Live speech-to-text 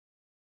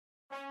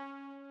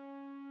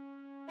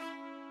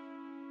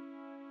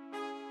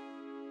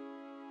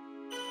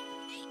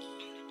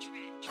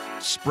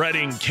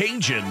Spreading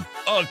Cajun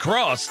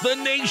across the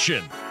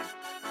nation.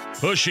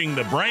 Pushing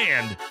the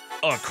brand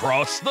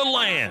across the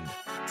land.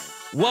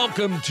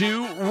 Welcome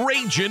to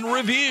Ragin'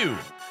 Review.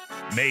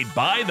 Made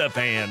by the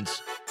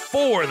fans,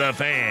 for the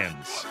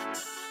fans.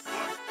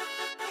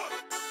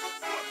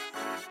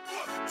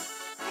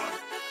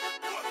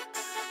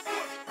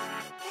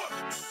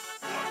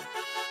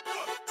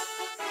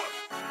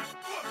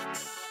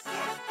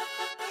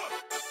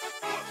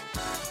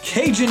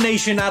 Cajun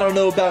Nation, I don't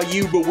know about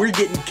you, but we're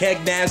getting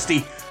keg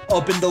nasty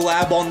up in the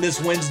lab on this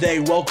Wednesday.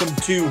 Welcome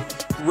to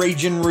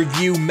Ragin'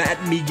 Review. Matt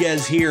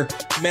Miguez here.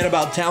 Man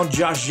About Town,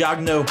 Josh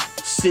Jagno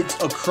sits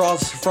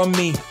across from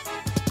me.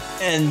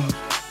 And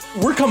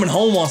we're coming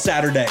home on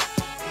Saturday.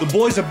 The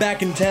boys are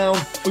back in town.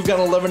 We've got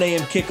an 11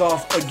 a.m.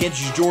 kickoff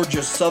against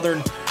Georgia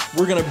Southern.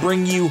 We're going to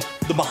bring you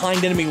the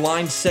Behind Enemy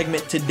Lines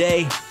segment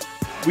today.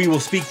 We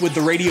will speak with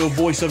the radio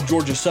voice of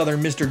Georgia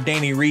Southern, Mr.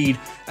 Danny Reed,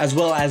 as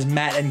well as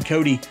Matt and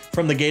Cody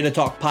from the Gator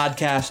Talk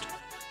podcast,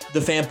 the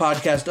fan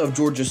podcast of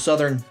Georgia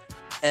Southern.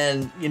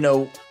 And, you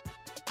know,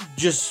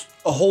 just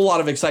a whole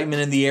lot of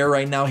excitement in the air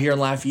right now here in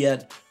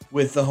Lafayette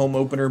with the home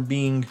opener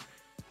being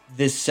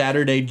this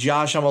Saturday.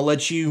 Josh, I'm going to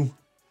let you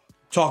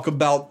talk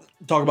about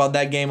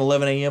that game,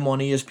 11 a.m. on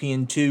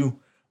ESPN2.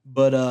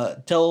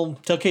 But tell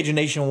Cajun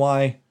Nation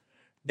why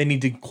they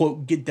need to,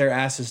 quote, get their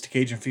asses to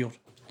Cajun Field.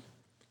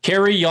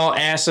 Carry y'all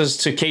asses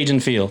to Cajun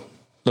Field.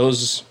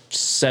 Those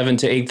 7,000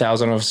 to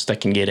 8,000 of us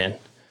that can get in.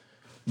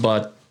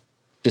 But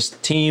this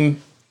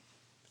team,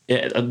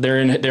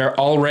 they're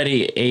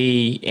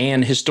already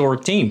an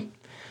historic team.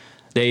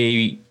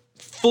 They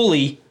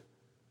fully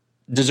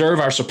deserve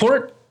our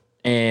support,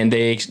 and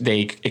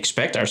they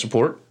expect our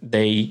support.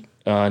 They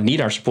need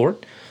our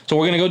support. So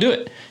we're going to go do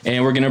it.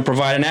 And we're going to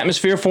provide an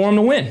atmosphere for them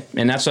to win.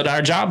 And that's what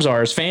our jobs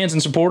are as fans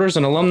and supporters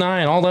and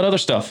alumni and all that other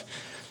stuff.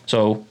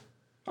 So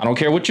I don't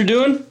care what you're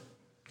doing.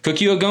 Cook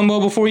you a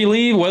gumbo before you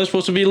leave. Weather's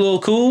supposed to be a little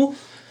cool.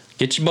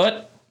 Get your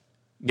butt.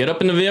 Get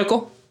up in the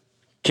vehicle.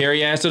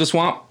 Carry your ass to the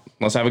swamp.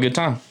 Let's have a good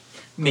time.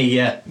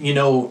 Yeah. You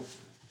know,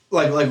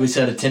 like we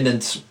said,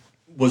 attendance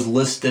was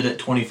listed at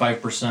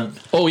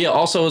 25%. Oh, yeah.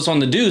 Also, it's on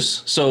the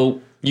deuce,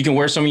 so you can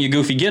wear some of your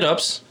goofy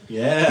get-ups.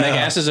 Yeah. Make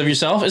asses of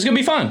yourself. It's going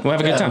to be fun. We'll have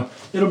a good time.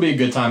 It'll be a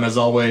good time, as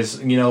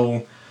always. You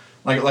know,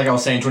 like I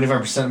was saying,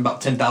 25%, about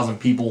 10,000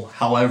 people.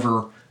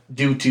 However,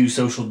 due to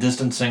social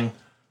distancing,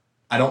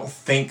 I don't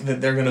think that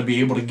they're going to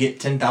be able to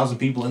get 10,000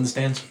 people in the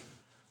stands.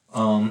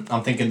 I'm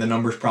thinking the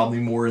number's probably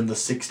more in the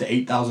 6,000 to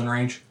 8,000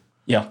 range.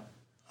 Yeah.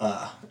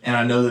 And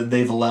I know that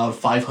they've allowed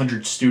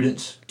 500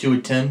 students to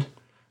attend,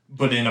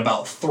 but in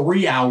about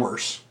 3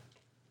 hours,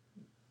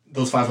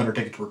 those 500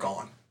 tickets were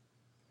gone.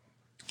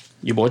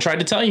 Your boy tried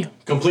to tell you.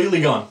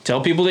 Completely gone.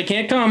 Tell people they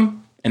can't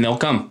come, and they'll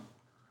come.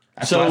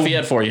 That's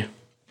Lafayette for you.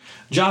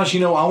 Josh, you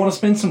know, I want to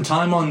spend some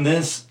time on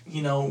this.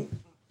 You know,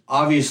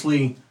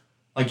 obviously,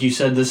 like you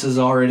said, this is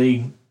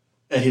already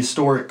a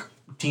historic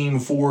team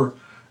for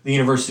the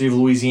University of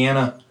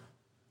Louisiana.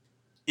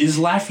 Is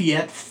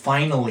Lafayette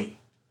finally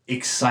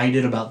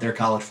excited about their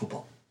college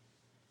football?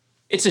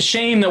 It's a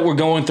shame that we're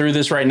going through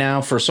this right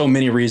now for so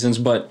many reasons,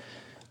 but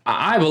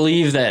I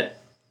believe that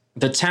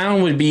the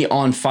town would be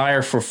on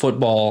fire for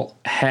football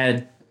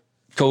had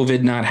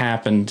COVID not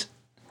happened.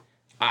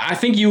 I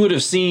think you would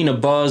have seen a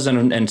buzz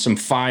and some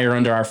fire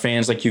under our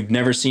fans like you've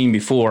never seen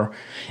before,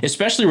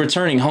 especially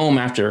returning home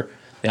after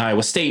the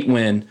Iowa State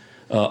win,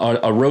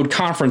 a road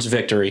conference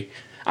victory.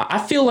 I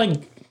feel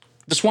like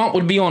the swamp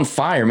would be on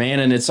fire,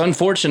 man, and it's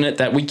unfortunate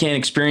that we can't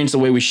experience the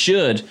way we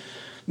should,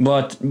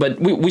 but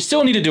we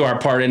still need to do our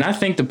part, and I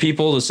think the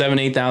people, the 7,000,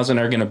 8,000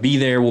 are going to be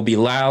there, will be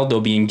loud,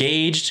 they'll be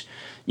engaged.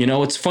 You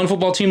know, it's a fun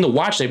football team to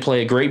watch. They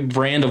play a great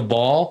brand of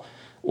ball.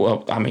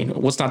 Well, I mean,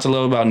 what's not to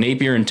love about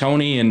Napier and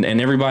Tony and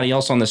everybody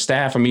else on the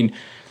staff? I mean,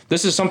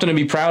 this is something to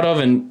be proud of,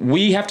 and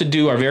we have to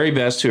do our very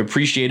best to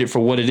appreciate it for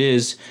what it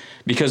is,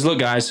 because, look,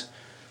 guys,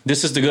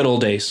 this is the good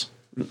old days.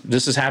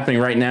 This is happening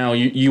right now.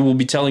 You will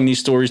be telling these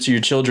stories to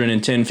your children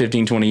in 10,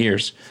 15, 20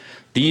 years.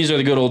 These are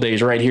the good old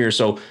days right here.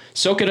 So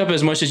soak it up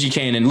as much as you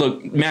can. And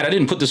look, Matt, I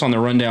didn't put this on the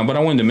rundown, but I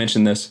wanted to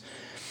mention this.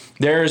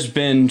 There's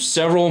been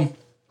several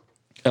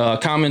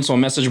comments on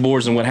message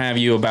boards and what have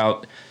you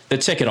about the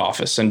ticket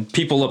office and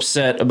people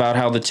upset about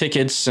how the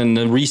tickets and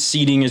the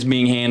reseating is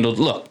being handled.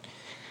 Look,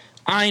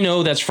 I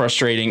know that's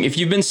frustrating. If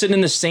you've been sitting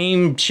in the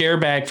same chair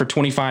bag for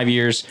 25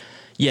 years,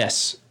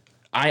 yes,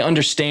 I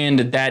understand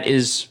that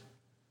is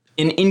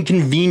an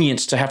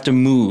inconvenience to have to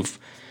move.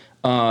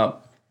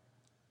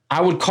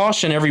 I would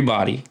caution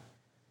everybody.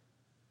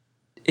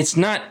 It's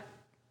not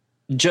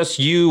just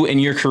you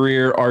and your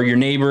career or your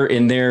neighbor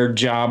and their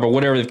job or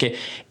whatever the case.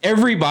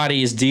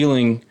 Everybody is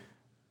dealing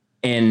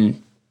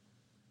and,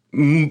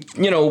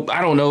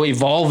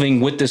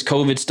 evolving with this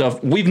COVID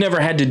stuff. We've never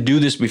had to do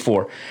this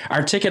before.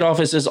 Our ticket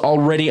office is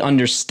already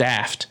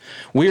understaffed.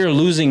 We are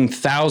losing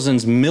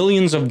thousands,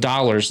 millions of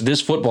dollars this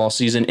football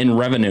season in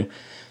revenue.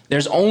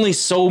 There's only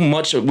so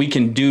much that we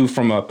can do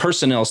from a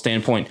personnel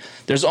standpoint.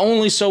 There's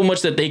only so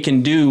much that they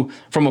can do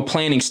from a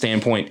planning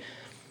standpoint.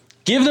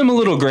 Give them a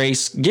little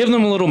grace. Give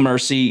them a little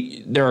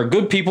mercy. There are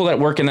good people that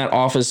work in that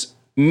office.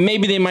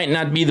 Maybe they might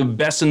not be the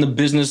best in the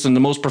business and the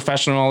most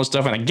professional and all this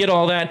stuff, and I get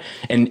all that,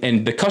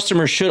 and the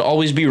customer should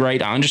always be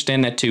right. I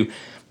understand that too.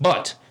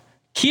 But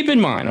keep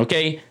in mind,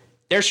 okay,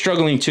 they're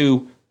struggling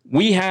too.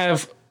 We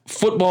have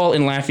football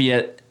in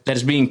Lafayette that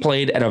is being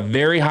played at a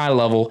very high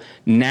level,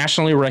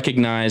 nationally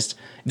recognized.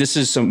 This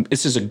is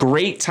a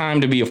great time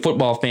to be a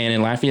football fan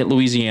in Lafayette,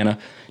 Louisiana.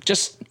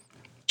 Just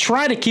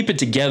try to keep it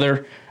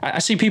together. I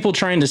see people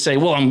trying to say,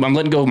 well, I'm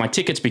letting go of my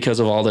tickets because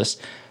of all this.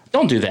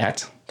 Don't do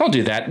that. Don't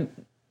do that.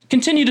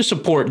 Continue to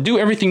support. Do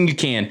everything you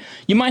can.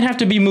 You might have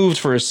to be moved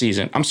for a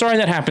season. I'm sorry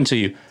that happened to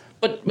you.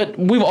 But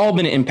we've all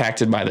been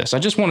impacted by this. I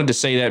just wanted to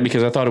say that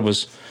because I thought it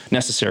was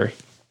necessary.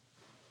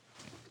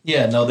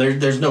 Yeah, no,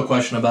 there's no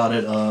question about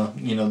it.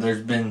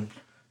 There's been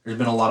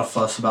a lot of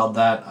fuss about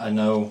that. I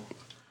know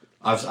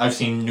I've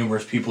seen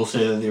numerous people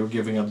say that they were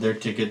giving up their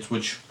tickets,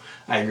 which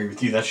I agree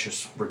with you. That's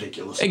just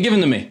ridiculous. Hey, give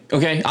them to me,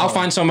 okay? I'll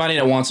find somebody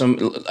that wants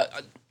them.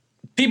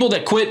 People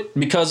that quit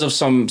because of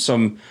some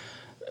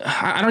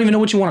I don't even know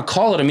what you want to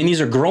call it. I mean, these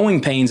are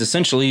growing pains,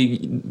 essentially.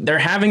 They're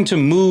having to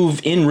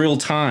move in real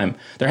time.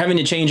 They're having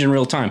to change in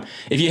real time.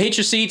 If you hate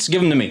your seats, give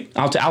them to me.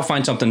 I'll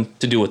find something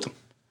to do with them.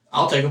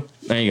 I'll take them.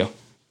 There you go.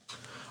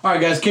 All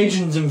right, guys.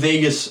 Cajuns in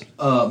Vegas,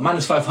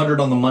 minus 500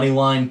 on the money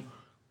line.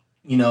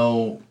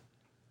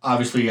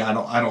 Obviously, I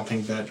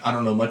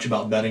don't know much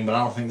about betting, but I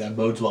don't think that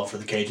bodes well for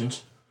the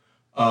Cajuns.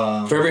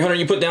 For every 100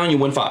 you put down, you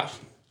win 5.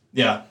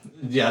 Yeah,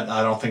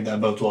 I don't think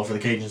that bodes well for the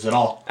Cajuns at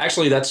all.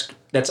 Actually, that's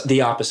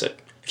the opposite.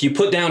 If you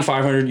put down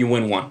 500, you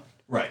win 1.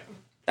 Right.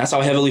 That's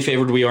how heavily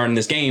favored we are in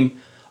this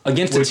game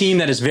against a team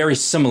that is very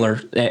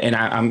similar,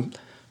 and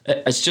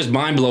it's just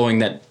mind-blowing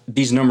that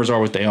these numbers are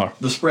what they are.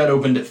 The spread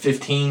opened at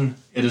 15.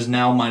 It is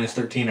now minus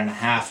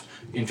 13.5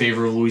 in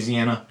favor of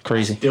Louisiana.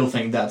 Crazy. I still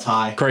think that's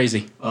high.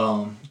 Crazy.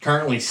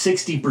 Currently,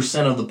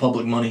 60% of the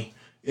public money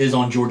is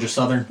on Georgia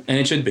Southern. And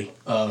it should be,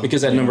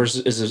 because that number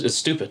is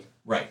stupid.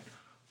 Right.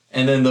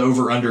 And then the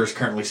over-under is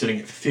currently sitting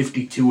at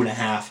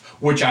 52.5,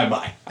 which I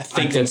buy. I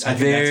think that's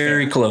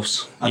very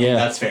close. I think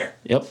that's fair.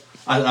 Yep.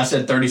 I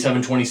said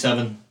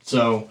 37-27,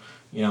 so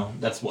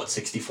that's what,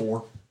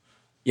 64.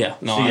 Yeah.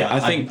 No. So, I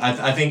think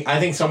I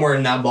think somewhere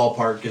in that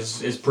ballpark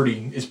is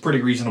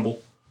pretty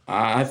reasonable.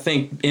 I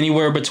think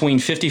anywhere between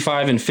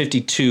 55 and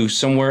 52,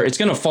 somewhere it's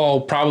going to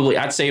fall probably.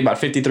 I'd say about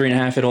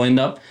 53.5. It'll end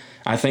up.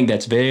 I think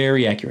that's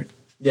very accurate.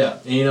 Yeah.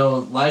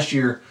 Last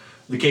year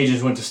the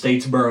Cajuns went to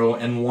Statesboro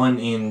and won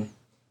in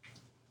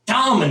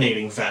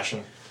dominating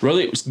fashion.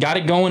 Really got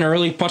it going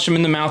early, punched them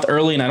in the mouth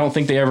early, and I don't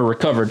think they ever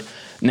recovered.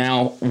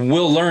 Now,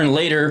 we'll learn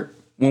later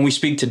when we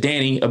speak to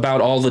Danny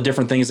about all the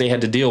different things they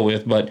had to deal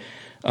with, but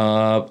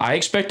I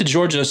expected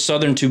Georgia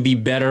Southern to be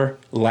better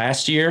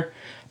last year.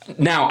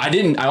 Now,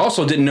 I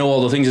also didn't know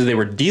all the things that they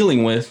were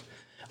dealing with,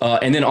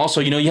 and then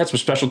also, you had some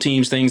special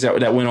teams things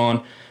that went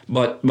on,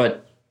 but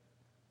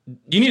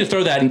you need to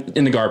throw that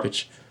in the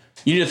garbage.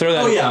 You need to throw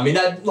that. Oh yeah, I mean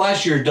that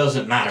last year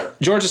doesn't matter.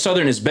 Georgia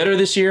Southern is better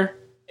this year.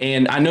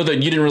 And I know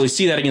that you didn't really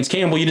see that against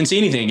Campbell. You didn't see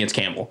anything against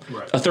Campbell.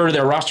 Right. A third of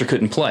their roster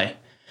couldn't play.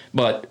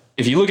 But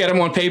if you look at them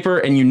on paper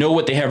and you know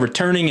what they have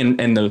returning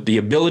and the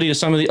ability of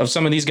some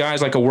of these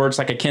guys, like a Wirtz,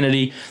 like a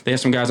Kennedy, they have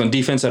some guys on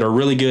defense that are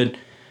really good.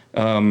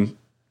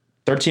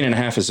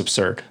 13.5 is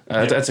absurd.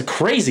 That's a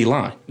crazy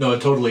line. No,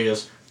 it totally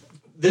is.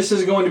 This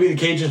is going to be the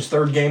Cajuns'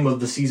 third game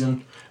of the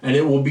season, and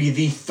it will be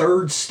the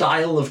third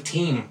style of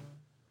team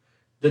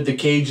that the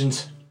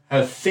Cajuns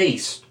have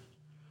faced.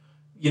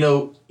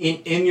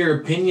 In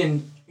your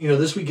opinion,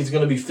 this week is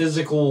going to be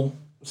physical,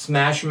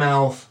 smash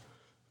mouth,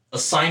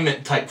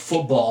 assignment type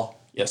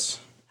football. Yes.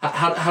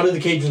 How did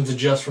the Cajuns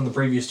adjust from the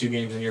previous 2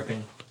 games, in your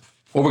opinion?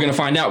 Well, we're going to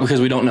find out because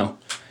we don't know.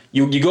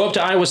 You go up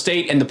to Iowa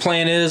State, and the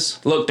plan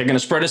is, look, they're going to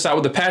spread us out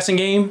with the passing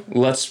game.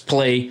 Let's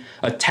play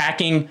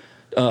attacking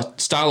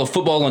style of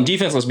football on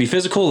defense. Let's be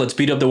physical. Let's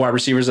beat up the wide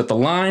receivers at the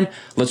line.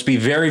 Let's be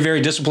very,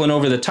 very disciplined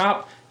over the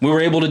top. We were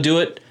able to do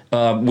it.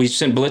 We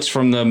sent blitz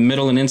from the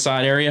middle and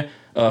inside area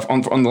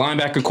on the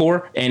linebacker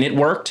core, and it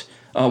worked.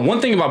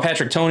 One thing about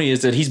Patrick Toney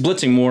is that he's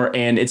blitzing more,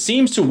 and it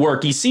seems to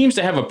work. He seems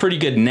to have a pretty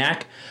good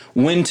knack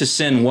when to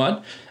send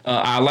what.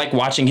 I like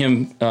watching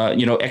him,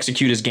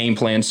 execute his game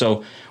plan.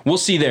 So we'll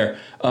see there.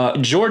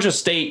 Georgia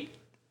State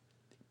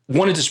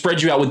wanted to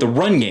spread you out with the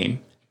run game,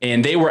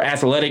 and they were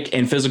athletic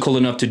and physical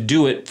enough to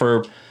do it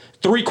for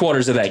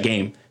 3/4 of that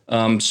game.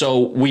 So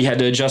we had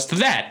to adjust to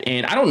that,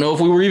 and I don't know if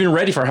we were even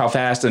ready for how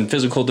fast and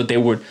physical that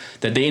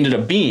they ended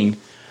up being.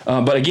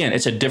 But again,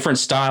 it's a different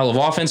style of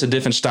offense, a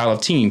different style of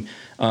team.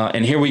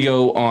 And here we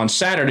go on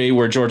Saturday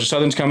where Georgia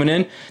Southern's coming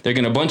in. They're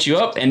going to bunch you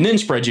up and then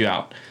spread you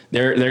out.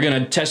 They're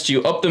going to test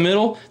you up the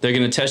middle. They're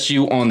going to test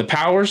you on the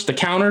powers, the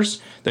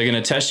counters. They're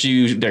going to test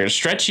you. They're going to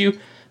stretch you.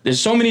 There's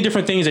so many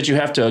different things that you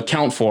have to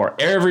account for.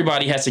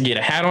 Everybody has to get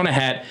a hat on a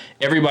hat.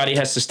 Everybody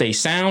has to stay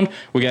sound.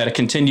 We got to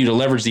continue to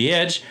leverage the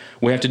edge.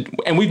 We have to,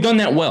 and we've done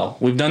that well.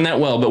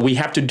 But we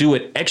have to do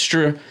it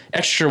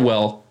extra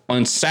well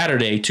on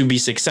Saturday to be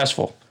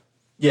successful.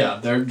 Yeah,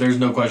 there's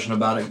no question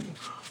about it.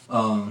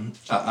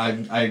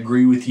 I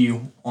agree with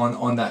you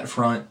on that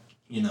front.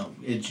 You know,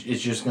 it's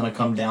just going to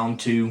come down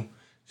to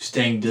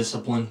staying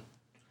disciplined,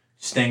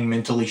 staying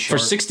mentally sharp.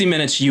 For 60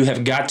 minutes, you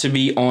have got to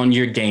be on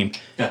your game.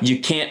 Yeah. You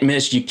can't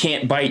miss. You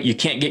can't bite. You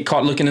can't get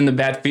caught looking in the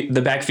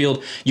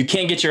backfield. You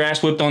can't get your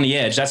ass whipped on the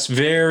edge. That's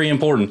very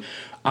important.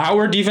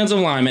 Our defensive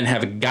linemen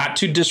have got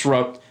to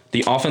disrupt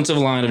the offensive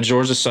line of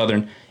Georgia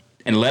Southern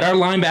and let our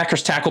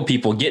linebackers tackle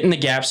people, get in the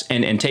gaps,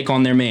 and take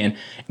on their man.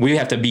 We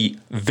have to be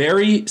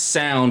very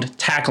sound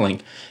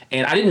tackling.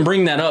 And I didn't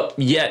bring that up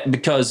yet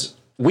because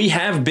we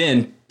have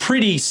been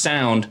pretty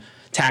sound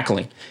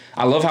tackling.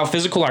 I love how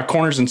physical our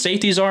corners and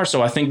safeties are,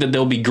 so I think that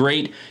they'll be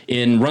great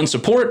in run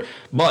support.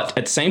 But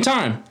at the same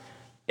time,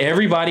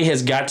 everybody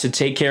has got to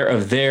take care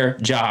of their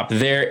job,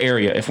 their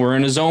area. If we're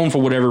in a zone for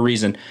whatever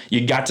reason,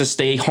 you got to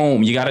stay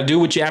home. You got to do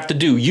what you have to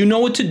do. You know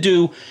what to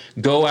do.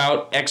 Go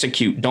out,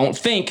 execute. Don't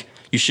think.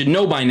 You should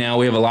know by now.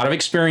 We have a lot of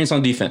experience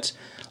on defense.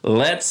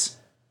 Let's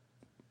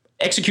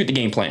execute the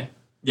game plan.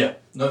 Yeah,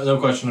 no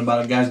question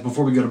about it. Guys,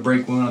 before we go to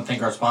break, we want to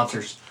thank our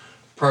sponsors.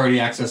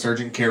 Priority Access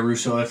Urgent Care,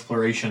 Russo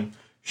Exploration,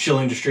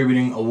 Schilling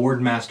Distributing,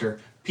 Award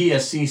Master,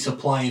 PSC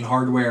Supply and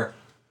Hardware,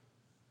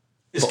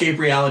 Escape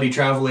Reality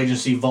Travel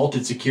Agency,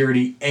 Vaulted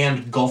Security,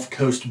 and Gulf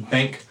Coast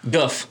Bank.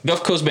 Gulf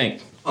Coast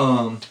Bank.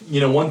 One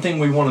thing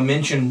we want to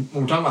mention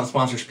when we're talking about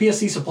sponsors,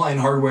 PSC Supply and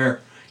Hardware,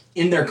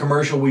 in their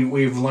commercial,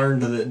 we've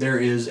learned that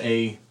there's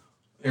an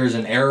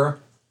error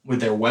with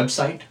their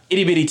website.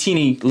 Itty bitty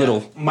teeny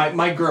little.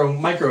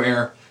 Micro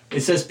error.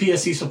 It says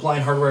PSC Supply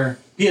and Hardware,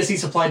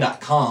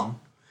 pscsupply.com.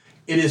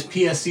 It is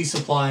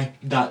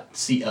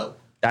pscsupply.co.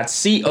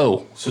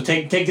 .co. So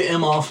take the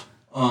M off.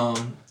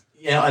 And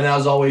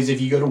as always,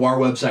 if you go to our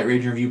website,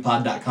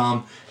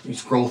 RagingReviewPod.com, you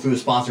scroll through the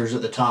sponsors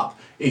at the top.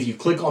 If you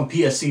click on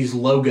PSC's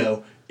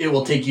logo, it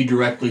will take you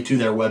directly to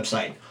their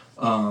website.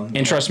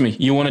 And trust me,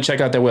 you want to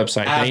check out their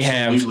website.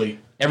 Absolutely. They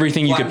have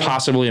everything you could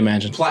possibly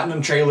imagine. Platinum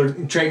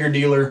Traeger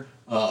dealer,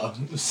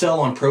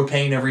 sell on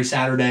propane every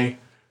Saturday.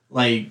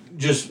 Like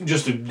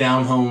just a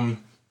down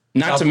home.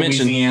 Not South to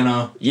mention,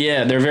 Louisiana.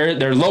 Yeah,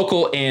 they're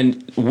local,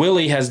 and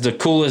Willie has the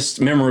coolest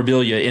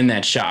memorabilia in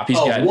that shop. He's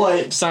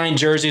got signed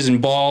jerseys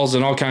and balls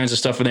and all kinds of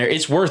stuff in there.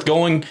 It's worth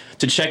going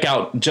to check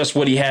out just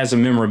what he has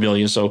in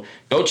memorabilia. So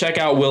go check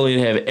out Willie.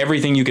 They have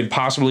everything you could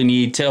possibly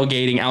need: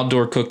 tailgating,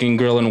 outdoor cooking,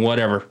 grilling,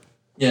 whatever.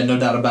 Yeah, no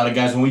doubt about it,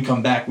 guys. When we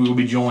come back, we will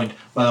be joined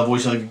by the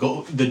voice of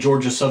the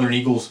Georgia Southern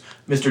Eagles,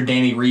 Mr.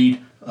 Danny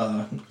Reed.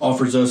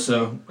 Offers us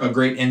a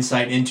great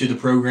insight into the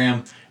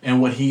program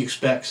and what he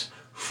expects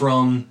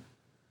from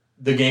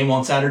the game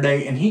on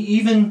Saturday, and he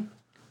even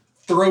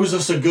throws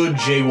us a good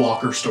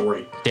Jaywalker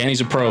story. Danny's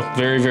a pro.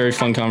 Very, very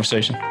fun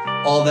conversation.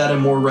 All that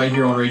and more right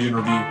here on Rage and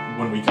Review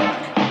when we come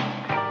back.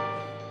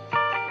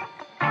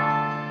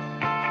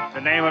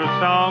 The name of the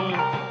song,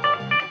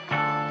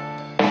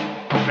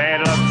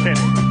 Bad Luck City.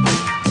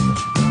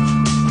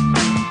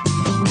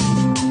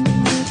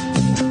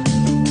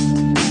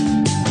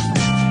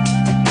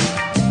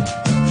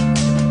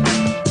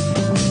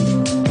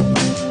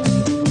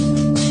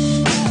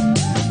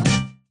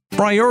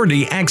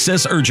 Priority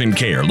Access Urgent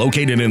Care,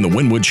 located in the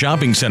Wynwood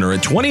Shopping Center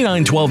at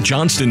 2912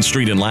 Johnston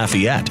Street in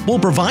Lafayette, will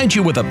provide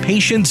you with a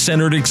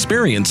patient-centered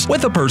experience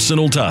with a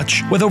personal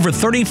touch. With over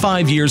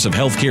 35 years of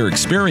healthcare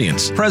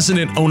experience,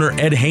 President-owner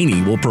Ed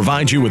Haney will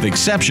provide you with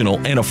exceptional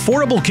and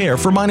affordable care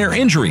for minor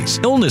injuries,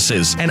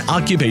 illnesses, and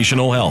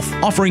occupational health,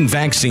 offering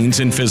vaccines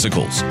and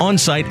physicals,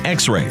 on-site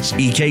x-rays,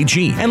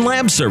 EKG, and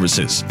lab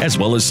services, as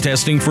well as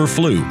testing for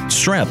flu,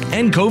 strep,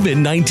 and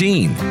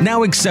COVID-19.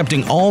 Now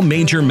accepting all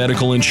major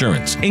medical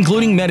insurance,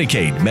 including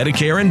Medicaid,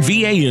 Medicare, and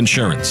VA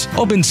insurance.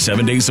 Open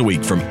 7 days a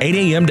week from 8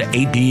 a.m. to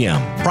 8 p.m.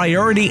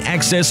 Priority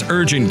Access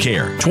Urgent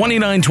Care,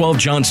 2912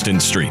 Johnston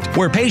Street,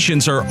 where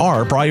patients are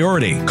our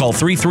priority. Call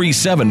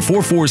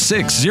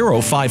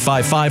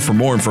 337-446-0555 for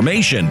more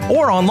information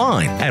or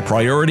online at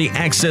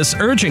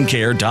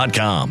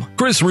PriorityAccessUrgentCare.com.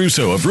 Chris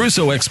Russo of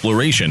Russo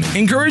Exploration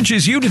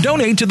encourages you to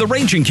donate to the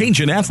Raging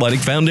Cajun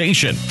Athletic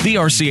Foundation. The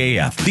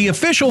RCAF, the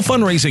official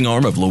fundraising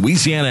arm of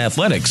Louisiana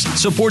Athletics,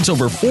 supports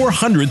over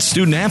 400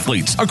 student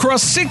athletes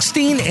across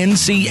 16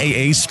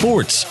 NCAA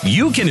sports.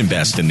 You can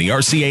invest in the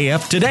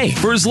RCAF today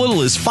for as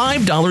little as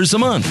 $5 a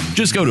month.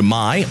 Just go to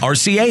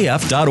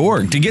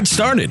myrcaf.org to get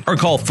started or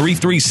call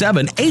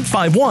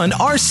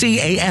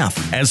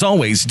 337-851-RCAF. As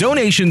always,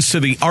 donations to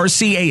the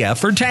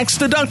RCAF are tax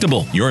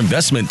deductible. Your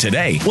investment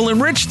today will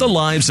enrich the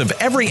lives of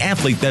every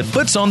athlete that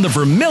puts on the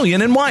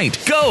vermilion and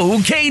white. Go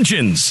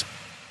Cajuns!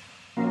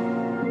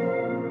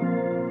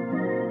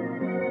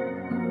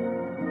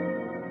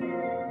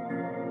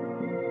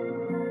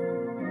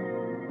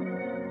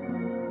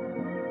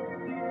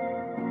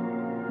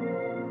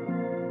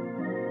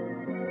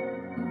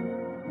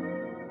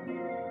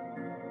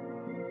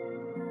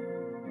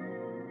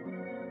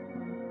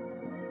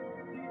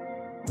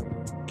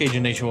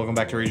 Cajun Nation, welcome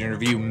back to Raging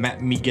Review. Matt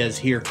Miguez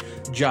here.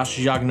 Josh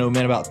Jagno,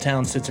 Man About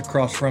Town, sits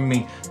across from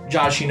me.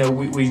 Josh,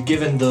 we've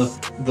given the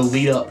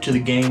lead up to the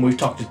game. We've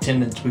talked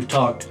attendance. We've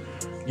talked,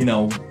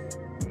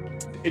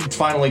 it's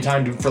finally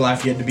time for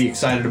Lafayette to be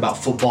excited about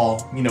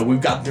football. You know,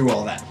 we've gotten through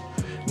all that.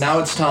 Now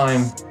it's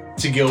time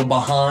to go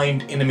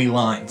behind enemy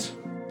lines.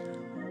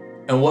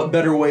 And what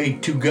better way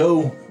to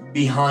go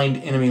behind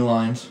enemy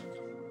lines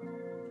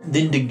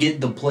than to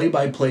get the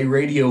play-by-play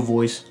radio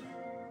voice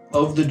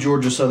of the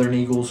Georgia Southern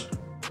Eagles,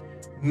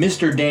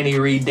 Mr. Danny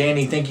Reed.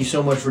 Danny, thank you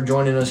so much for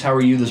joining us. How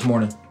are you this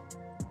morning?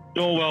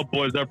 Doing well,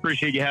 boys. I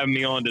appreciate you having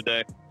me on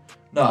today.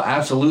 No,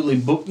 absolutely.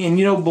 And,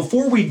 you know,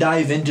 before we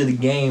dive into the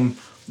game,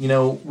 you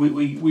know,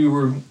 we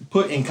were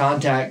put in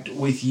contact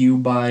with you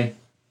by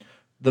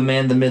the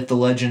man, the myth, the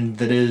legend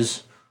that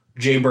is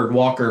Jay Bird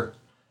Walker.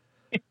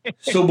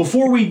 So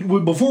before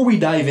we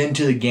dive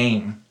into the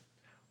game,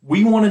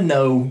 we want to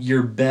know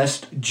your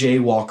best Jay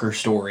Walker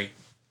story.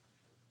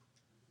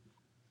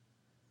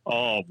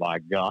 Oh my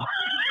God.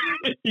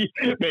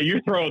 Man,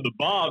 you're throwing the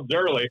bombs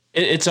early.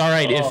 It's all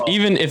right.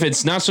 Even if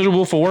it's not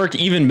suitable for work,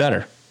 even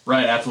better.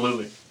 Right,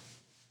 absolutely.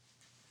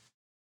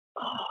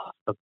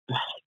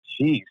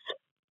 Jeez.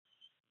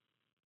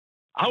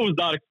 I was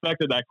not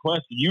expecting that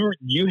question.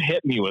 You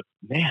hit me with,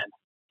 man.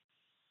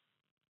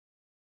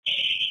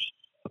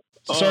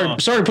 Sorry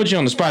to put you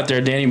on the spot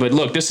there, Danny, but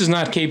look, this is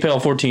not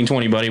KPEL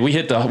 1420, buddy. We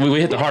hit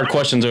the hard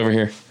questions over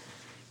here.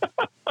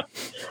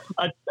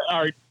 All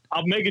right,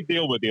 I'll make a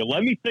deal with you.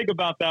 Let me think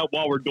about that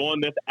while we're doing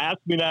this. Ask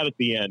me that at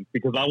the end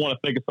because I want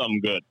to think of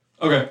something good.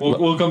 Okay,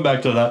 we'll come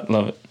back to that.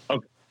 Love it.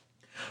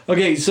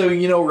 Okay, so,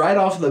 you know, right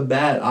off the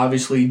bat,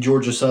 obviously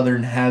Georgia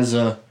Southern has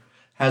a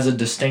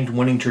distinct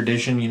winning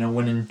tradition, you know,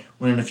 winning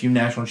a few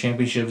national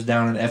championships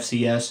down at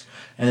FCS,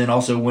 and then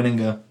also winning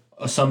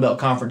a Sun Belt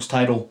Conference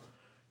title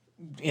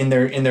in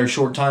their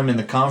short time in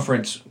the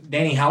conference.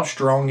 Danny, how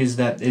strong is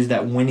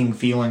that winning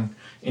feeling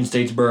in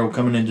Statesboro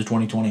coming into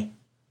 2020?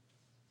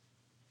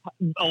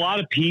 A lot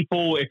of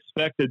people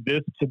expected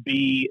this to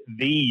be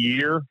the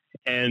year,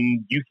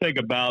 and you think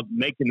about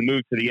making the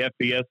move to the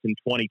FBS in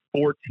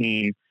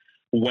 2014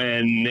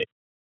 when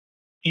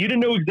you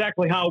didn't know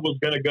exactly how it was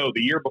going to go.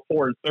 The year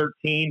before in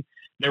 2013,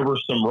 there were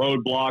some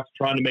roadblocks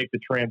trying to make the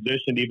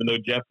transition, even though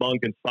Jeff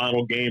Monken's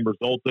final game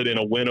resulted in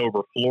a win over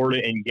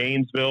Florida in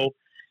Gainesville.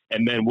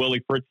 And then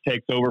Willie Fritz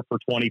takes over for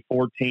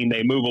 2014.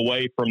 They move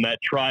away from that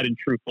tried and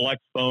true flex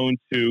phone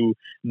to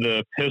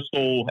the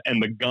pistol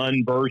and the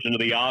gun version of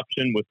the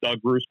option with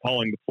Doug Bruce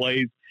calling the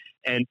plays.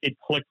 And it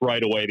clicked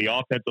right away. The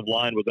offensive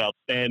line was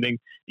outstanding.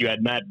 You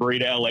had Matt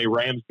Breida, L.A.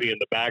 Ramsey in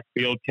the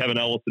backfield, Kevin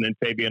Ellison and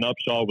Fabian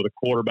Upshaw with a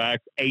quarterback,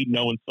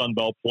 8-0 in Sun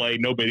Belt play.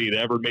 Nobody had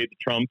ever made the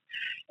Trump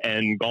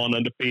and gone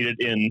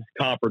undefeated in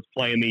conference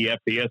play in the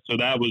FBS. So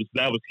that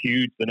was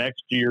huge. The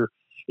next year,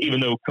 even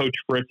though Coach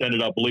Fritz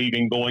ended up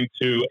leaving, going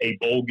to a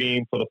bowl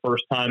game for the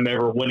first time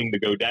ever, winning the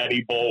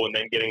GoDaddy Bowl, and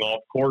then getting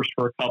off course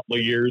for a couple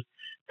of years,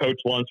 Coach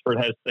Lunsford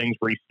has things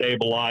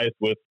restabilized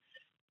with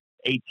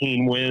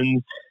 18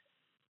 wins.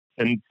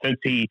 And since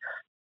he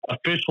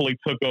officially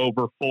took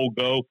over full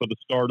go for the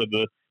start of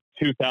the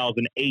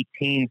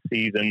 2018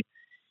 season,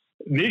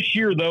 this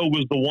year, though,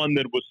 was the one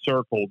that was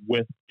circled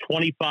with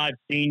 25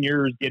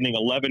 seniors, getting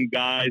 11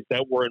 guys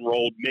that were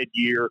enrolled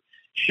mid-year.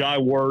 Shai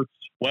Wertz,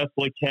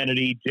 Wesley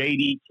Kennedy,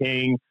 J.D.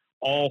 King,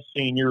 all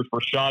seniors.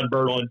 Rashad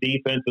Bird on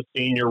defense, a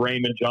senior.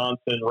 Raymond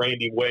Johnson,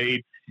 Randy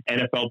Wade,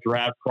 NFL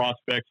draft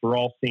prospects were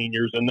all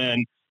seniors. And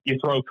then you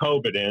throw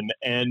COVID in,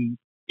 and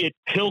it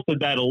tilted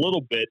that a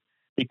little bit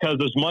because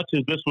as much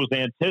as this was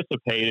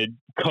anticipated,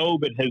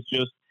 COVID has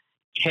just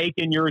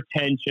taken your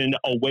attention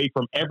away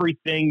from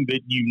everything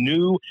that you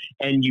knew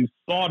and you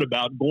thought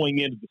about going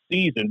into the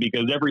season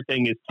because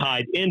everything is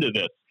tied into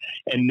this.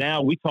 And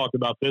now we talked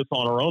about this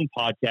on our own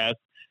podcast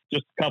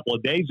just a couple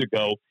of days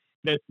ago,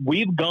 that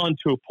we've gone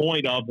to a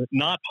point of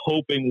not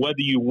hoping whether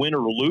you win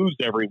or lose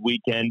every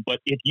weekend, but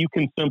if you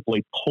can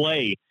simply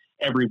play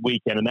every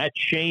weekend. And that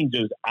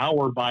changes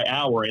hour by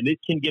hour, and it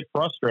can get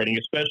frustrating,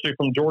 especially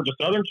from Georgia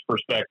Southern's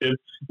perspective,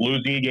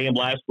 losing a game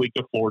last week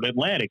to Florida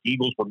Atlantic.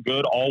 Eagles were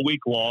good all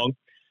week long,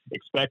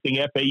 expecting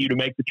FAU to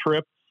make the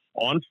trip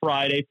on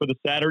Friday for the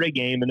Saturday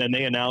game, and then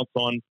they announced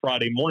on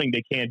Friday morning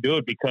they can't do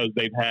it because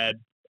they've had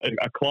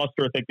a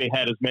cluster. I think they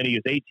had as many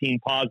as 18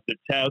 positive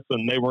tests,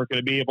 and they weren't going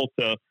to be able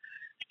to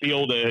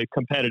field a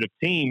competitive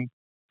team.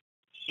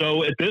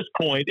 So at this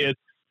point,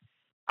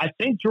 I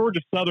think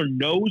Georgia Southern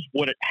knows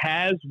what it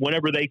has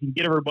whenever they can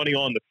get everybody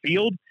on the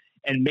field,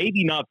 and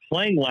maybe not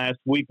playing last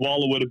week,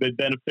 while it would have been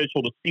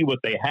beneficial to see what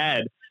they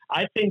had.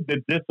 I think that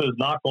this is,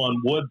 knock on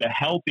wood, the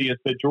healthiest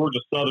that Georgia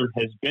Southern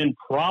has been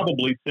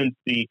probably since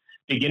the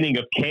beginning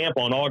of camp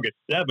on August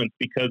 7th,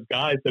 because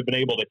guys have been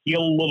able to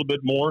heal a little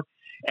bit more,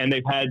 and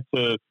they've had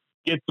to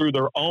get through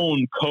their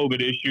own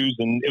COVID issues,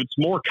 and it's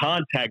more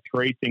contact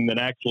tracing than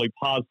actually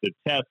positive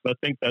tests. I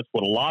think that's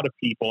what a lot of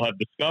people have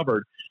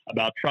discovered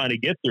about trying to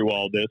get through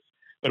all this.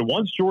 But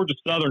once Georgia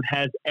Southern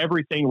has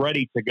everything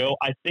ready to go,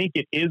 I think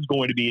it is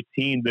going to be a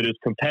team that is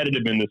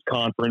competitive in this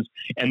conference,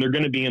 and they're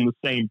going to be in the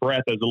same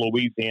breath as a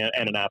Louisiana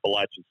and an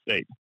Appalachian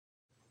State.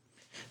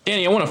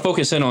 Danny, I want to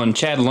focus in on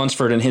Chad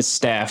Lunsford and his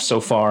staff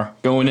so far,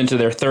 going into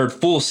their third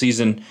full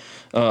season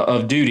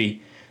of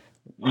duty.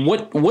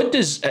 What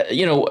does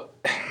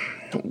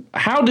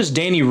how does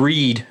Danny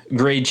Reed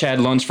grade Chad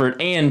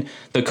Lunsford and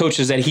the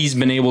coaches that he's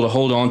been able to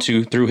hold on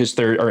to through his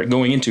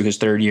going into his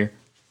third year?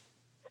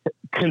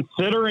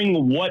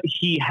 Considering what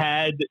he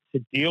had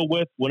to deal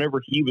with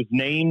whenever he was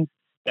named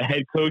the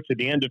head coach at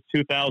the end of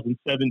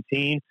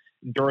 2017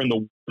 during the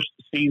worst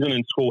season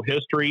in school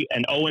history,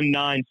 an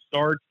 0-9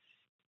 start,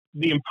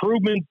 the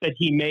improvements that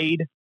he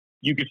made,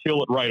 you could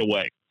feel it right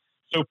away.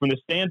 So from the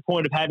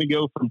standpoint of having to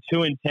go from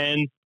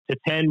 2-10 to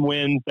 10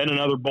 wins, then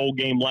another bowl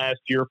game last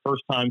year,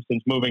 first time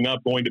since moving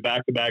up, going to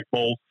back-to-back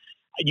bowls,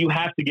 you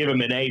have to give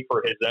him an A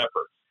for his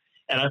efforts.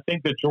 And I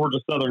think that Georgia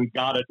Southern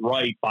got it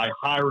right by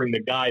hiring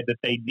the guy that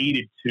they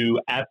needed to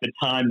at the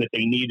time that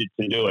they needed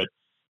to do it.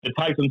 The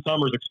Tyson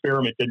Summers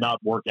experiment did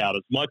not work out.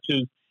 As much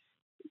as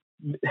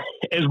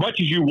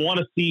you want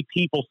to see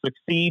people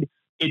succeed,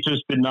 it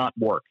just did not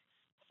work.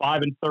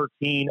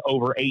 5-13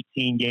 over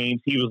 18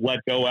 games. He was let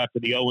go after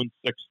the 0-6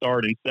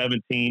 start in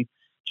 17.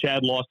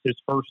 Chad lost his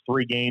first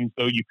 3 games,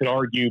 though you could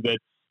argue that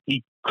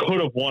he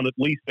could have won at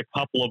least a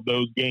couple of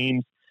those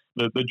games.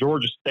 The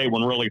Georgia State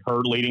one really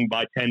hurt, leading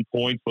by 10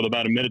 points with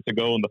about a minute to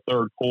go in the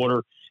third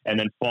quarter, and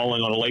then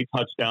falling on a late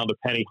touchdown to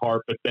Penny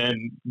Hart, but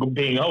then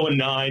being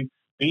 0-9,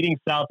 beating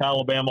South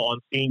Alabama on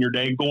senior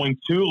day, going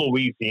to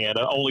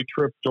Louisiana, only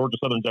trip Georgia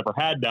Southern's ever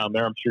had down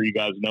there. I'm sure you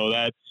guys know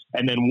that.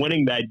 And then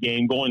winning that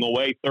game, going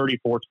away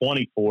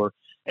 34-24.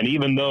 And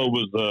even though it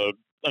was an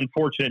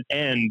unfortunate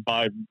end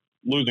by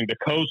losing to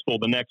Coastal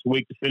the next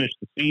week to finish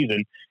the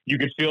season, you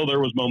could feel there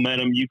was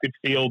momentum. You could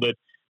feel that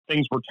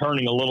things were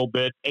turning a little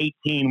bit.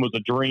 18 was a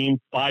dream,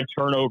 5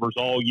 turnovers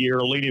all year,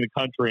 leading the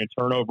country in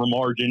turnover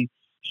margin.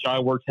 Shy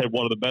Werts had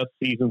one of the best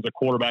seasons a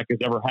quarterback has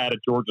ever had at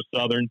Georgia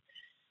Southern.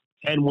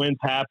 10 wins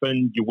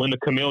happened. You win the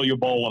Camellia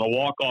Bowl on a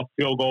walk-off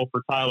field goal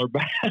for Tyler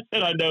Bassett.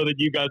 I know that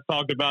you guys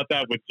talked about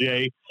that with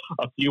Jay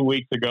a few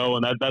weeks ago,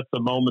 and that's the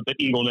moment that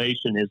Eagle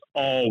Nation is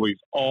always,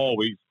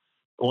 always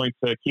going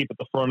to keep at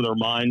the front of their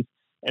minds.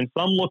 And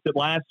some looked at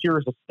last year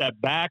as a step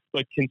back,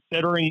 but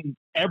considering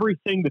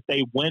everything that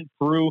they went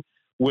through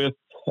with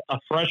a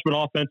freshman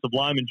offensive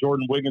lineman,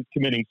 Jordan Wiggins,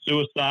 committing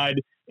suicide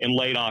in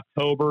late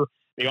October,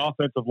 the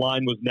offensive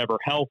line was never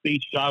healthy.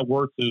 Shy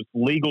Werts'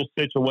 legal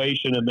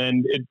situation, and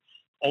then it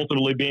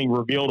ultimately being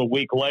revealed a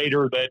week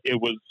later that it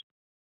was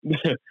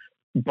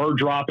bird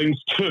droppings,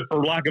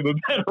 for lack of a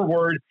better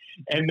word,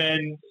 and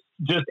then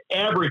just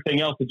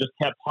everything else that just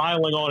kept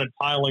piling on and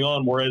piling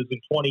on, whereas in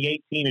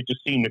 2018 it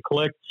just seemed to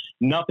click.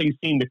 Nothing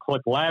seemed to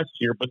click last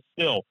year, but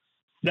still,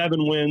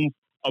 7 wins,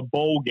 a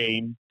bowl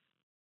game,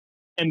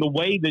 and the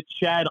way that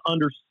Chad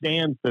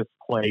understands this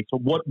place,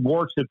 what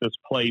works at this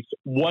place,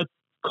 what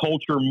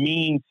culture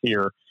means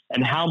here,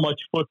 and how much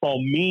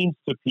football means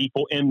to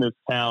people in this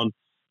town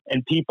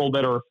and people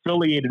that are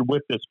affiliated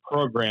with this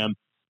program,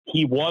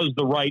 he was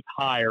the right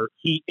hire.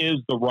 He is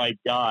the right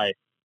guy,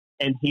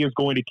 and he is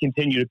going to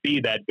continue to be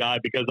that guy,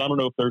 because I don't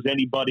know if there's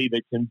anybody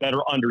that can better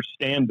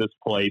understand this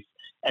place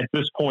at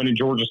this point in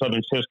Georgia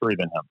Southern's history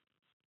than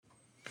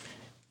him.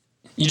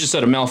 You just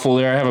said a mouthful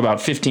there. I have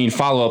about 15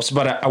 follow-ups,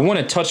 but I want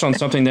to touch on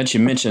something that you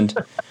mentioned.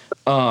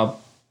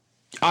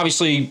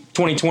 Obviously,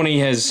 2020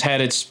 has had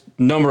its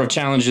number of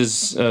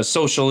challenges,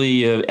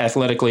 socially,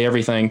 athletically,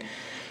 everything.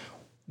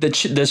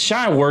 The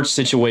Shy Werts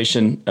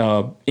situation,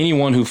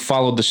 anyone who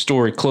followed the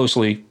story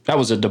closely, that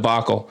was a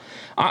debacle.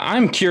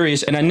 I'm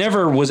curious, and I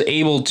never was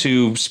able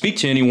to speak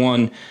to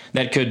anyone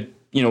that could,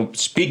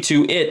 speak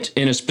to it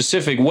in a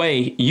specific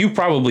way. You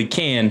probably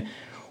can.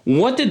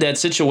 What did that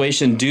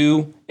situation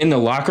do in the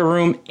locker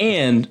room,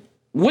 and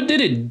what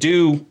did it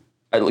do?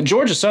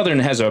 Georgia Southern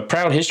has a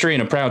proud history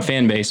and a proud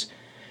fan base.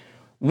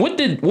 What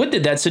did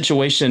that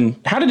situation,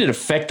 how did it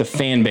affect the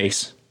fan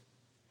base?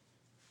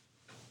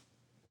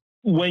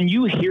 When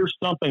you hear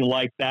something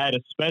like that,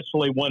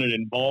 especially when it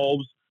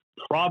involves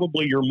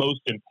probably your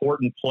most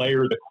important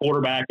player, the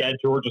quarterback at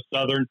Georgia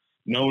Southern,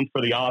 known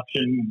for the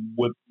option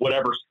with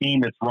whatever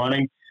scheme it's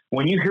running,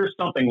 when you hear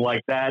something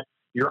like that,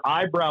 your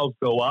eyebrows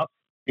go up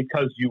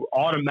because you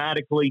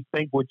automatically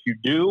think what you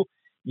do.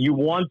 You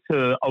want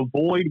to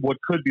avoid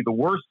what could be the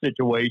worst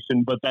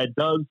situation, but that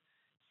does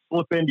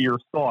slip into your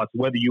thoughts,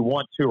 whether you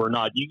want to or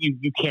not.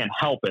 You can't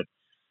help it.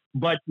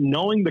 But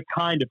knowing the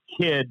kind of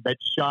kid that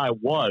Shy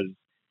was,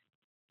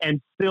 and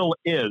still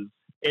is,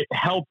 it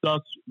helped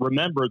us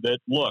remember that,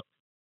 look,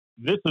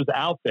 this is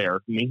out there. I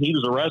mean, he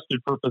was arrested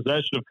for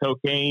possession of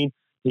cocaine.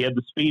 He had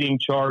the speeding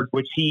charge,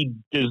 which he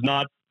does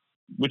not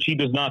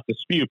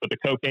dispute, but the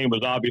cocaine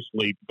was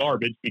obviously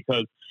garbage,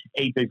 because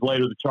 8 days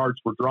later the charges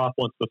were dropped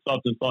once the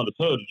substance on his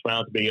hood was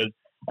found to be, as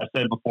I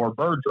said before,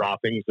 bird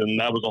droppings, and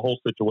that was a whole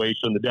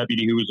situation. The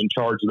deputy who was in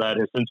charge of that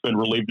has since been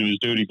relieved of his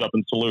duties up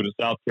in Saluda,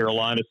 South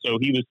Carolina, so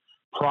he was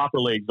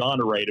properly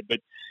exonerated. But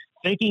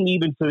thinking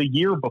even to the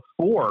year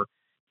before,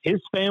 his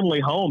family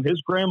home,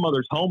 his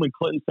grandmother's home in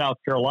Clinton, South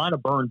Carolina,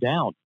 burned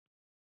down.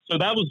 So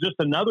that was just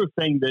another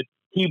thing that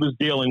he was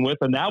dealing with,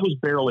 and that was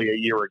barely a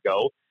year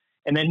ago.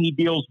 And then he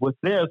deals with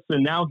this,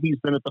 and now he's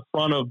been at the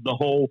front of the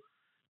whole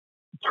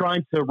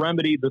trying to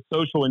remedy the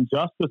social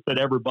injustice that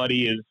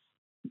everybody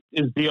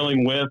is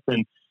dealing with.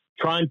 And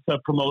trying to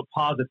promote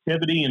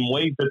positivity in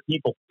ways that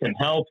people can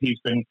help. He's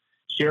been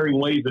sharing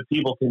ways that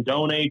people can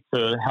donate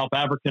to help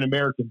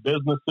African-American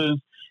businesses,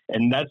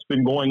 and that's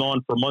been going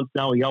on for months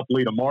now. He helped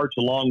lead a march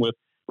along with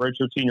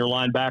redshirt senior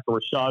linebacker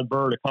Rashad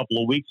Byrd a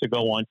couple of weeks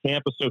ago on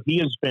campus. So he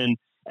has been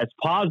as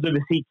positive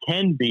as he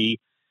can be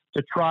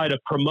to try to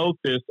promote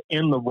this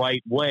in the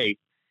right way.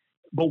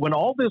 But when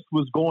all this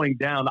was going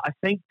down, I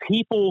think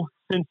people,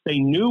 since they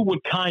knew what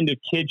kind of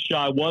kid Shi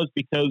was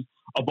because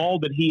of all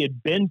that he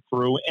had been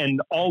through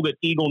and all that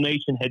Eagle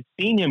Nation had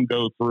seen him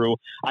go through,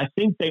 I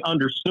think they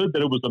understood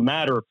that it was a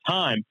matter of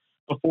time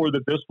before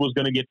that this was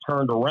going to get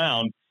turned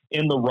around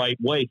in the right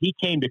way. He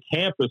came to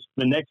campus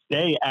the next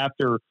day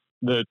after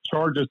the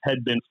charges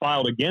had been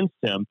filed against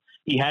him.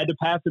 He had to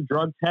pass a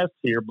drug test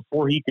here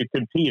before he could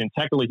compete, and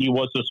technically he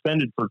was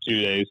suspended for 2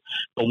 days.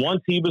 But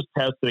once he was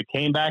tested, it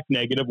came back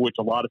negative, which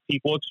a lot of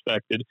people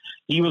expected.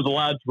 He was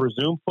allowed to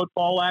resume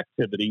football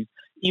activities,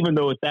 even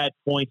though at that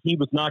point he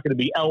was not going to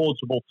be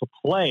eligible to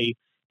play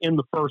in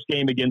the first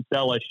game against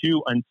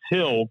LSU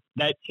until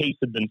that case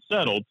had been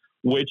settled,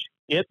 which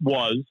it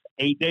was.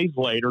 8 days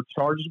later,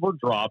 charges were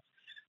dropped.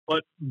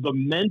 But the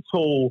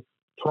mental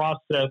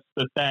process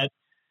that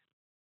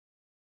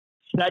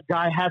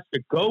guy has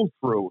to go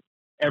through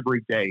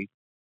every day,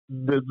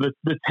 the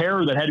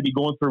terror that had to be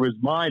going through his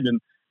mind, and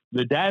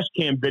the dash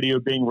cam video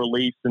being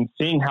released and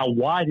seeing how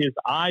wide his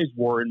eyes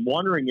were and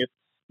wondering if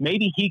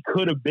maybe he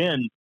could have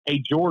been a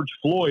George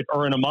Floyd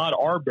or an Ahmaud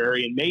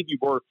Arbery, and maybe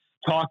we're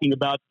talking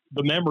about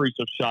the memories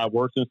of Shi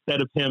Werts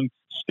instead of him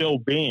still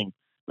being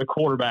the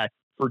quarterback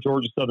for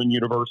Georgia Southern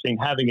University and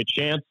having a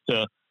chance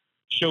to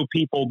show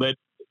people that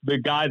the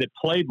guy that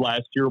played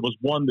last year was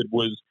one that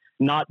was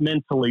not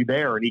mentally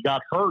there, and he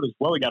got hurt as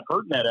well. He got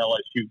hurt in that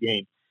LSU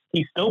game.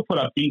 He still put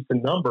up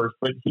decent numbers,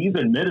 but he's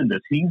admitted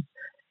this. He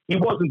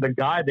wasn't the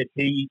guy that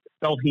he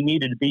felt he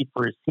needed to be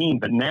for his team,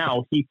 but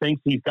now he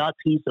thinks he's got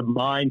peace of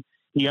mind.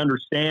 He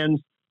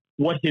understands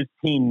what his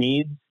team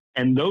needs,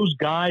 and those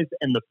guys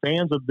and the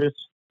fans of this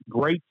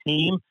great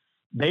team,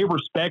 they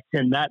respect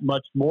him that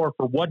much more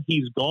for what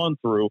he's gone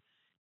through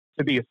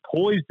to be as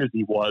poised as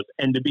he was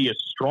and to be as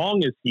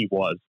strong as he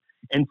was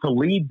and to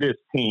lead this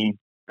team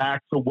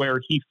back to where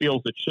he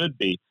feels it should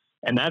be.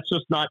 And that's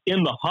just not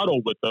in the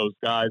huddle with those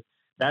guys.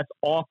 That's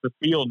off the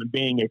field and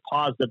being a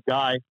positive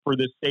guy for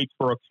this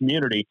Statesboro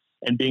community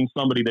and being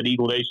somebody that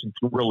Eagle Nation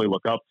can really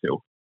look up to.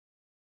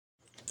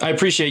 I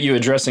appreciate you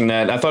addressing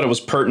that. I thought it was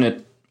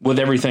pertinent with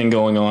everything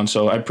going on,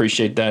 so I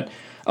appreciate that.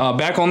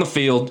 Back on the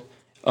field,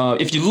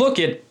 if you look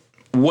at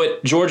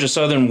what Georgia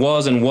Southern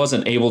was and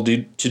wasn't able to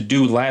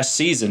do last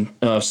season,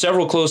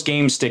 several close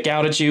games stick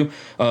out at you.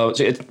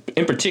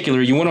 In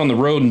particular, you went on the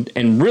road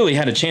and really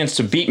had a chance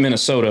to beat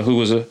Minnesota, who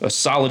was a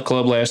solid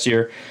club last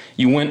year.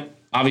 You went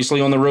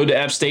obviously on the road to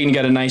App State and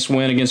got a nice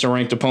win against a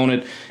ranked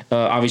opponent.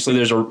 Obviously,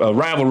 there's a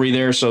rivalry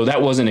there, so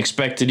that wasn't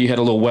expected. You had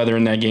a little weather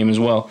in that game as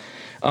well.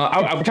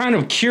 I'm kind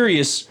of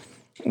curious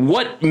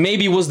what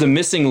maybe was the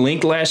missing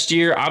link last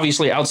year,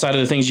 obviously outside of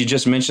the things you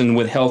just mentioned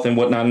with health and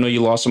whatnot. I know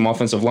you lost some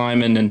offensive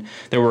linemen and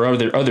there were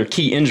other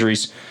key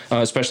injuries,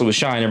 especially with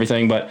Shi and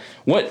everything. But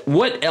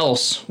what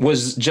else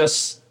was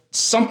just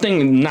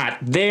something not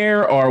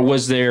there, or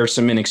was there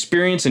some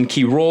inexperience in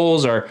key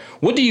roles, or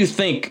what do you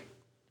think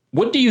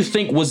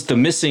was the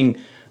missing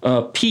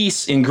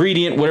piece,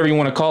 ingredient, whatever you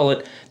want to call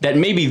it, that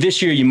maybe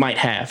this year you might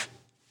have?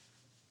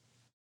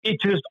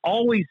 It just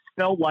always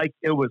felt like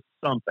it was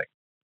something.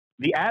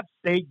 The App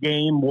State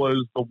game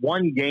was the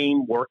one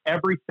game where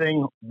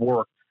everything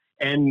worked,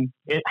 and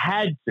it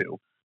had to,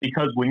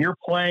 because when you're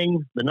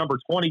playing the number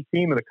 20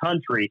 team in the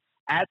country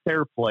at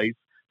their place,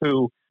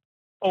 who,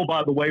 oh,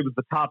 by the way, was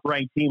the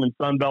top-ranked team in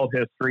Sun Belt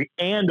history,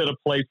 and at a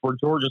place where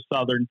Georgia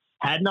Southern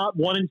had not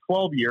won in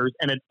 12 years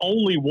and had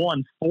only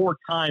won 4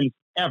 times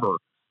ever.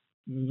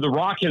 The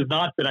Rock has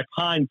not been a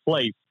kind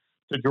place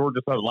to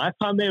Georgia Southern. Last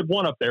time they had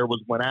won up there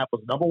was when App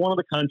was number 1 in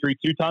the country,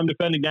 2-time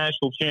defending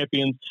national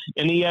champions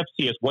in the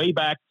FCS way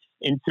back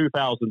in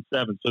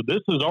 2007. So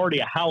this is already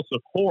a house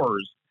of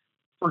horrors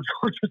for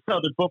Georgia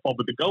Southern football.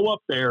 But to go up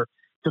there,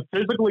 to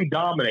physically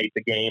dominate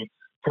the game,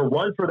 to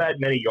run for that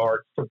many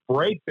yards, to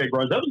break big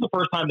runs, that was the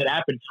first time that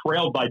App had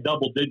trailed by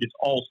double digits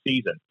all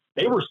season.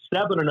 They were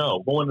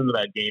 7-0 going into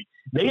that game.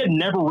 They had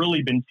never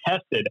really been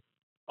tested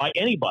by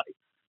anybody.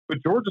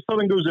 But Georgia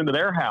Southern goes into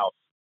their house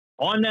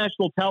on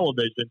national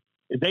television,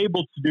 is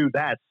able to do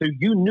that. So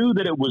you knew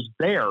that it was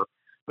there,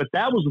 but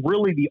that was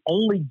really the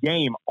only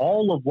game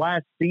all of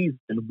last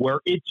season where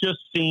it just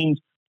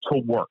seemed to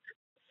work.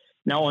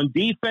 Now on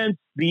defense,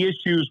 the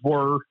issues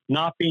were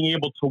not being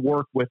able to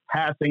work with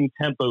passing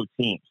tempo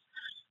teams,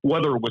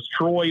 whether it was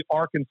Troy,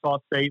 Arkansas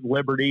State,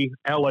 Liberty,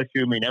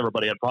 LSU. I mean,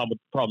 everybody had problems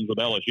with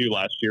LSU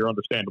last year,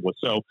 understandably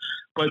so.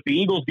 But the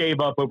Eagles gave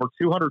up over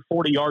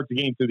 240 yards a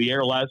game through the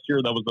air last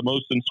year. That was the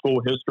most in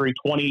school history,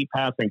 28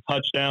 passing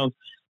touchdowns.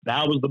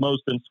 That was the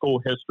most in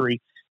school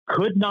history.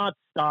 Could not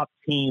stop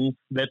teams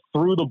that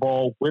threw the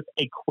ball with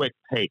a quick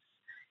pace.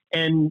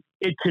 And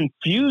it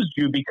confused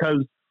you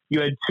because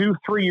you had 2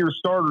 3-year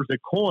starters at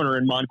corner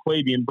in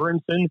Monquavian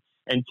Brinson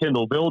and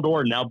Kendall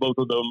Vildor. Now both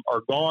of them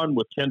are gone,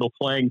 with Kendall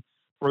playing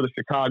for the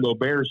Chicago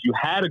Bears. You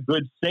had a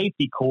good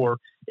safety core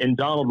in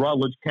Donald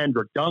Rutledge,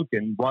 Kendrick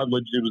Duncan.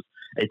 Rutledge was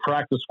a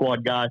practice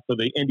squad guy for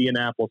the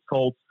Indianapolis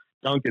Colts.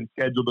 Duncan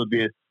scheduled to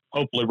be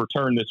hopefully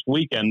return this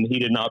weekend. He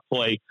did not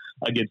play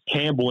against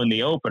Campbell in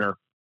the opener.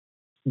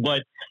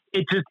 But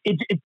it just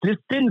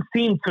didn't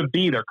seem to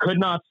be there. Could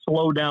not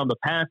slow down the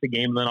passing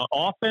game. And then on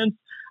offense,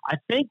 I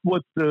think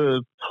what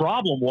the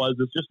problem was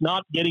is just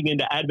not getting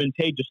into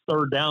advantageous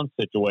third down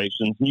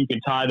situations. And you can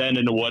tie that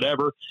into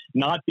whatever,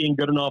 not being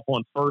good enough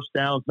on first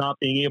downs, not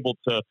being able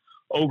to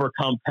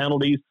overcome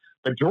penalties.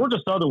 But Georgia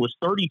Southern was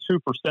 32%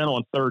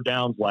 on third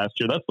downs last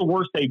year. That's the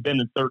worst they've been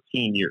in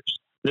 13 years.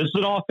 This is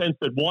an offense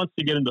that wants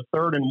to get into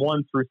 3rd and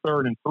 1 through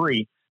 3rd and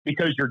 3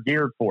 because you're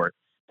geared for it.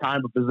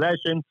 Time of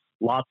possession,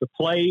 lots of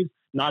plays,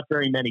 not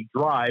very many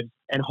drives,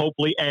 and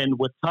hopefully end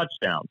with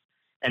touchdowns.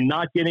 And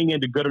not getting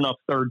into good enough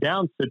third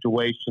down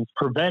situations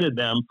prevented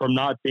them from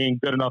not being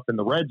good enough in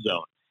the red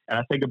zone. And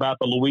I think about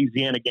the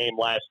Louisiana game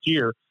last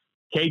year.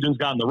 Cajuns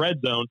got in the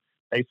red zone,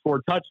 they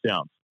scored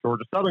touchdowns.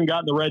 Georgia Southern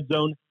got in the red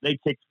zone, they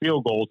kicked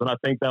field goals, and I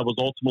think that was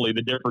ultimately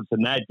the difference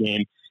in that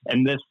game.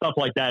 And this stuff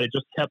like that, it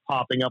just kept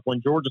popping up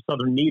when Georgia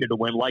Southern needed to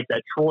win, like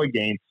that Troy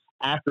game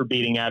after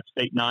beating App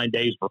State 9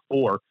 days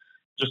before.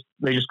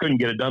 They just couldn't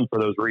get it done for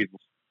those reasons.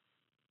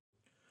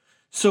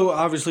 So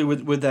obviously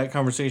with that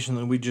conversation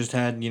that we just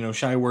had,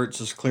 Shai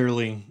Werts is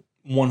clearly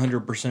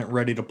 100%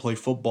 ready to play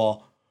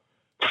football.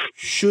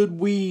 Should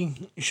we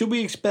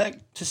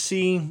expect to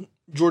see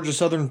Georgia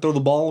Southern throw the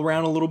ball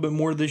around a little bit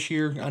more this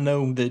year? I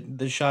know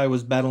that Shai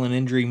was battling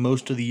injury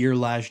most of the year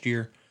last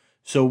year.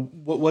 So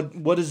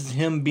what is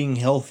him being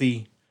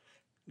healthy?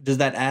 Does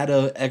that add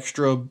a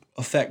extra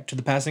effect to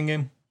the passing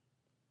game?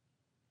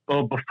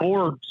 Well,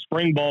 before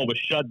spring ball was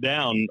shut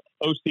down,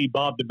 OC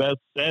Bob DeBest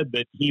said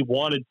that he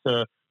wanted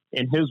to,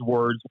 in his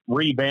words,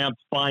 revamp,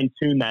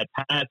 fine-tune that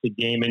passing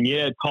game. And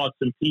yeah, it caught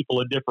some people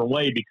a different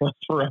way because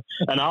for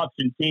an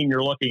option team,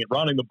 you're looking at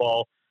running the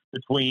ball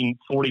between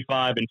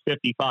 45 and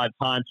 55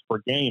 times per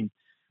game.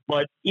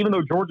 But even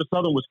though Georgia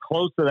Southern was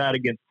close to that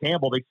against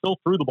Campbell, they still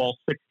threw the ball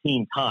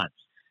 16 times.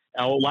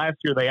 Now, last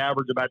year they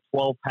averaged about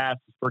 12 passes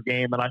per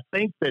game, and I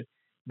think that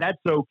that's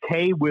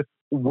okay with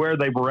where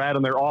they were at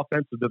in their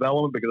offensive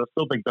development, because I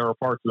still think there are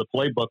parts of the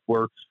playbook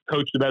where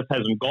Coach DeBest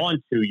hasn't gone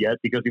to yet,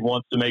 because he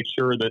wants to make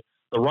sure that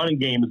the running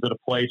game is at a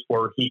place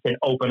where he can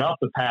open up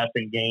the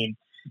passing game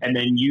and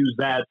then use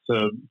that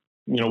to,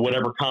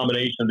 whatever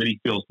combination that he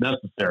feels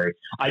necessary.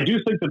 I do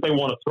think that they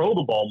want to throw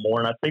the ball more,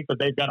 and I think that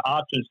they've got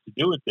options to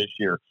do it this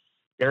year.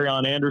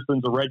 Darion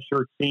Anderson's a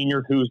redshirt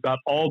senior who's got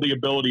all the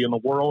ability in the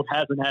world,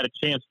 hasn't had a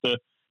chance to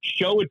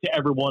show it to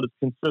everyone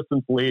as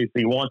consistently as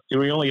he wants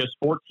to. He only has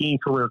 14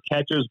 career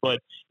catches, but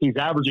he's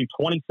averaging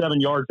 27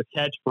 yards a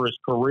catch for his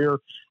career.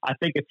 I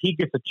think if he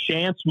gets a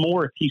chance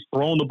more, if he's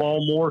thrown the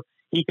ball more,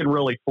 he can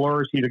really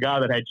flourish. He's a guy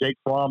that had Jake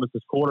Fromm as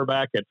his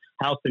quarterback at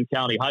Houston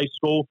County High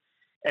School.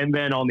 And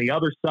then on the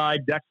other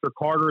side, Dexter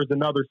Carter is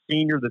another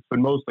senior that's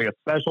been mostly a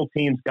special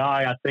teams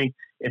guy. I think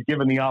if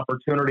given the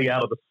opportunity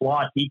out of the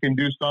slot, he can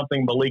do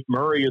something. Malik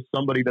Murray is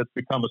somebody that's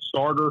become a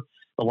starter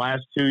the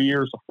last 2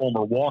 years, a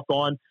former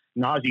walk-on.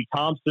 Najee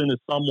Thompson is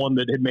someone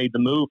that had made the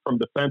move from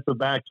defensive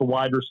back to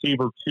wide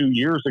receiver 2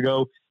 years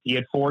ago. He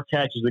had 4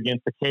 catches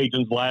against the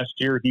Cajuns last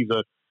year. He's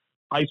a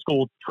high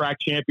school track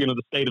champion of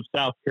the state of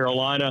South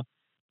Carolina.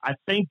 I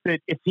think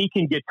that if he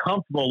can get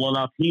comfortable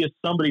enough, he is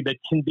somebody that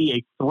can be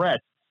a threat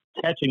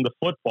catching the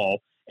football.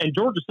 And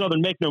Georgia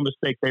Southern, make no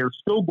mistake, they are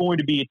still going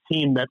to be a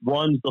team that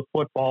runs the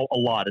football a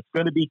lot. It's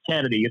going to be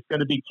Kennedy. It's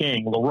going to be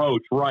King,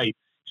 LaRoche, Wright,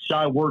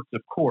 Shai Werts,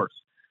 of course.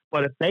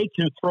 But if they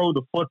can throw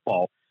the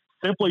football,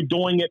 simply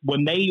doing it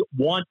when they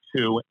want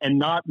to and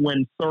not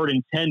when 3rd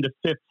and 10 to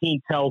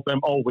 15 tells them,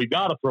 oh, we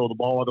got to throw the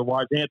ball,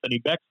 otherwise Anthony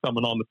Beck's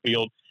coming on the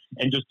field,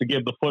 and just to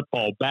give the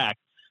football back.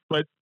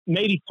 But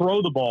maybe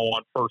throw the ball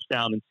on 1st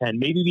down and 10.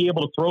 Maybe be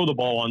able to throw the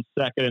ball on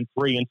 2nd and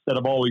 3 instead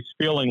of always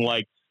feeling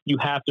like you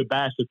have to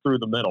bash it through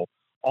the middle.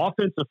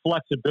 Offensive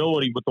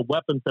flexibility with the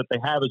weapons that they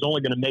have is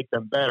only going to make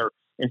them better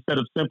instead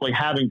of simply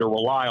having to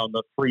rely on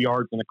the 3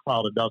 yards in a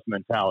cloud of dust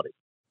mentality.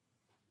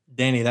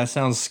 Danny, that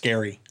sounds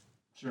scary.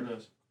 Sure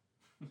does.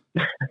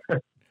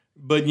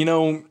 But,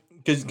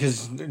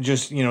 because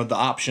just, the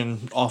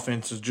option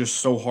offense is just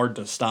so hard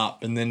to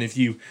stop. And then if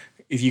you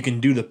can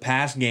do the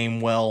pass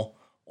game well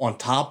on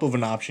top of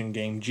an option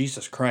game,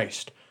 Jesus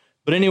Christ.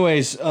 But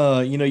anyways,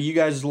 you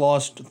guys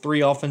lost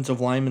 3 offensive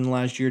linemen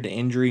last year to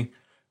injury.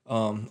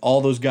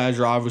 All those guys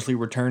are obviously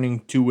returning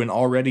to an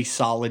already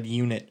solid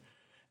unit.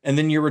 And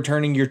then you're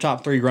returning your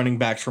top 3 running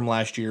backs from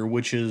last year,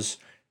 which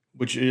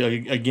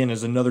again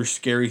is another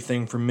scary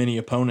thing for many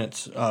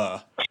opponents.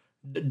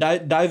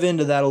 Dive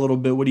into that a little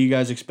bit. What are you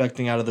guys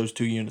expecting out of those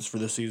 2 units for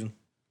this season?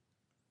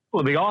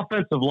 Well, the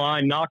offensive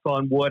line, knock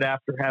on wood,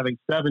 after having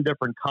 7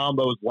 different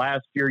combos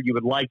last year, you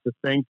would like to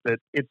think that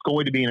it's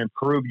going to be an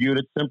improved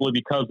unit simply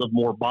because of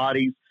more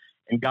bodies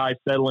and guys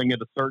settling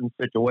into certain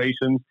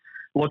situations.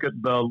 look at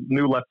the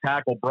new left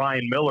tackle,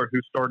 Brian Miller, who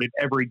started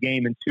every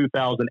game in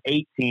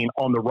 2018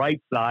 on the right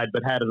side,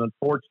 but had an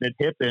unfortunate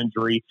hip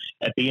injury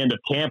at the end of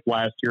camp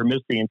last year,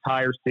 missed the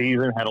entire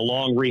season, had a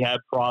long rehab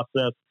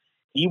process.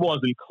 He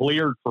wasn't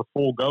cleared for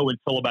full go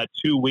until about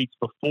 2 weeks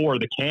before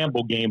the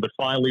Campbell game, but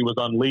finally was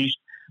unleashed,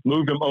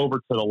 moved him over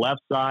to the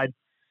left side.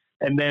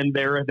 And then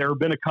there have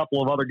been a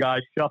couple of other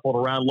guys shuffled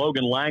around.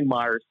 Logan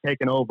Langmeyer's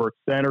taken over at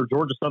center.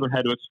 Georgia Southern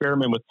had to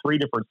experiment with 3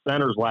 different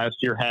centers last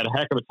year, had a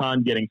heck of a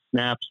time getting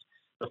snaps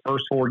the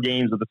first 4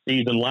 games of the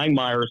season.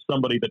 Langmeyer is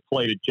somebody that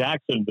played at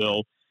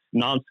Jacksonville,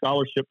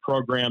 non-scholarship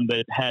program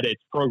that had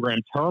its program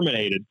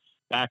terminated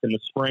back in the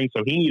spring,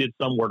 so he needed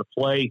somewhere to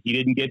play. He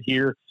didn't get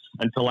here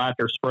until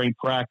after spring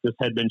practice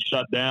had been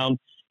shut down.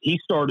 He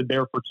started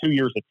there for 2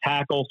 years at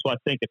tackle, so I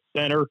think at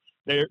center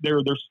there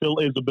still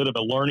is a bit of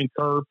a learning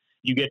curve.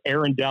 You get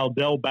Aaron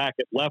Dowdell back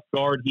at left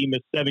guard. He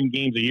missed 7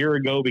 games a year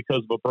ago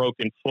because of a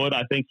broken foot.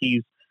 I think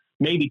he's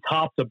maybe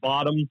top to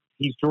bottom.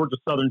 He's Georgia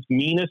Southern's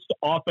meanest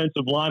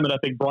offensive lineman. I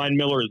think Brian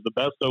Miller is the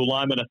best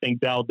O-lineman. I think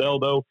Dowdell,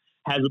 though,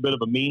 has a bit of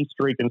a mean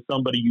streak and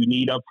somebody you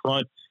need up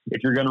front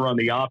if you're going to run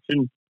the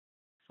option.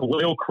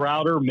 Khalil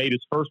Crowder made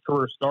his first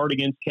career start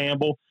against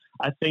Campbell.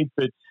 I think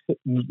that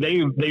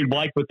they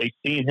liked what they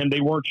see in him.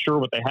 They weren't sure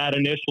what they had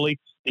initially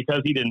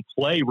because he didn't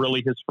play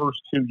really his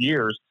first 2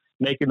 years.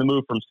 Making the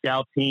move from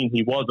scout team,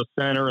 he was a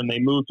center, and they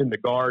moved him to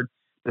guard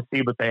to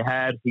see what they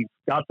had. He's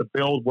got the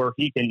build where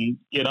he can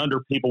get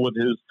under people with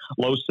his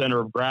low center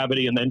of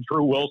gravity. And then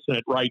Drew Wilson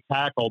at right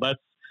tackle.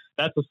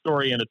 That's a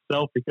story in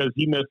itself because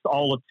he missed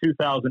all of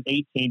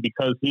 2018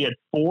 because he had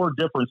 4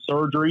 different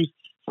surgeries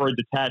for a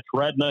detached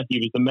retina. He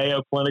was the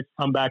Mayo Clinic's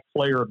Comeback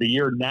Player of the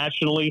Year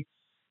nationally,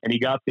 and he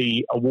got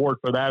the award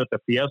for that at the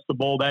Fiesta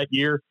Bowl that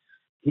year.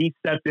 He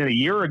stepped in a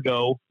year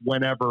ago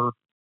whenever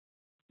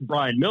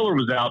Brian Miller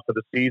was out for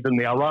the season.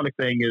 The ironic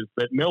thing is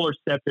that Miller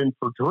stepped in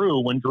for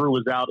Drew when Drew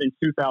was out in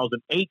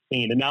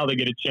 2018, and now they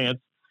get a chance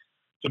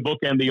to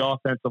bookend the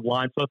offensive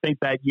line. So I think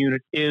that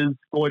unit is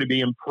going to be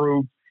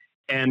improved.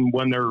 And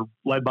when they're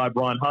led by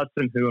Brian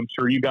Hudson, who I'm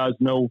sure you guys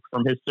know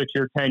from his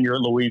 6-year tenure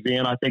at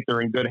Louisiana, I think they're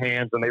in good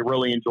hands, and they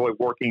really enjoy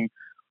working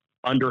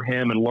under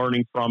him and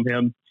learning from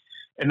him.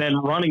 And then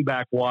running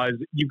back-wise,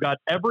 you've got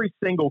every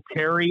single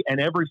carry and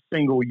every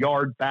single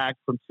yard back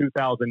from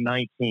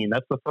 2019.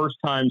 That's the first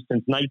time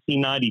since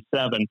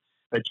 1997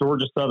 that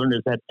Georgia Southern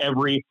has had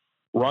every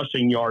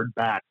rushing yard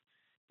back.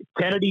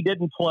 Kennedy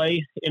didn't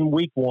play in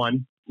week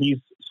 1. He's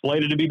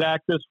slated to be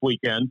back this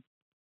weekend,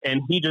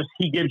 and he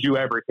gives you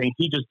everything.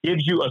 He just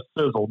gives you a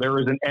sizzle. There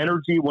is an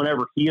energy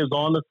whenever he is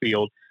on the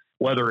field,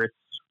 whether it's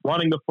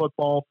running the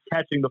football,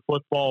 catching the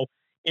football,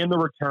 in the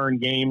return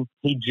game.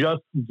 He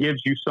just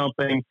gives you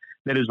something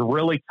that is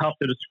really tough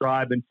to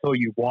describe until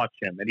you watch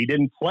him. And he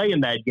didn't play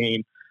in that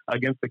game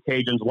against the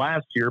Cajuns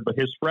last year, but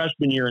his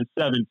freshman year in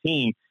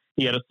 17,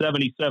 he had a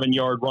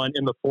 77-yard run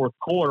in the fourth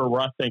quarter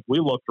where I think we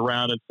looked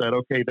around and said,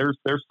 okay, there's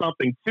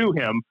something to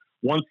him.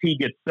 Once he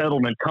gets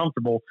settled and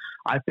comfortable,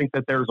 I think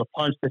that there's a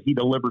punch that he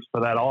delivers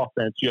for that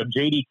offense. You have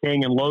J.D.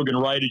 King and Logan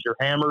Wright as your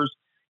hammers.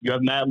 You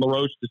have Matt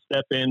LaRoche to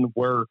step in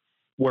where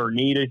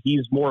needed.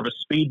 He's more of a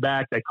speed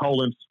back. They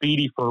call him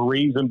Speedy for a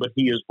reason, but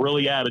he has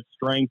really added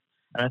strength,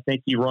 and I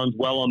think he runs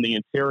well on the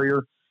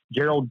interior.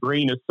 Gerald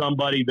Green is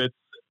somebody that's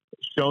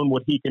shown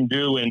what he can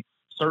do in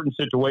certain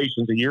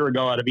situations a year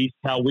ago out of East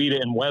Coweta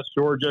in West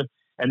Georgia.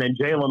 And then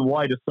Jalen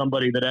White is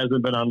somebody that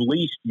hasn't been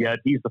unleashed yet.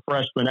 He's the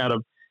freshman out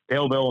of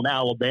Daleville in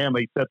Alabama.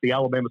 He set the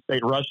Alabama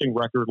State rushing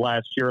record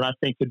last year, and I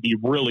think could be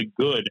really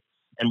good.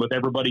 And with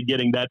everybody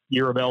getting that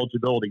year of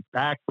eligibility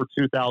back for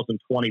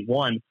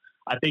 2021,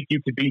 I think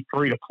you could be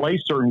free to play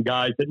certain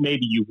guys that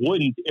maybe you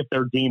wouldn't if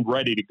they're deemed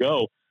ready to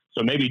go.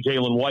 So maybe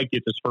Jalen White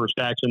gets his first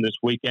action this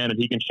weekend, and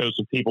he can show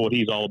some people what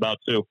he's all about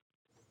too.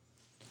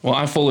 Well,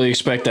 I fully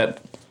expect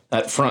that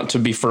front to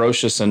be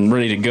ferocious and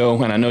ready to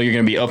go, and I know you're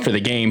going to be up for the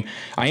game.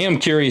 I am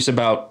curious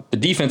about the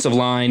defensive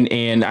line,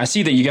 and I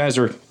see that you guys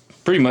are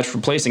pretty much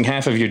replacing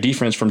half of your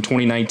defense from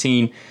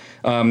 2019,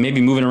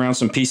 maybe moving around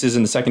some pieces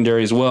in the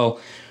secondary as well.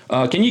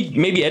 Can you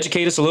maybe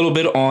educate us a little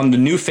bit on the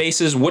new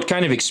faces? What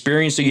kind of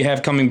experience do you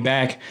have coming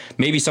back?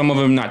 Maybe some of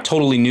them not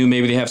totally new.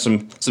 Maybe they have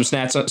some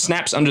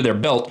snaps under their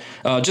belt.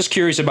 Just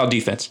curious about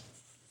defense.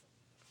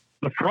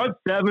 The front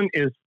seven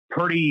is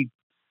pretty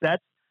set,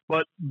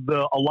 but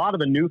a lot of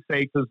the new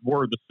faces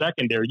were the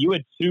secondary. You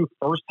had 2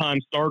 first-time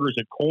starters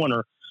at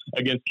corner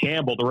against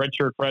Campbell, the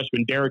redshirt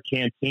freshman Derek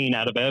Canteen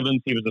out of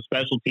Evans. He was a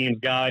special teams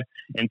guy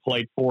and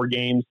played 4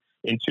 games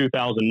in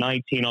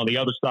 2019. On the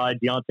other side,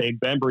 Deontay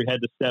Bembry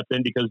had to step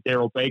in because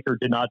Darrell Baker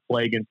did not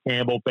play against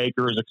Campbell.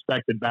 Baker is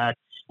expected back,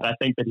 and I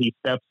think that he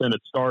steps in at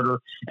starter.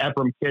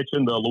 Ephraim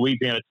Kitchen, the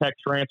Louisiana Tech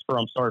transfer,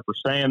 I'm sorry for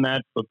saying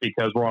that, but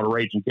because we're on a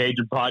Raging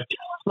Cajun podcast,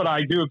 but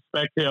I do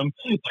expect him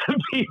to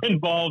be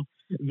involved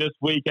this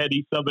weekend.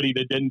 He's somebody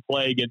that didn't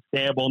play against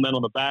Campbell. And then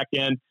on the back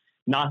end,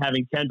 not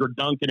having Kendra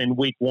Duncan in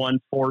week 1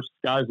 forced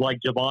guys like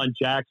Javon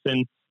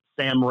Jackson,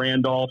 Sam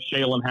Randolph,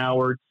 Shaylin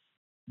Howard,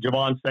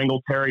 Javon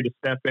Singletary to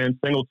step in.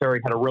 Singletary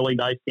had a really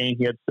nice game.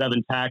 He had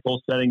 7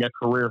 tackles, setting a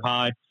career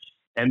high.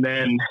 And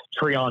then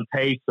Treon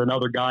Pace,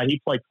 another guy,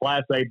 he played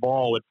Class A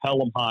ball at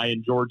Pelham High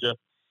in Georgia.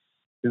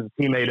 He's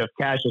a teammate of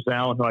Cassius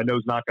Allen, who I know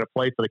is not going to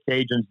play for the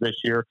Cajuns this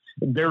year.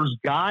 There's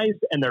guys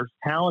and there's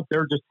talent.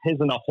 There just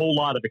isn't a whole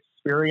lot of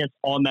experience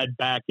on that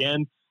back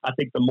end. I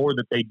think the more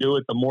that they do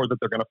it, the more that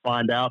they're going to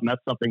find out. And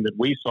that's something that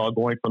we saw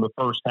going from the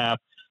first half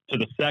to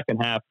the second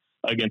half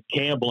against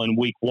Campbell in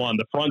week one.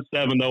 The front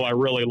seven, though, I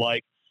really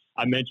like.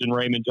 I mentioned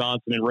Raymond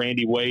Johnson and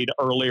Randy Wade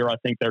earlier. I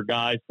think they're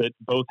guys that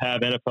both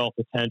have NFL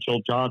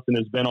potential. Johnson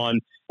has been on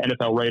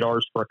NFL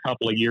radars for a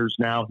couple of years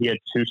now. He had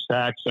 2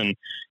 sacks and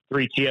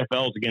 3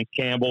 TFLs against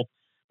Campbell.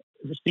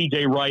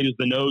 C.J. Wright is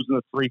the nose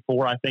in the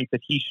 3-4. I think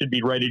that he should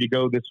be ready to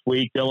go this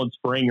week. Dylan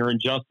Springer and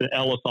Justin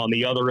Ellis on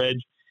the other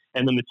edge.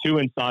 And then the 2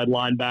 inside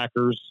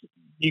linebackers.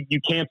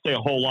 You can't say a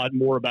whole lot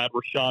more about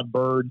Rashad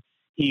Byrd.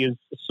 He is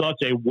such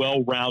a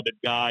well-rounded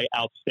guy,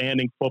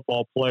 outstanding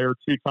football player,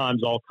 2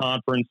 times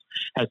all-conference,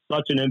 has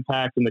such an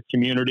impact in the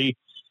community.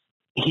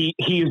 He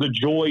is a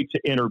joy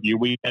to interview.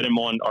 We had him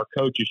on our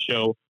coach's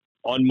show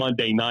on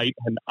Monday night,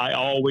 and I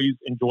always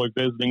enjoy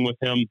visiting with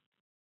him.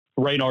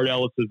 Raynard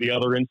Ellis is the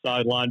other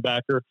inside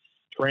linebacker,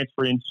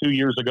 transferred in 2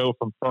 years ago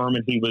from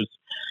Furman. He was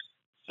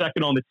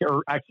second on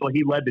actually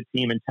he led the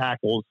team in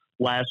tackles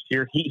last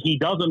year. He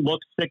doesn't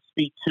look 6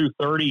 feet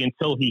 230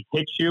 until he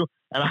hits you,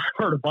 and I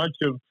heard a bunch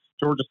of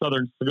Georgia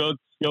Southern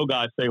skill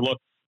guys say, look,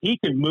 he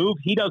can move.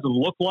 He doesn't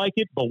look like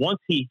it, but once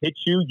he hits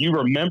you, you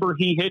remember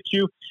he hit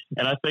you.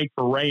 And I think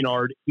for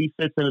Raynard, he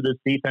fits into this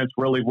defense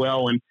really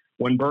well. And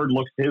when Byrd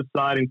looks to his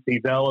side and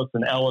sees Ellis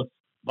and Ellis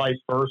vice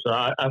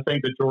versa, I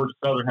think that Georgia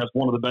Southern has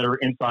one of the better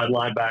inside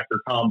linebacker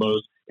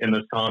combos in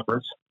this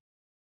conference.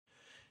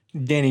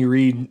 Danny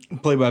Reed,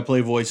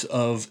 play-by-play voice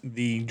of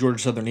the Georgia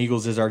Southern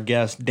Eagles, is our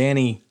guest.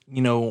 Danny,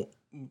 unit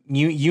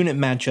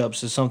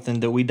matchups is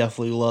something that we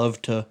definitely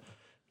love to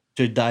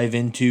dive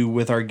into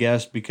with our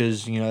guests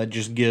because, it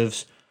just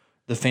gives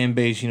the fan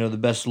base, the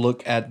best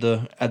look at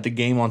the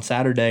game on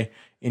Saturday.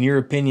 In your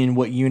opinion,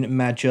 what unit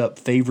matchup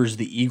favors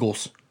the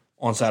Eagles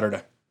on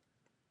Saturday?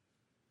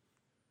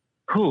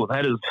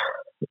 That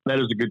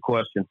is a good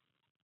question.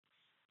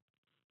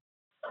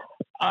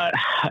 I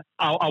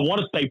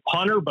want to say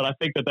punter, but I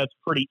think that's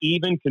pretty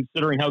even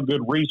considering how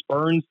good Reese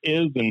Burns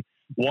is and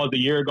was a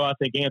year ago. I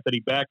think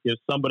Anthony Beck is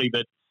somebody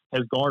that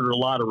has garnered a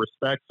lot of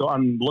respect. So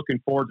I'm looking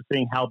forward to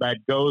seeing how that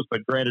goes.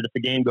 But granted, if the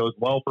game goes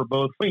well for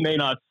both, we may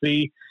not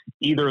see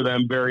either of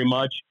them very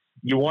much.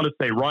 You want to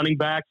say running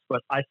backs,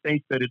 but I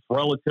think that it's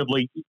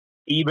relatively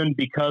even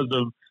because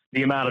of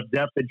the amount of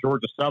depth that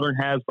Georgia Southern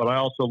has. But I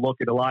also look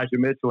at Elijah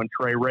Mitchell and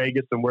Trey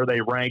Regis and where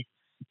they rank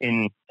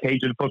in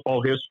Cajun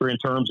football history in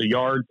terms of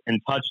yards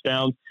and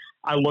touchdowns.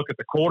 I look at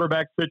the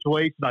quarterback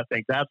situation. I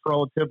think that's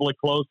relatively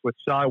close with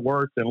Shai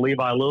Werts and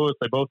Levi Lewis.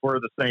 They both wear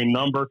the same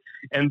number.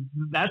 And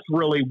that's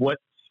really what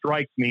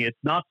strikes me. It's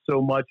not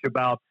so much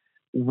about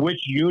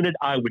which unit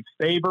I would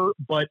favor,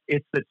 but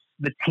it's that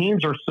the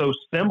teams are so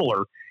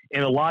similar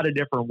in a lot of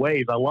different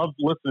ways. I love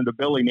listening to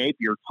Billy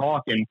Napier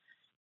talk, and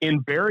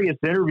in various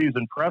interviews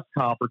and press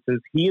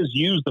conferences, he has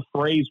used the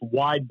phrase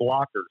wide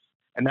blockers.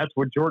 And that's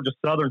what Georgia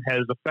Southern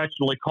has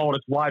affectionately called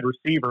its wide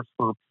receivers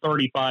for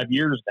 35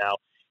 years now.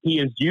 He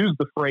has used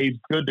the phrase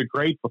good to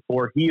great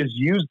before. He has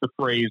used the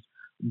phrase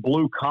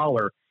blue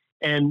collar.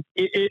 And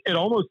it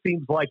almost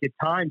seems like at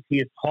times he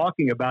is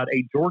talking about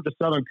a Georgia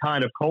Southern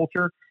kind of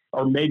culture,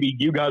 or maybe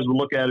you guys would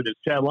look at it as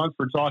Chad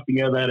Lunsford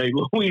talking about a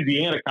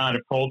Louisiana kind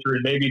of culture,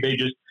 and maybe they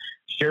just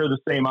share the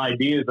same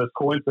ideas, as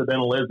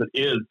coincidental as it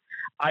is.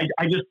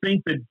 I just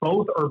think that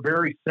both are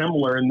very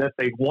similar in that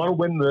they want to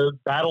win the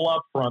battle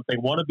up front. They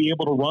want to be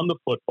able to run the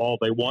football.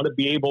 They want to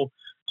be able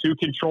to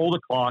control the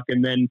clock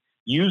and then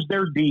use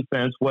their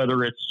defense,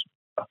 whether it's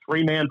a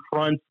 3-man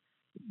front,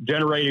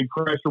 generating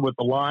pressure with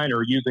the line,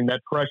 or using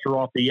that pressure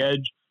off the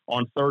edge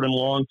on 3rd and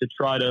long to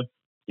try to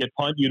get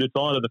punt units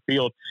onto the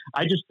field.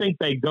 I just think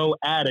they go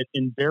at it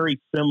in very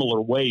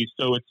similar ways.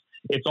 So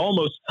it's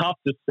almost tough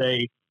to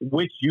say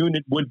which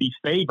unit would be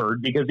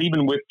favored, because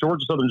even with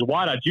Georgia Southern's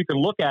wideouts, you can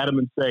look at them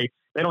and say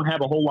they don't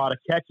have a whole lot of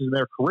catches in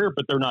their career,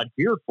 but they're not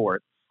geared for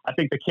it. I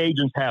think the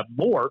Cajuns have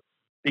more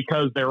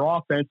because their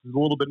offense is a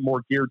little bit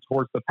more geared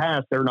towards the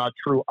pass. They're not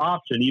true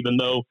option, even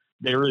though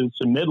there is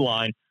some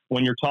midline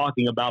when you're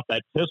talking about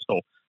that pistol.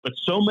 But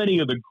so many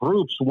of the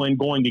groups, when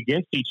going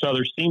against each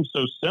other, seem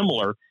so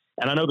similar.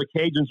 And I know the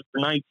Cajuns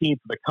are 19th in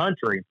the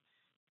country,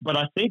 but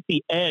I think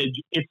the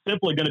edge, it's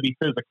simply going to be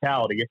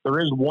physicality. If there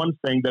is one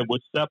thing that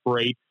would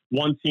separate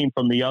one team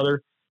from the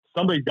other,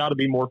 somebody's got to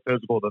be more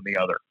physical than the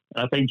other.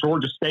 And I think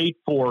Georgia State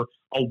for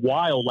a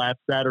while last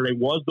Saturday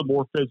was the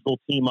more physical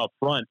team up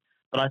front,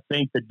 but I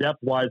think that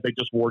depth-wise they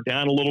just wore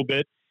down a little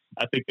bit.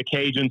 I think the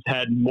Cajuns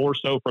had more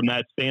so from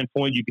that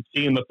standpoint. You could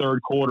see in the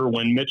third quarter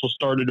when Mitchell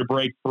started to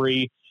break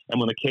free and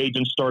when the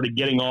Cajuns started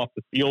getting off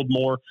the field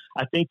more,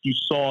 I think you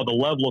saw the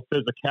level of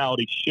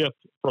physicality shift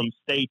from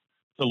State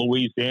to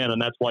Louisiana,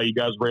 and that's why you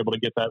guys were able to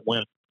get that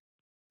win.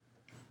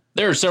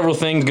 There are several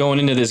things going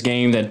into this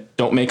game that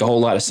don't make a whole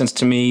lot of sense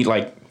to me.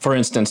 Like, for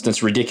instance,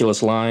 this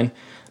ridiculous line.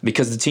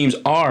 because the teams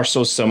are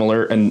so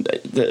similar, and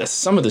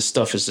some of this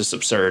stuff is just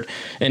absurd.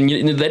 And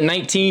that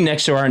 19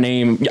 next to our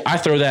name, I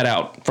throw that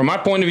out. From my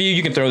point of view,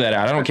 you can throw that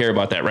out. I don't care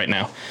about that right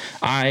now.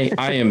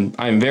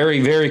 I'm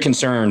very, very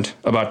concerned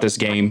about this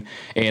game,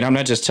 and I'm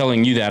not just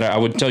telling you that. I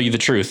would tell you the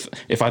truth.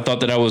 If I thought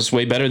that I was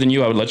way better than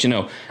you, I would let you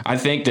know. I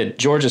think that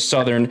Georgia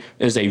Southern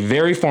is a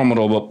very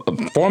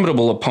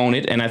formidable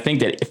opponent, and I think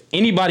that if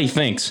anybody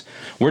thinks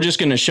we're just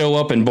going to show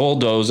up and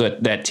bulldoze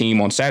that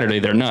team on Saturday,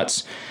 they're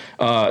nuts.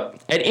 At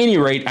any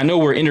rate, I know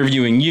we're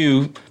interviewing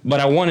you, but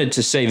I wanted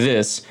to say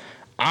this.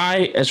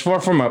 As far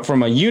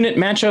from a unit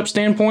matchup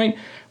standpoint,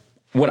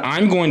 what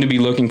I'm going to be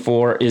looking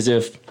for is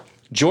if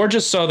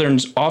Georgia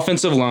Southern's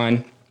offensive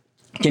line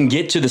can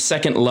get to the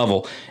second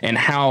level and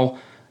how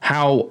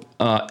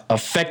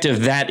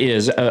effective that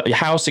is,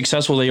 how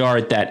successful they are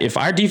at that. If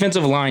our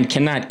defensive line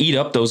cannot eat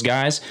up those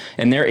guys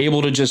and they're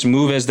able to just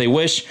move as they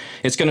wish,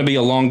 it's going to be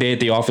a long day at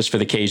the office for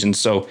the Cajuns.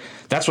 So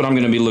that's what I'm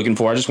going to be looking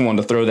for. I just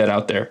wanted to throw that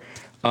out there.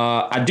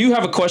 I do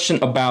have a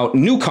question about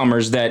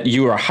newcomers that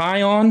you are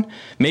high on,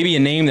 maybe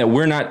a name that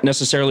we're not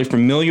necessarily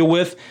familiar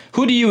with.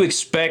 Who do you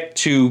expect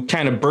to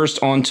kind of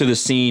burst onto the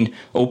scene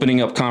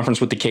opening up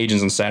conference with the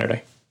Cajuns on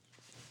Saturday?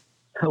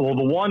 Well,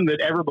 the one that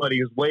everybody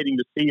is waiting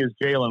to see is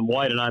Jalen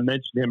White, and I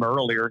mentioned him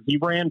earlier. He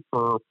ran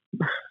for,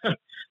 I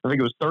think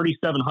it was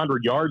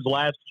 3,700 yards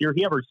last year.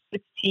 He averaged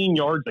 16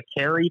 yards a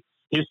carry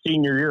his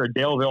senior year at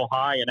Daleville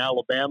High in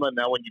Alabama.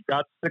 Now, when you've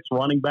got 6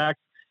 running backs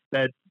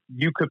that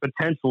you could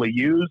potentially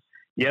use,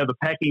 yeah, the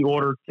pecking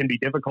order can be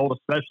difficult,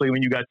 especially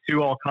when you got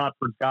 2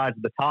 all-conference guys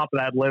at the top of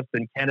that list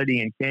in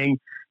Kennedy and King.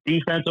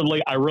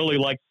 Defensively, I really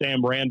like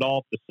Sam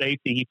Randolph, the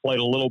safety. He played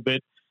a little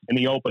bit in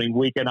the opening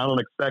weekend. I don't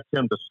expect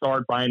him to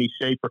start by any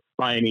shape or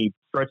by any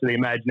stretch of the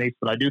imagination,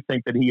 but I do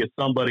think that he is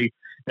somebody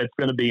that's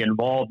going to be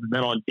involved. And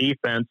then on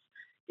defense,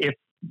 if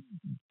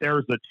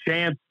there's a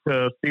chance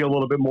to see a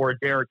little bit more of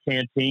Derek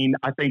Canteen,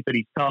 I think that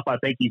he's tough. I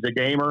think he's a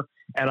gamer.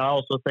 And I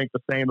also think the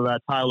same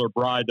about Tyler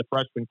Bride, the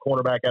freshman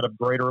cornerback out of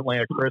Greater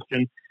Atlanta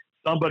Christian,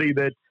 somebody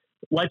that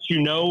lets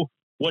you know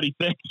what he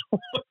thinks,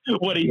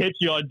 what he hits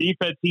you on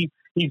defense.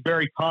 He's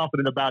very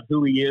confident about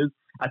who he is.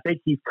 I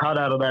think he's cut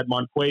out of that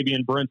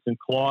Monquavian Brinson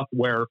cloth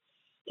where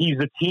he's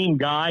a team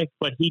guy,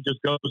 but he just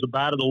goes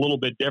about it a little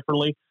bit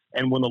differently.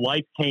 And when the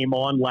lights came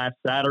on last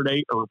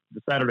Saturday, or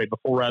the Saturday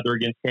before rather,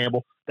 against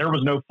Campbell, there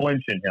was no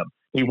flinch in him.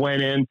 He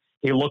went in.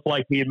 He looked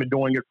like he had been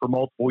doing it for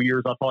multiple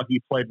years. I thought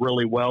he played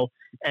really well.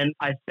 And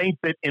I think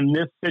that in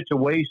this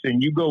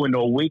situation, you go into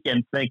a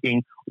weekend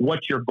thinking what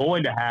you're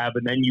going to have,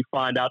 and then you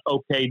find out,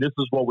 okay, this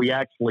is what we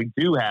actually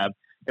do have.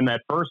 In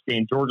that first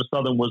game, Georgia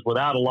Southern was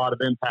without a lot of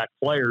impact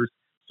players.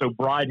 So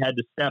Bride had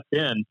to step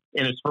in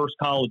his first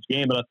college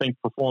game, and I think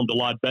performed a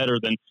lot better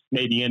than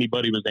maybe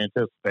anybody was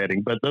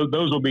anticipating. But those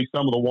will be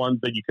some of the ones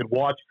that you could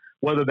watch.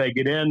 Whether they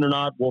get in or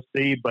not, we'll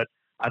see. But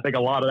I think a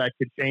lot of that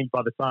could change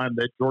by the time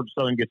that Georgia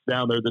Southern gets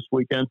down there this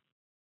weekend.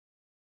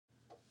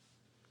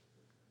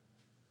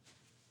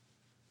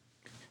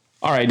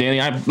 All right, Danny.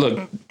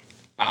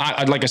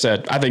 Like I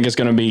said, I think it's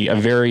going to be a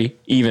very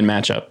even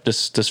matchup.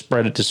 This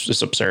spread it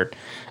is absurd.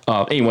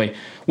 Anyway,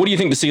 what do you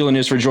think the ceiling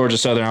is for Georgia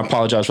Southern? I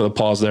apologize for the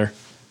pause there.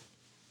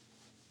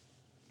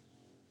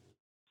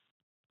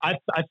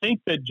 I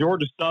think that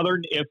Georgia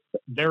Southern, if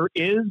there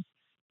is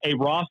a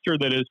roster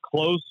that is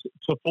close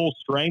to full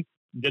strength,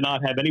 did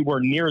not have anywhere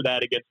near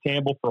that against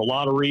Campbell for a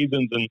lot of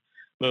reasons. And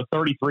the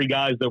 33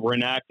 guys that were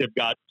inactive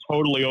got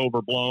totally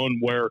overblown,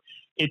 where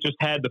it just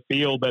had the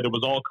feel that it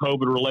was all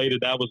COVID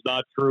related. That was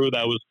not true.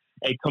 That was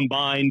a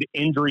combined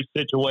injury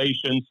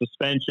situation,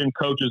 suspension,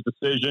 coach's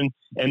decision.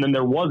 And then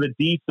there was a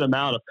decent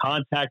amount of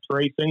contact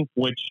tracing,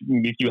 which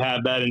if you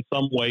have that in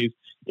some ways,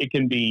 it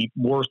can be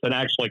worse than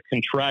actually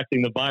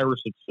contracting the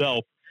virus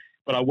itself.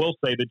 But I will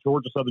say that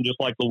Georgia Southern, just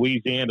like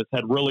Louisiana,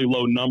 has had really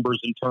low numbers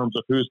in terms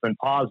of who's been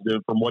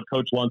positive from what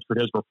Coach Lunsford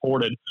has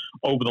reported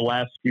over the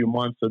last few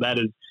months. So that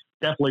has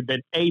definitely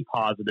been a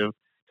positive,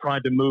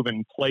 trying to move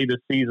and play this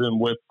season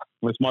with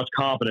as much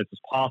confidence as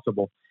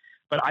possible.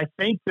 But I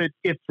think that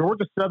if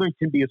Georgia Southern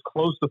can be as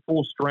close to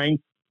full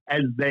strength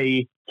as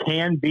they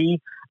can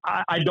be,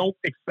 I don't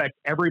expect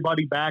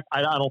everybody back.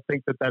 I don't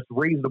think that that's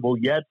reasonable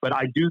yet, but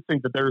I do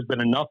think that there's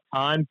been enough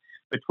time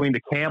between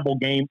the Campbell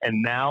game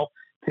and now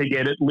to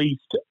get at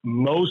least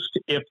most,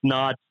 if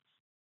not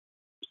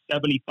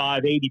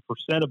 75,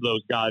 80% of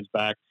those guys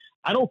back.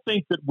 I don't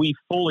think that we've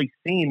fully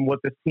seen what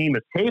this team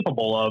is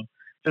capable of,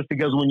 just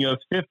because when you have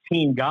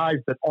 15 guys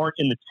that aren't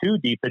in the 2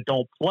 deep that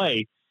don't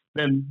play,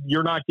 then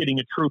you're not getting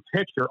a true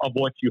picture of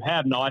what you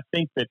have. Now, I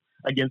think that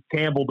against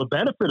Campbell, the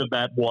benefit of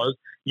that was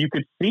you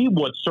could see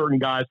what certain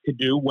guys could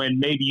do when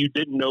maybe you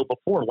didn't know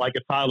before, like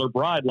a Tyler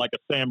Bride, like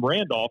a Sam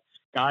Randolph,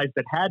 guys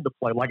that had to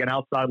play, like an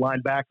outside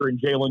linebacker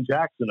and Jalen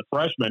Jackson, a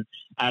freshman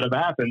out of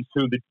Athens,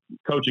 who the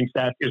coaching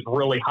staff is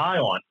really high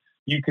on.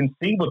 You can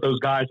see what those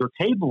guys are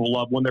capable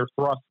of when they're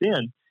thrust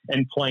in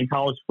and playing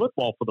college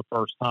football for the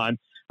first time.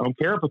 I don't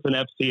care if it's an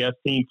FCS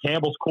team.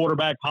 Campbell's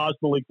quarterback,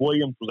 Malik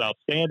Williams, was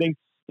outstanding.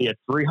 He had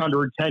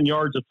 310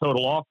 yards of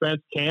total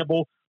offense.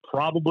 Campbell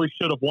probably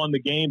should have won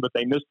the game, but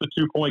they missed the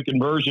 2-point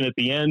conversion at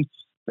the end.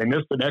 They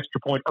missed an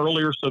extra point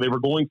earlier, so they were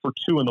going for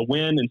 2 in the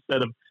win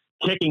instead of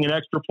kicking an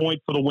extra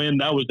point for the win.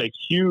 That was a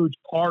huge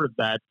part of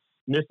that,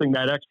 missing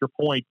that extra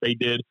point they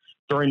did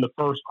during the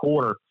first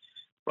quarter.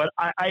 But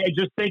I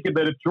just think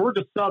that if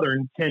Georgia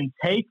Southern can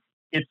take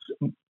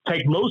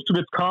most of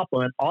its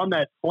complement on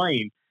that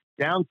plane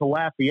down to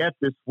Lafayette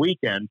this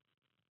weekend,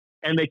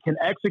 and they can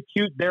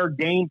execute their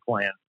game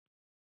plan,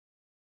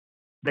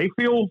 they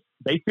feel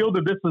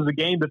that this is a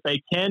game that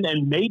they can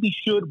and maybe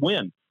should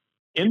win.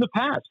 In the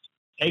past,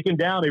 taken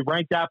down a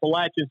ranked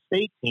Appalachian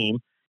State team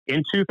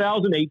in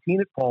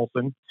 2018 at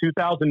Paulson,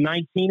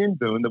 2019 in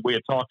Boone that we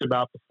had talked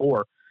about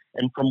before.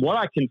 And from what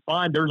I can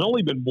find, there's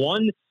only been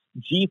one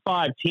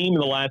G5 team in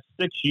the last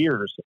 6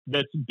 years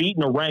that's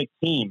beaten a ranked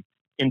team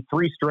in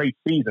 3 straight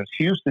seasons.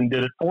 Houston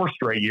did it 4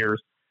 straight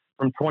years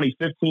from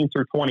 2015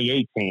 through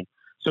 2018.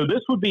 So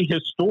this would be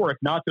historic,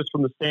 not just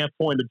from the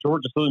standpoint of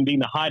Georgia Southern being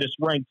the highest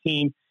ranked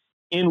team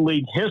in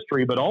league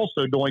history, but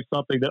also doing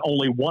something that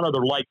only one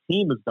other like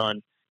team has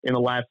done in the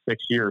last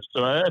 6 years.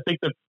 So I think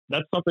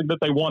that's something that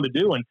they want to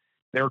do, and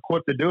they're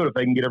equipped to do it if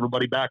they can get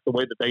everybody back the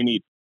way that they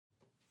need.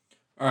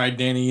 All right,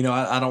 Danny,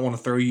 I don't want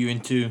to throw you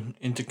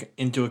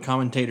into a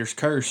commentator's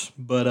curse,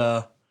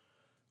 but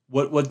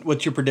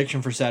what's your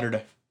prediction for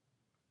Saturday?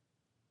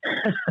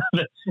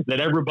 that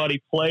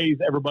everybody plays,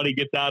 everybody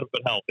gets out of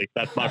it healthy.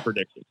 That's my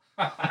prediction.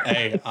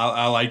 Hey,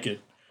 I like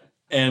it.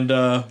 And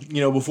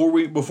before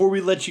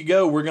we let you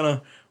go, we're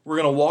gonna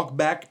walk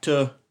back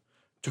to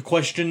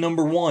question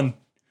number 1.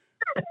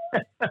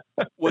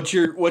 What's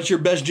your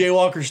best Jay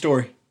Walker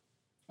story?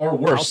 Or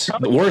worse?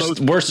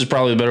 Worst is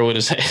probably a better way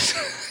to say it.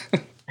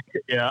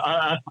 Yeah,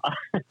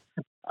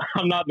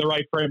 I'm not in the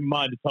right frame of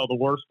mind to tell the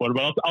worst one,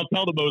 but I'll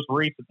tell the most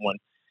recent one.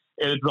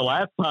 It's the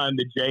last time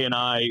that Jay and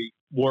I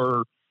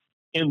were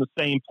in the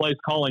same place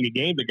calling a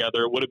game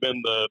together. It would have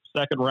been the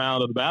second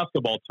round of the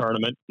basketball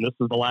tournament. And this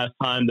is the last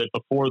time that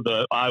before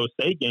the Iowa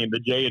State game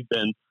that Jay had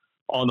been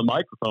on the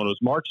microphone. It was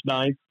March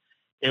 9th.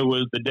 It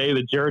was the day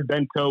that Jared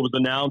Benko was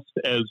announced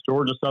as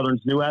Georgia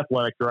Southern's new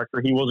athletic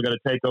director. He wasn't going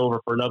to take over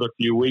for another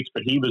few weeks,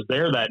 but he was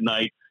there that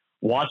night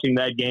watching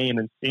that game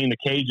and seeing the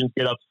Cajuns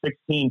get up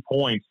 16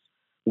 points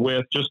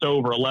with just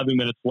over 11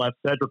 minutes left.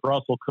 Cedric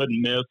Russell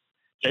couldn't miss.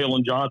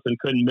 Jalen Johnson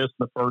couldn't miss in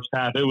the first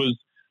half. It was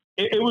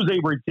a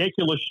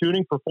ridiculous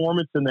shooting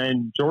performance, and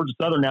then Georgia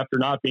Southern, after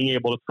not being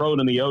able to throw it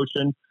in the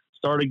ocean,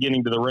 started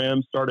getting to the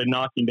rim, started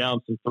knocking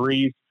down some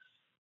threes,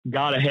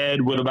 got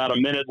ahead with about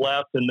a minute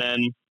left, and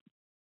then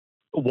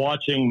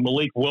watching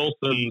Malik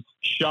Wilson's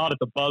shot at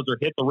the buzzer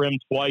hit the rim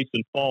twice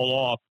and fall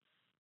off.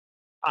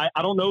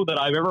 I don't know that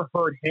I've ever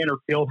heard Hanner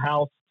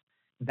Fieldhouse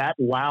that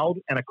loud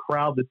and a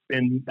crowd that's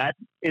been that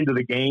into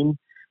the game,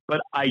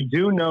 but I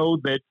do know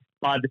that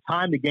by the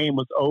time the game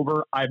was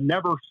over, I've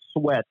never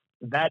sweat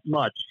that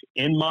much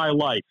in my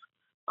life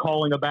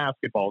calling a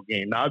basketball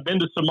game. Now, I've been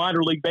to some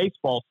minor league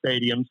baseball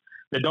stadiums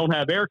that don't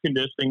have air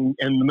conditioning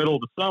in the middle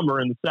of the summer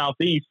in the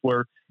Southeast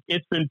where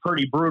it's been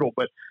pretty brutal,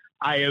 but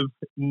I have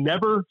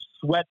never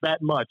sweat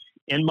that much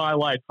in my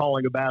life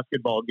calling a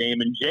basketball game.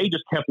 And Jay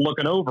just kept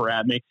looking over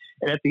at me.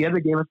 And at the end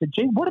of the game, I said,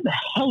 Jay, what the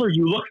hell are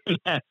you looking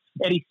at?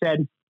 And he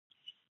said,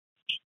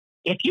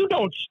 if you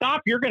don't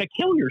stop, you're going to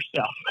kill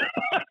yourself.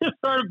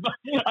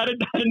 I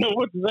didn't know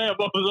what to say. I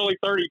was only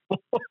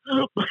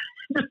 34.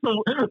 Just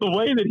the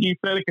way that he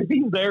said it, because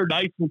he's there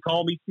nice and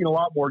calm. He's seen a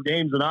lot more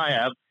games than I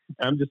have.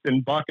 I'm just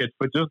in buckets.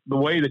 But just the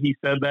way that he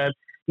said that,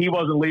 he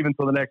wasn't leaving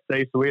till the next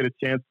day. So we had a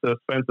chance to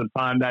spend some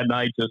time that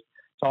night just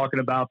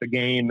talking about the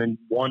game and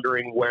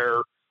wondering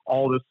where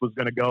all this was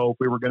going to go, if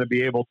we were going to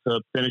be able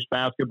to finish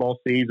basketball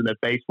season, if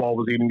baseball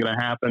was even going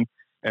to happen.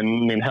 And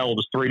I mean, hell, it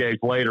was 3 days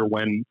later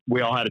when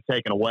we all had it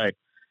taken away.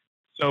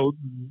 So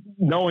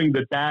knowing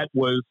that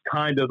was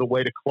kind of the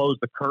way to close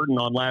the curtain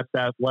on last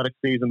athletic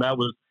season, that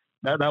was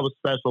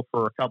special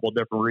for a couple of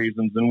different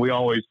reasons. And we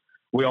always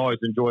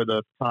enjoy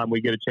the time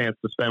we get a chance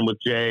to spend with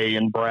Jay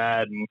and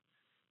Brad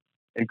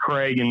and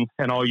Craig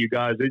and all you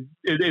guys.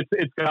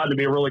 It's gotten to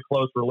be a really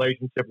close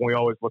relationship, and we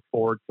always look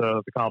forward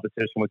to the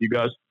competition with you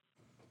guys.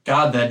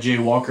 God, that Jay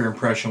Walker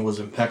impression was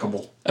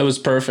impeccable. That was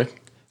perfect.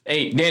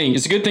 Hey, Danny,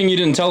 it's a good thing you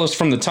didn't tell us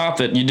from the top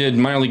that you did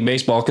minor league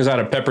baseball, because I'd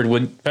have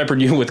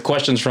peppered you with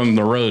questions from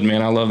the road,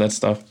 man. I love that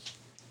stuff.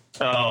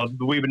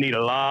 We would need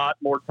a lot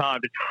more time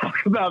to talk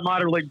about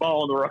minor league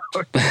ball on the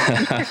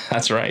road.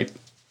 That's right.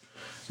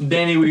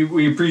 Danny,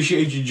 we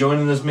appreciate you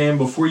joining us, man.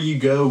 Before you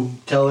go,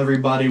 tell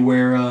everybody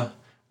where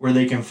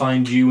they can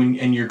find you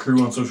and your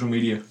crew on social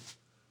media.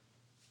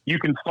 You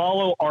can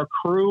follow our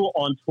crew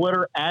on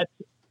Twitter at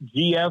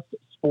GS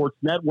Sports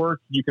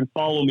Network. You can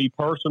follow me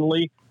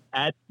personally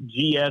at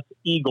GS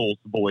Eagles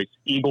Voice.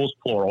 Eagles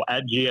plural,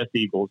 at GS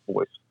Eagles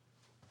Voice.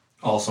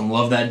 Awesome.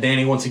 Love that.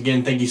 Danny, once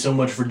again, thank you so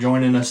much for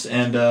joining us,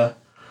 and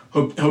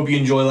hope you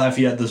enjoy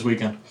Lafayette this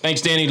weekend.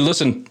 Thanks, Danny.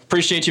 Listen,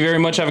 appreciate you very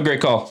much. Have a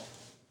great call.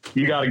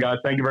 You got it, guys.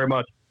 Thank you very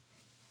much.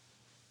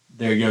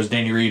 There goes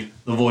Danny Reed,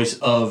 the voice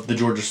of the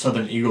Georgia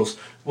Southern Eagles.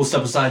 We'll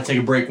step aside and take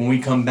a break. When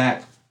we come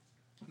back,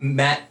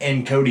 Matt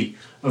and Cody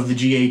of the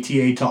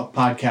GATA Talk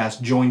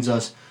podcast joins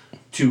us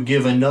to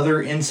give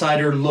another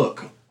insider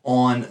look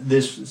on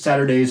this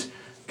Saturday's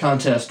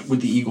contest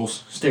with the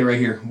Eagles. Stay right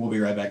here. We'll be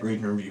right back.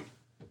 Raging Review.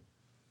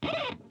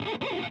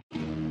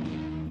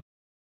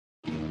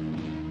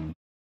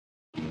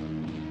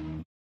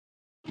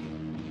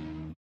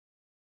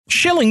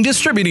 Schilling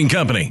Distributing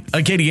Company,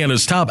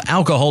 Acadiana's top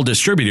alcohol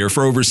distributor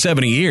for over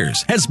 70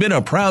 years, has been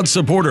a proud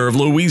supporter of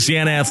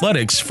Louisiana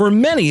athletics for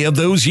many of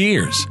those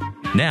years.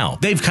 Now,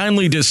 they've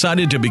kindly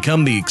decided to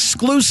become the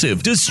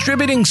exclusive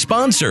distributing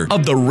sponsor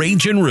of the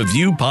Ragin'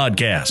 Review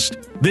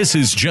podcast. This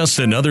is just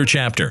another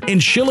chapter in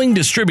Schilling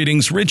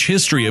Distributing's rich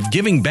history of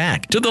giving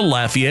back to the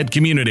Lafayette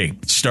community.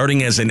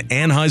 Starting as an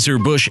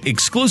Anheuser-Busch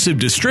exclusive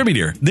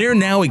distributor, they're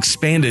now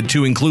expanded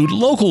to include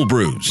local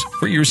brews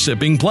for your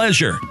sipping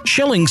pleasure.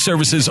 Schilling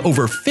services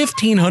over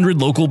 1,500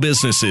 local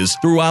businesses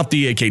throughout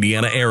the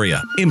Acadiana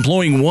area,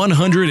 employing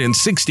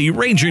 160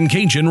 Ragin'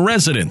 Cajun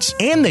residents,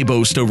 and they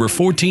boast over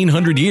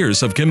 1,400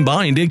 years of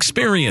combined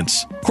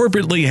experience.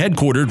 Corporately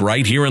headquartered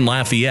right here in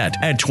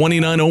Lafayette at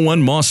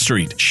 2901 Moss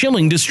Street,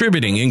 Schilling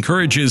Distributing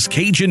encourages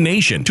Cajun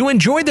Nation to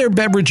enjoy their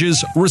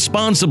beverages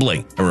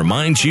responsibly and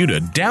reminds you to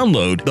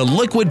download the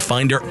Liquid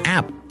Finder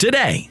app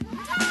today.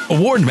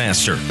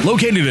 Awardmaster,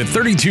 located at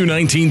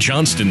 3219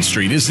 Johnston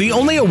Street, is the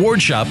only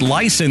award shop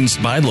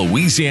licensed by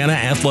Louisiana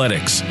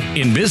Athletics.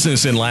 In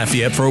business in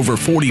Lafayette for over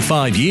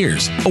 45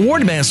 years,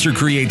 Awardmaster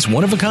creates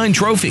one-of-a-kind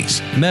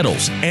trophies,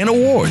 medals, and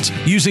awards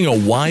using a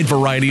wide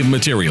variety of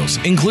materials,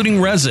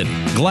 including resin,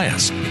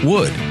 glass,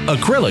 wood,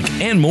 acrylic,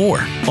 and more.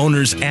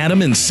 Owners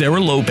Adam and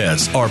Sarah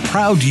Lopez are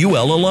proud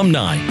UL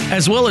alumni,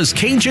 as well as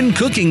Cajun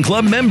Cooking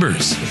Club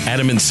members.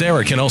 Adam and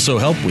Sarah can also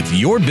help with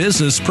your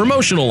business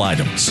promotional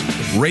items.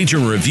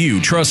 Ragin' Review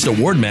trust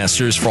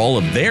Awardmasters for all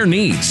of their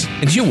needs,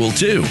 and you will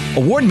too.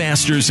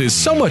 Awardmasters is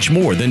so much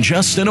more than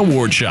just an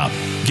award shop.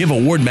 Give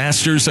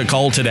Awardmasters a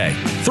call today,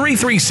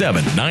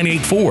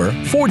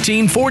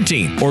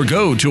 337-984-1414, or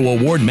go to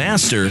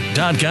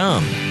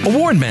awardmaster.com.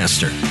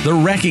 Awardmaster, the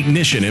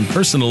recognition and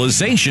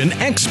personalization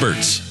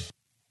experts.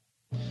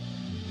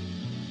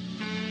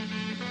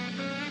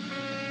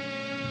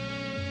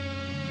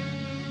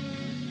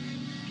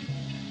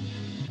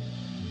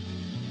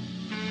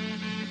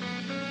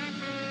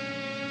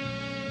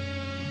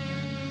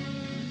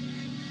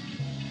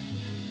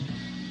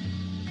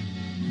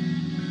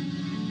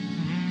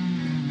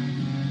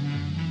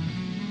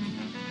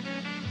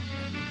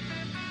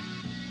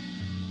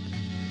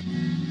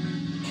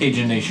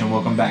 Cajun Nation,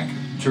 welcome back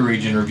to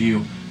Ragin'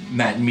 Review.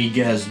 Matt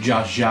Miguez,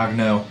 Josh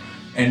Jagno,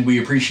 and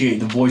we appreciate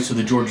the voice of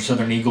the Georgia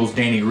Southern Eagles,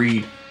 Danny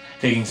Reed,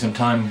 taking some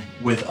time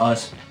with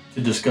us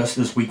to discuss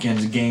this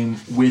weekend's game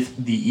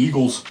with the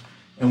Eagles.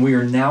 And we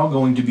are now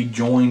going to be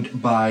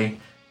joined by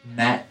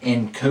Matt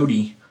and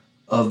Cody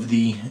of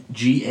the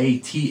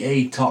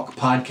GATA Talk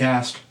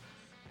podcast,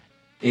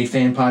 a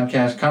fan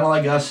podcast, kind of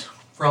like us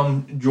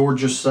from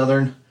Georgia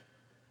Southern.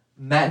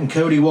 Matt and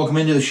Cody, welcome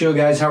into the show,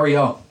 guys. How are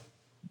y'all?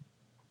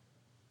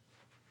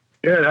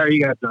 Good. How are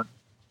you guys doing?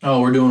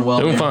 Oh, we're doing well.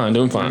 Doing man. fine.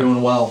 We're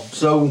doing well.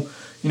 So,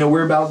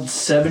 we're about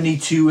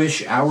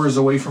 72-ish hours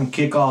away from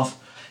kickoff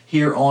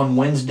here on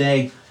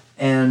Wednesday.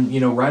 And,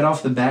 right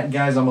off the bat,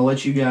 guys, I'm going to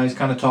let you guys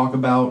kind of talk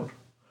about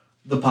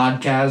the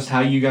podcast, how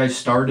you guys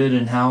started,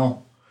 and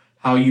how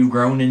you've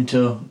grown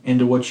into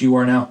what you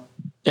are now.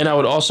 And I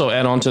would also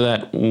add on to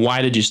that,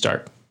 why did you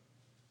start?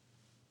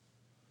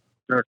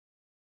 Sure.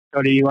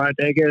 Cody, you want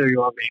to take it or you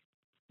want me?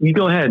 You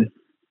go ahead.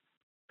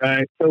 All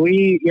right. So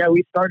we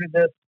started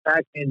this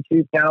back in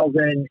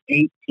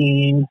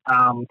 2018,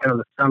 kind of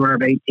the summer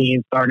of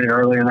 18, started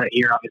earlier that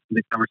year, obviously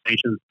the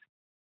conversations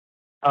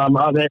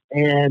of it.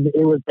 And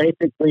it was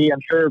basically, I'm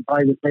sure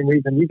probably the same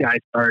reason you guys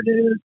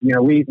started.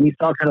 We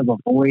saw kind of a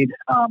void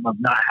of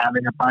not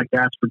having a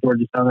podcast for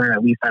Georgia Southern,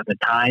 at least at the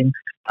time.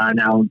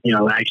 Now,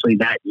 actually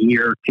that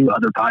year, 2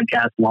 other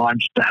podcasts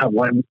launched,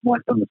 one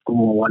from the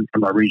school, one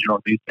from a regional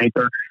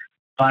newspaper.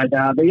 But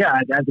yeah,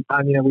 at the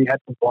time, we had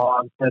some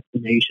blogs,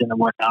 Destination and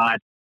whatnot,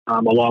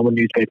 along with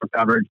newspaper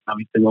coverage,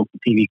 obviously local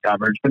TV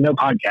coverage, but no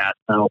podcast.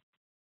 So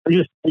we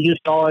just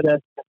saw it as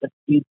a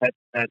piece that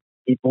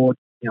people,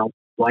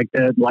 like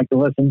to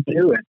listen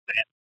to. And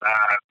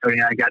Cody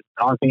and I got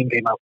talking,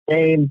 came up with the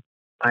game,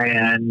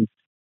 and,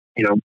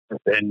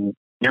 and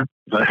yeah,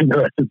 the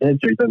rest is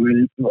history. So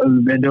we've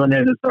been doing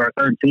it. This is our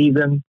 3rd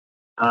season.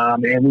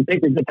 And we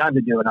think it's a good time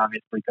to do it,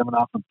 obviously, coming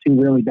off of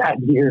 2 really bad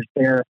years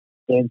there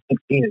in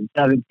 16 and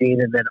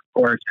 17, and then of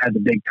course had the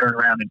big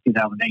turnaround in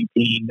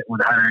 2018 with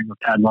the hiring of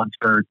Tad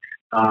Lunsford,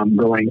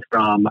 going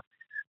from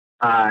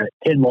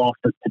 10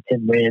 losses to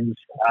 10 wins,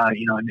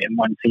 in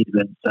one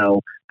season.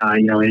 So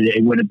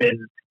it would have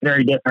been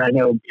very different. I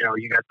know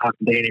you guys talked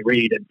to Danny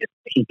Reed, and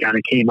he kind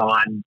of came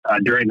on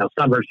during those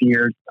summer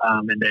years,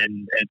 and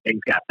then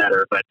things got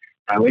better. But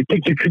we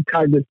think it's a good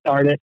time to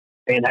start it,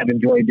 and have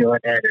enjoyed doing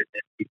it, and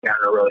we found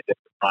a really good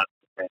spot.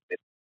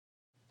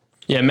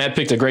 Yeah, Matt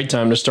picked a great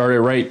time to start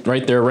it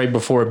right there, right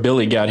before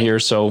Billy got here.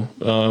 So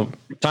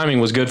timing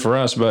was good for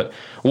us. But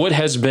what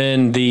has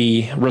been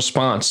the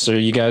response? Are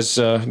you guys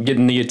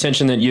getting the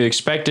attention that you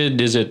expected?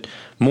 Is it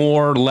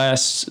more,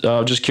 less?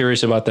 Just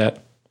curious about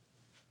that.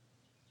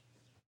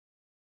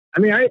 I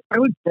mean, I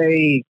would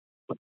say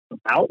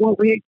about what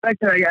we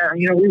expected.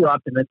 We were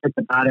optimistic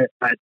about it,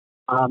 but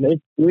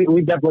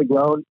we've definitely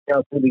grown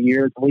through the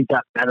years. We've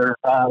got better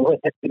with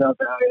it.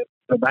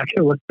 Go back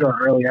and listen to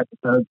our early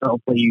episodes. So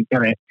hopefully you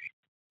kind of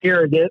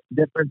hear a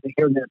difference and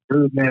hear the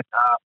improvement.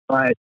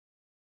 But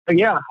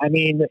yeah, I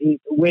mean,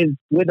 with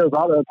those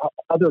other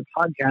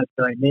podcasts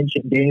that I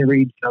mentioned, Danny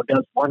Reed,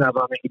 does one of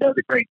them, and he does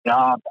a great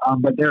job.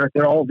 But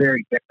they're all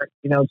very different,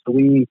 So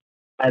we,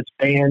 as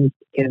fans,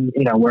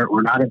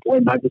 we're not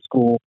employed by the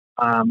school.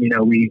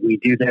 We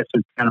do this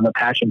as kind of a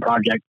passion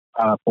project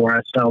for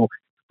us. So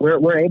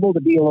we're able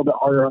to be a little bit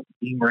harder on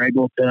the team. We're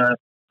able to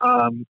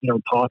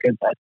talk as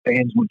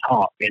fans would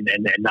talk and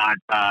not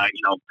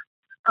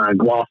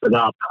gloss it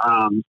up.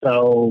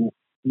 So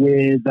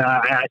with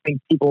I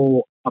think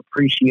people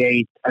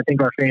appreciate. I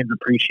think our fans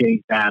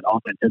appreciate that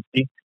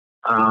authenticity.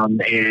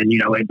 And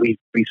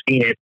we've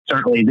seen it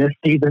certainly this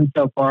season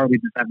so far. We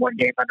just had one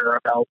game under our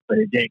belt, but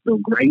it didn't go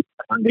great.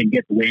 Didn't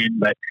get the win,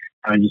 but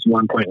just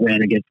 1 point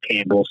win against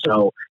Campbell.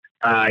 So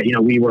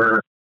we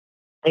were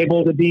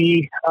able to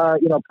be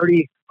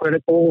pretty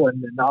critical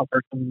and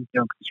offer some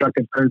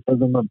constructive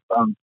criticism of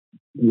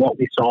what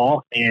we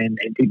saw, and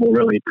people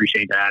really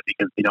appreciate that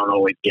because we don't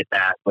always get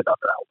that with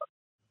other outlets.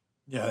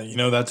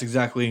 Yeah, that's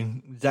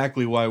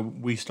exactly why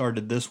we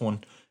started this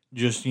one.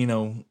 Just,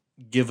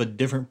 give a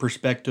different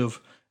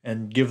perspective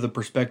and give the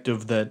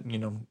perspective that,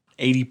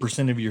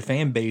 80% of your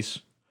fan base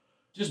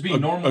just be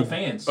normal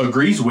fans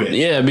agrees with.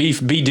 Yeah,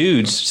 be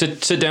dudes.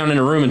 Sit down in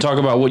a room and talk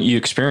about what you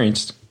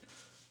experienced.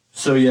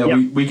 So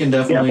we can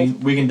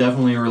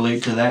definitely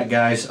relate to that,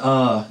 guys.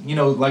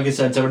 Like I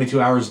said,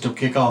 72 hours till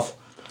kickoff.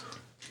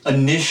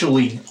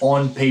 Initially,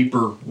 on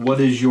paper,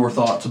 what is your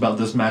thoughts about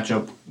this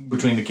matchup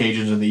between the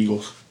Cajuns and the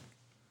Eagles?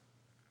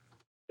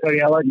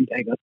 Cody, I'll let you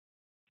take it.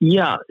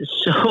 Yeah,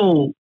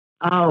 so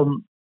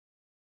on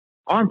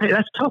paper,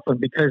 that's a tough one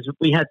because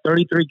we had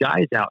 33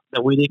 guys out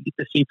that we didn't get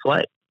to see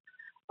play.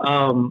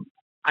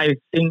 I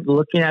think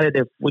looking at it,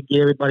 if we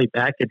get everybody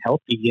back and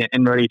healthy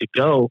and ready to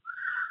go,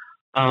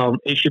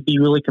 it should be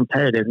really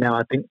competitive. Now,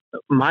 I think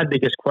my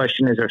biggest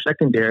question is our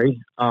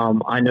secondary.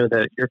 I know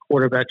that your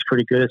quarterback's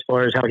pretty good as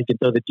far as how he can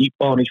throw the deep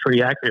ball, and he's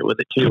pretty accurate with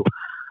it too.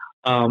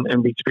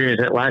 And we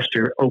experienced that last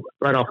year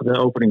right off of the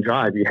opening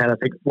drive. You had, I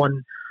think,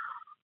 one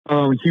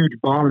huge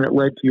bomb that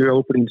led to your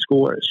opening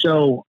score.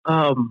 So,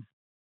 I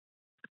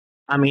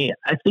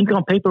think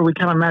on paper we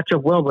kind of match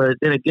up well, but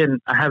then again,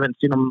 I haven't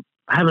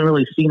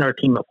really seen our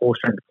team at full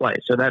strength play.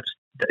 So that's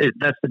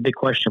the big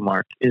question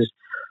mark, is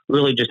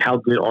really just how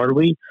good are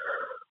we?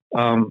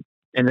 And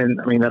then,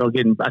 that'll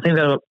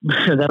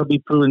be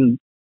proven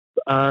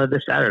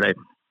this Saturday.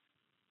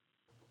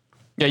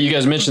 Yeah, you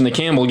guys mentioned the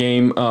Campbell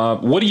game.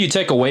 What do you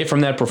take away from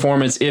that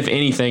performance, if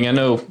anything? I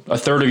know a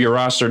third of your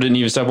roster didn't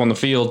even step on the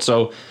field,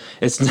 so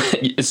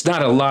it's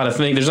not a lot of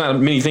things. There's not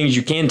many things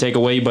you can take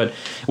away, but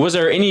was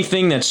there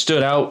anything that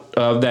stood out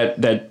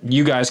that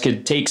you guys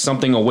could take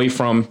something away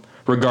from,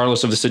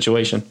 regardless of the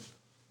situation?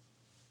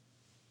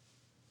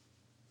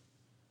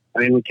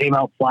 We came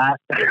out flat.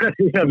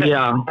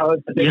 Yeah. That was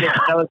the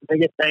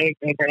biggest thing.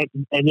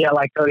 And yeah,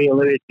 like Cody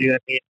alluded to,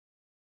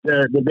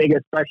 the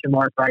biggest question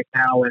mark right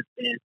now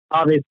is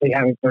obviously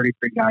having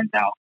 33 guys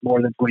out,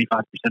 more than 25%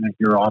 of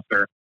your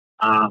roster,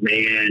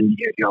 and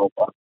a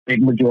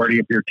big majority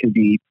of your 2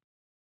 deep.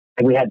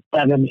 And we had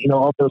 7,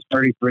 of those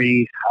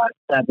 33,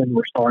 7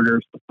 were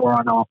starters, 4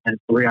 on offense,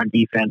 3 on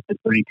defense, and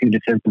 32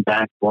 defensive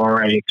backs were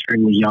already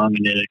extremely young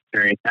and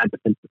inexperienced at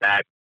defensive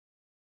back.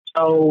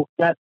 So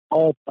that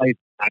all plays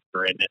a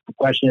factor in it. The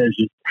question is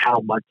just how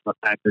much of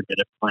a factor did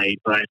it play,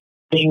 but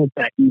things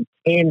that you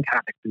can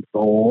kind of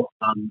control.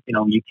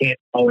 You can't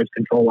always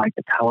control like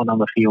the talent on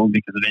the field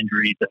because of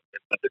injuries and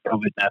the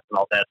COVID test and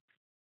all that.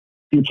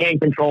 You can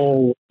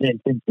control the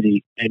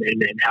intensity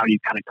and how you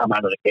kind of come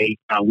out of the gate.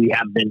 We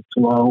have been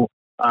slow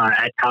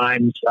at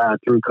times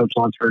through Coach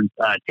Lunsford's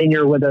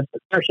tenure with us,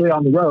 especially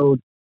on the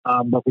road.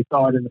 But we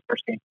saw it in the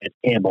first game at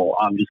Campbell,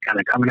 just kind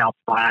of coming out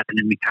flat, and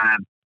then we kind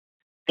of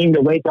seemed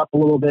to wake up a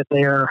little bit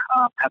there,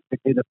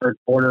 particularly the third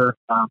quarter.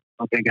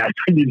 Okay, guys,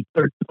 we need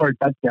to score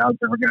touchdowns,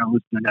 or we're going to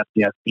lose to an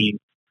FCS team.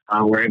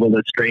 We're able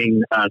to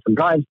string some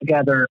drives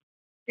together,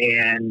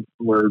 and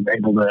we're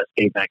able to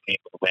escape that game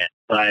with a win.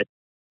 But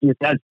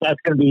that's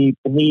going to be,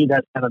 to me,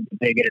 that's kind of the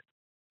biggest.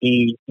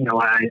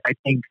 I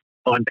think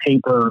on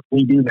paper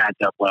we do match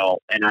up well,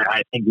 and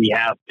I think we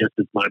have just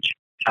as much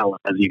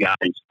talent as you guys,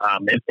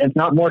 if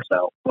not more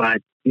so.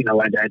 But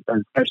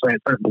especially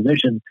at certain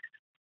positions.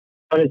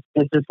 But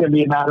it's just going to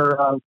be a matter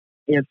of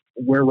if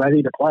we're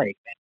ready to play.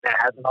 That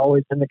hasn't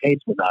always been the case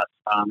with us,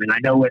 and I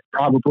know it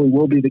probably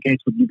will be the case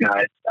with you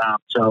guys.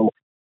 So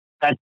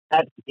that's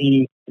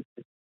the.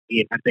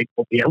 I think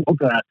we'll be able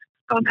to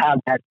have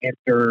that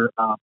answer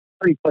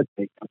pretty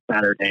quickly on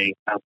Saturday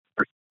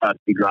for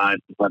few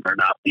drives, whether or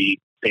not we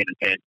stay in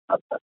the game.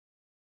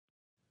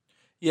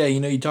 Yeah,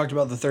 you talked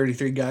about the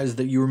 33 guys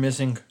that you were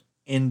missing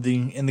in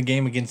the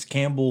game against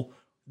Campbell.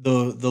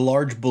 The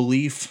large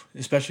belief,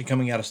 especially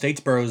coming out of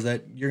Statesboro, is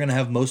that you're going to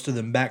have most of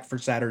them back for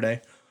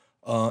Saturday,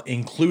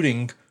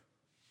 including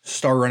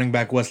star running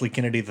back Wesley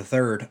Kennedy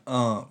III.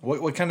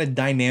 What kind of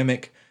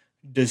dynamic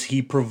does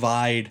he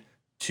provide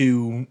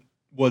to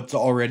what's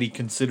already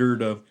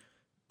considered a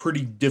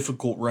pretty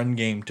difficult run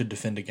game to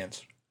defend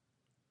against?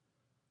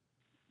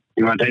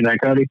 You want to take that,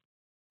 Cody?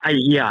 I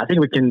think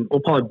we'll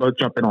probably both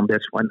jump in on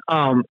this one.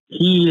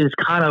 He is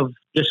kind of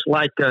just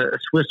like a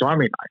Swiss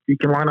Army knife. You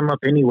can line him up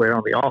anywhere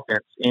on the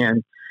offense,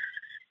 and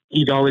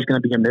he's always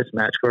going to be a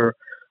mismatch for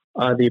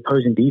the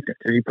opposing defense.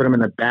 If you put him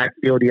in the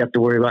backfield, you have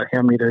to worry about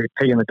him either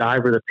taking the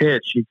dive or the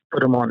pitch. You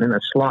put him on in a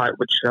slot,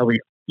 which we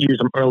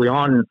used him early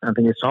on, I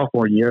think his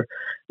sophomore year.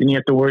 Then you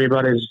have to worry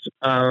about his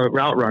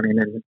route running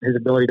and his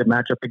ability to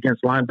match up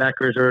against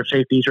linebackers or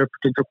safeties or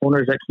potential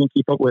corners that can't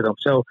keep up with him.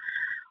 So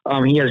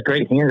he has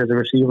great hands as a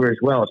receiver as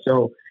well.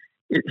 So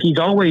he's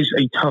always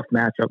a tough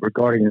matchup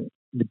regarding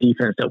the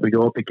defense that we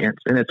go up against.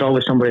 And it's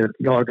always somebody that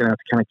y'all are going to have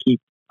to kind of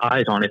keep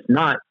eyes on. If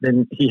not,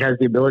 then he has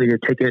the ability to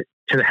take it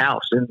to the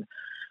house. And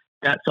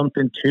that's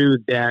something, too,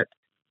 that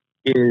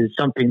is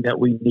something that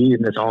we need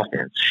in this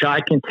offense. Shai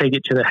can take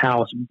it to the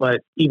house,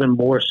 but even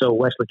more so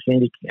Wesley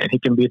Kennedy can. He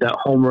can be that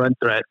home run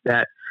threat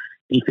that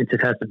defenses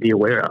have to be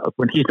aware of.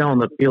 When he's not on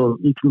the field,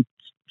 you can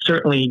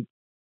certainly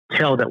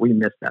tell that we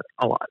miss that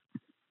a lot.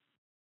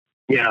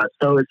 Yeah,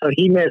 so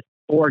he missed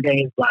 4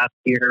 games last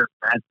year,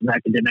 had some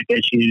academic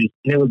issues,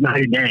 and it was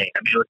night and day. I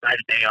mean, it was night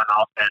and day on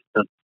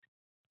offense.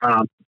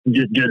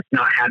 Just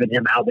not having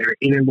him out there,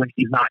 even when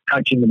he's not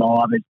touching the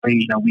ball.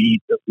 Obviously, we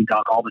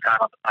talk all the time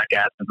on the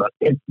podcast about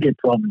get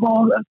 12 the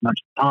ball as much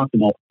as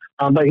possible.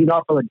 But he's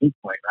also a decoy,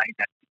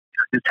 right?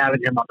 Just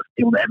having him on the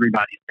field,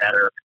 everybody's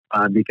better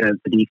because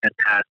the defense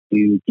has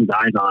to keep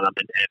eyes on him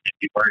and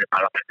be worried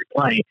about him every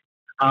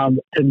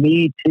play. To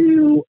me,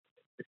 too,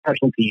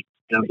 special teams.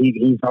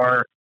 He's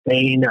our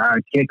main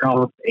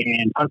kickoff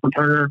and punt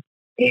returner,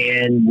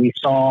 and we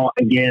saw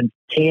against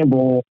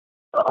Campbell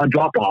a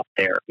drop off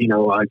there.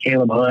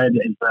 Caleb Hood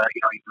is he's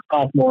a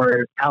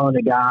sophomore,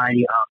 talented guy.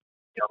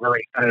 Really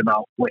excited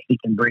about what he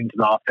can bring to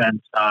the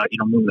offense.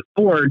 Moving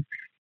forward,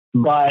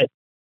 but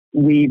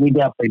we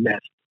definitely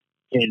missed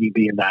Kennedy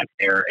being back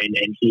there, and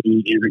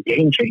he is a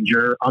game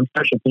changer on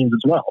special teams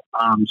as well.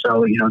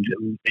 So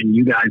and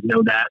you guys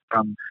know that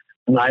from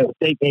the Iowa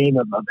State game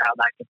of how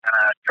that can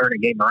kind of turn a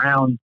game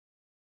around.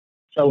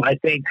 So I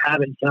think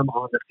having him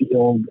on the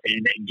field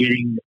and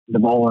getting the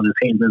ball in his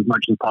hands as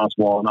much as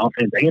possible on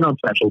offense and on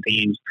special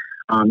teams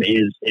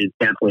is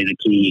definitely the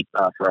key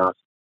for us.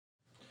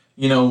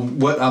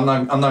 What I'm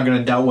not going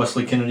to doubt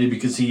Wesley Kennedy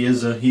because he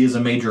is a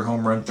major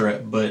home run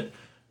threat, but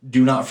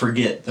do not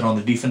forget that on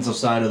the defensive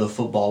side of the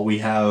football we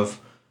have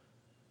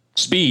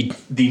speed,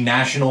 the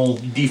National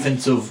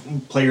Defensive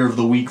Player of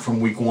the Week from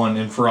Week 1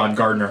 in Farad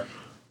Gardner.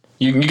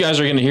 You guys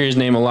are going to hear his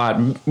name a lot.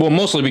 Well,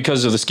 mostly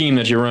because of the scheme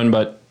that you run,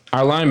 but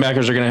our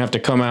linebackers are going to have to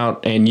come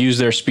out and use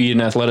their speed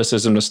and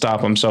athleticism to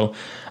stop them. So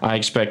I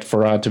expect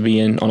Farad to be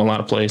in on a lot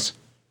of plays.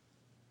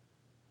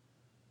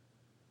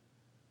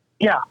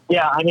 Yeah.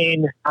 I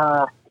mean,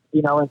 and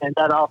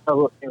that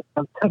also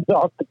sometimes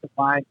also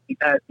defines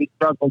because we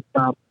struggled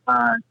some,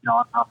 on the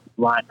offensive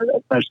line,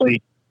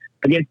 especially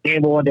against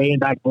Campbell dating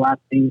back to last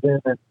season.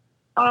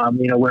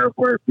 And where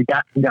we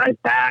got some guys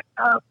back.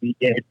 We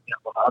did,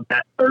 of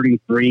that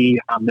 33,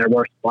 there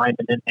were some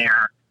linemen in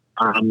there.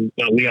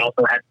 We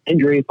also had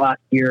injuries last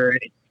year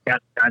and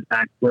got some guys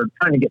back. We're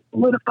trying to get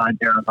solidified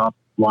there on the offensive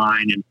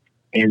line.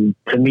 And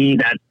to me,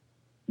 that's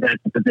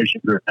the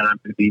position group that I'm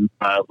going to be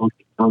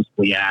looking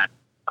closely at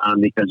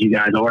because you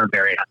guys are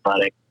very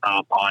athletic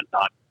on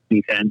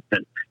defense.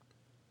 And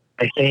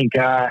I think,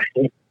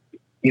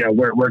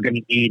 we're going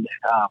to need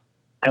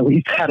at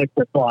least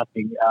adequate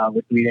blocking,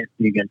 which we didn't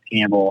see against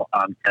Campbell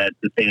to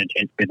stand a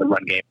chance to get the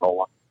run game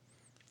rolling.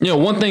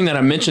 One thing that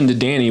I mentioned to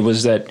Danny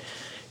was that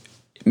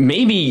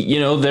maybe,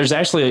 there's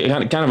actually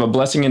kind of a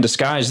blessing in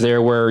disguise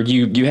there where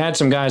you had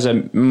some guys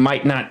that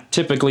might not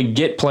typically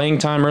get playing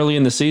time early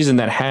in the season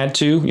that had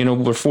to,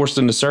 were forced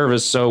into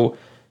service. So,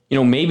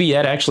 maybe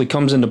that actually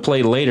comes into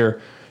play later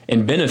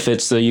and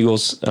benefits the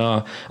Eagles.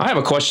 I have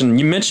a question.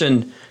 You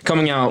mentioned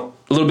coming out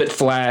a little bit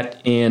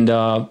flat, and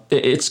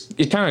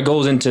it kind of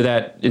goes into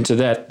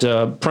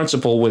that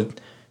principle with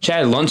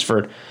Chad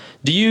Lunsford.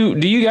 Do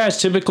you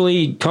guys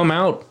typically come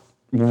out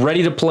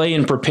ready to play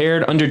and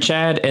prepared under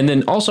Chad? And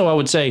then also I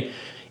would say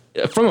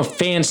from a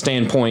fan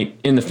standpoint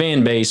in the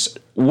fan base,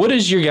 what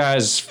is your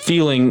guys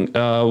feeling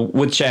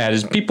with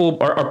Chad?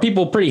 Are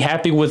people pretty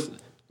happy with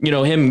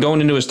him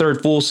going into his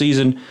third full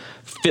season,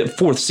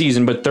 fourth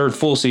season, but third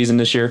full season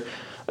this year?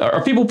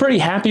 Are people pretty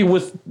happy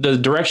with the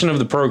direction of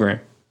the program?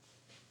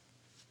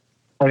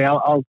 Okay,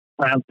 I'll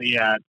probably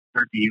turn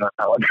to you on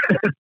that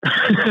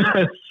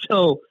one.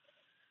 So,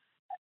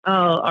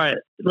 all right,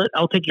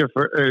 I'll take your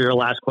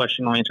last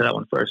question. I'll answer that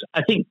one first.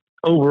 I think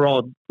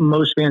overall,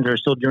 most fans are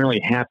still generally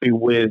happy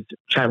with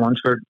Chad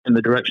Lunsford and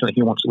the direction that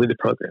he wants to lead the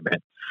program in.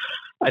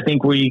 I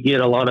think where you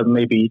get a lot of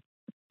maybe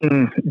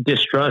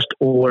distrust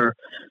or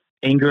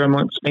anger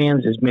amongst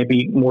fans is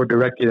maybe more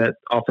directed at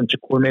offensive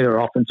coordinator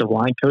or offensive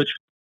line coach,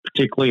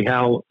 particularly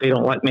how they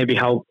don't like maybe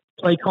how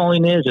play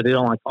calling is, or they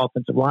don't like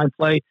offensive line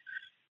play.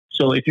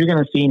 So if you're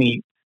going to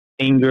see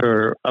anger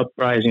or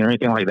uprising or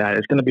anything like that.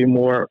 It's going to be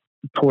more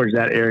towards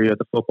that area of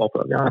the football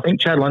program. I think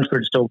Chad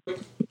Lunsford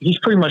he's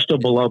pretty much still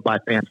beloved by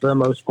fans for the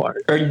most part.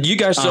 Do you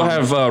guys still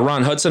have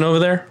Ron Hudson over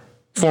there?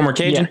 Former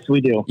Cajun? Yes, we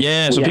do.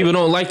 Yeah, so people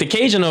don't like the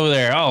Cajun over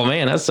there. Oh,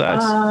 man, that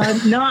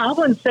sucks. No, I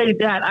wouldn't say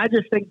that. I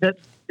just think that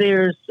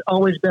there's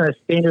always been a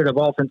standard of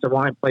offensive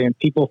line play, and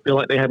people feel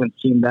like they haven't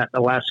seen that the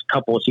last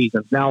couple of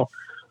seasons. Now,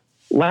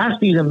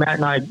 last season, Matt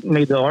and I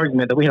made the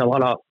argument that we had a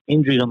lot of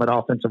injuries on that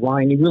offensive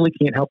line. You really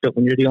can't help it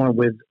when you're dealing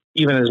with,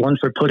 even as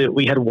Lunsford put it,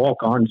 we had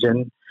walk-ons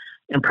and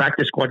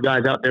practice squad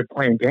guys out there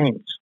playing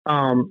games.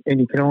 And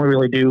you can only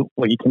really do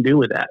what you can do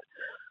with that.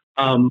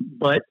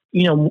 But,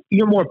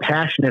 you're more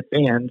passionate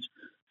fans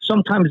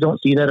sometimes don't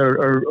see that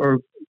or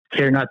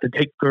care not to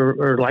take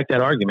or like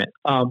that argument.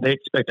 They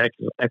expect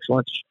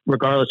excellence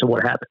regardless of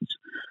what happens.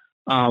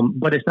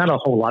 But it's not a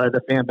whole lot of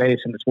the fan base,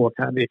 and it's more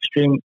kind of the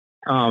extreme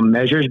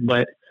measures.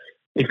 But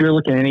if you're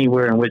looking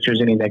anywhere in which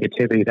there's any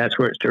negativity, that's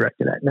where it's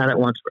directed at, not at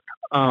Lunsford.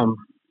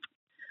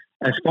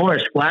 As far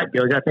as flat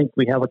goes, I think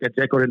we have like a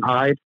Jekyll and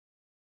Hyde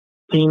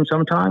team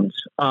sometimes.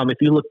 If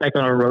you look back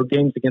on our road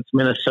games against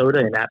Minnesota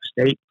and App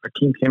State, our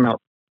team came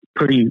out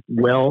pretty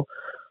well.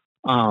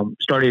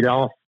 Started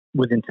off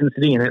with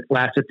intensity, and it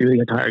lasted through the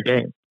entire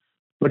game.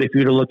 But if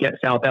you were to look at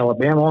South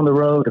Alabama on the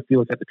road, if you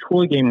look at the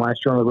Troy game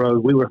last year on the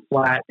road, we were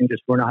flat and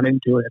just were not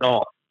into it at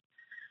all.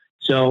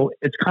 So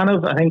it's kind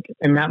of, I think,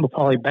 and Matt will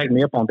probably back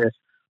me up on this,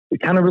 we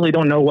kind of really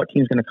don't know what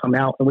team's going to come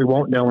out, and we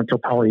won't know until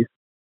probably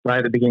right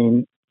at the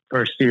beginning,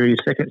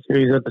 second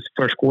series of the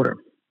first quarter.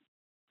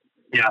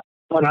 Yeah,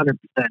 100%.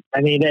 I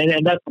mean,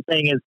 and that's the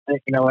thing is,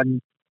 and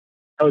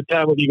I was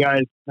chatting with you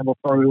guys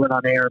before we went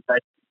on air,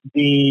 but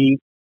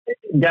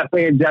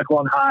definitely a Jekyll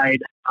and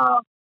Hyde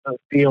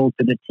feel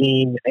to the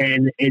team.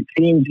 And it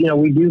seems,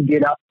 we do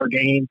get up for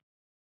games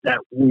that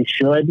we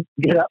should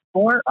get up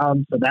for.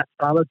 So that's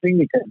promising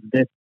because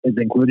this is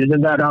included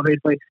in that,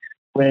 obviously.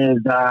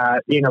 With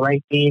being a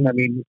ranked team, I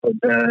mean, with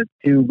the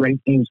two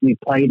ranked teams we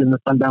played in the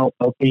Sun Belt,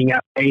 both being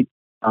at State,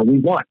 we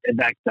won in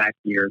back-to-back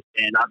years.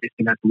 And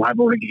obviously that's a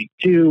rivalry game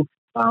too,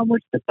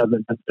 which this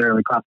doesn't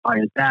necessarily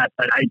classify as that.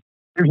 But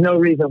there's no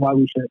reason why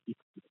we shouldn't be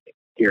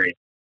serious.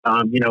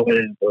 With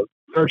the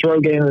first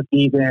road game of the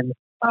season,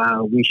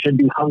 we should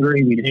be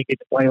hungry. We didn't get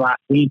to play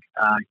last week.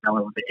 It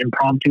was an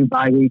impromptu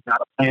bye week,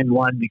 not a planned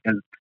one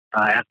because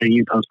after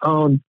you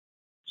postponed.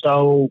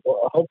 So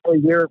hopefully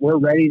we're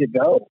ready to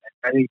go and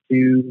ready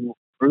to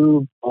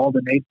prove all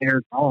the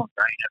naysayers wrong,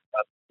 right?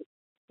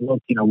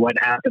 Look, what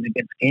happened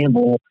against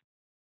Campbell,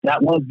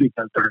 that was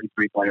because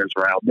 33 players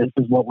were out. This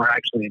is what we're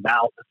actually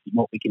about. This is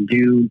what we can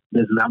do.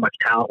 This is how much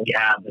talent we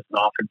have. This is the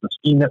offensive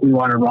scheme that we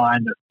want to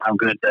run. This is how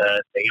good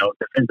the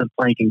defensive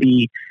play can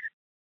be.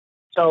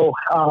 So,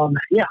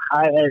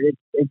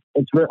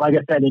 it's like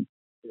I said,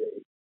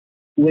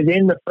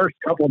 within the first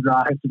couple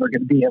drives, we're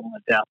going to be able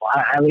to tell.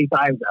 At least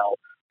I will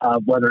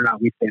whether or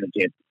not we stand a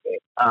chance to game.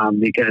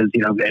 Because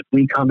if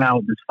we come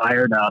out just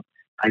fired up,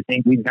 I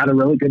think we've got a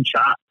really good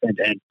shot. And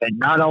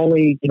not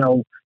only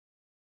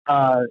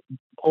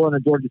pulling a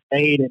Georgia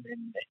State and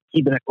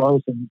keeping it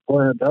close and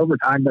pulling it to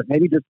overtime, but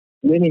maybe just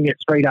winning it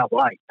straight out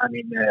light. I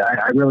mean,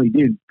 I really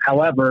do.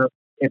 However,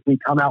 if we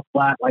come out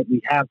flat like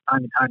we have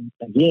time and time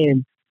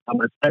again,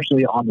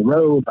 especially on the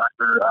road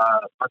under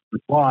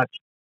watch,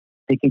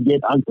 it can get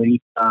ugly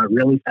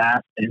really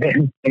fast and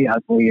then stay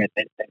ugly and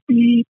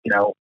be,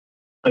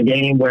 a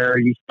game where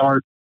you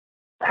start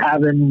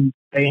having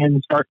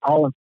fans start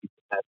calling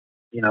that,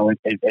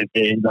 if it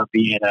ends up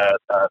being a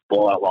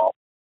blowout loss.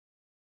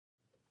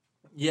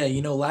 Yeah,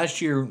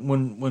 last year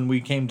when we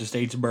came to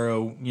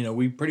Statesboro,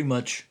 we pretty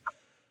much,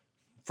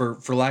 for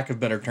lack of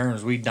better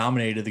terms, we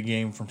dominated the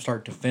game from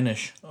start to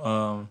finish.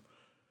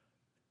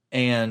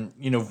 And,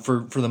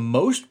 for the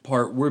most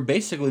part, we're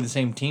basically the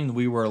same team that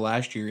we were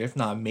last year, if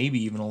not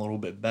maybe even a little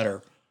bit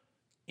better.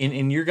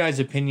 In your guys'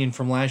 opinion,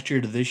 from last year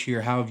to this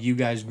year, how have you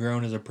guys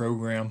grown as a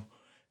program?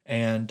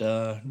 And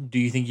do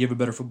you think you have a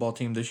better football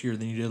team this year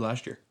than you did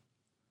last year?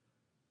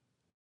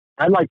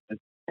 I'd like to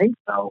think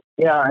so.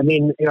 Yeah, I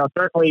mean,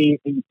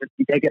 certainly if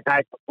you take it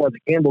back before the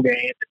Campbell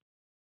game,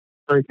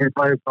 33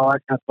 players, all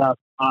that kind of stuff,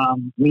 I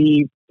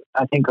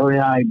think Cody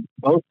and I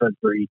both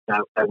agreed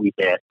that we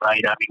did,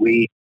 right? I mean,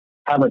 we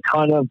have a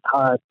ton of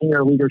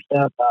senior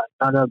leadership, a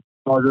ton of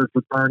starters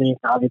returning,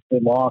 obviously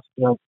lost,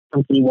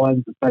 some key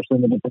ones, especially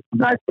in the defensive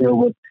backfield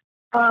with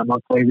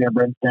Montclavier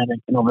Brinson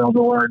and Kendall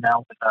Vildor, now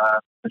with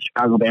the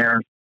Chicago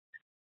Bears.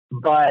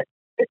 But,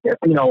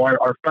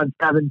 our front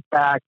seven's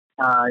back,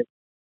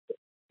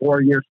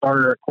 4-year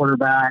starter at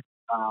quarterback,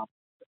 a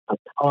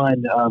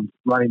ton of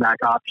running back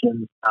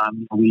options.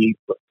 We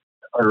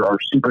are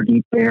super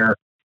deep there.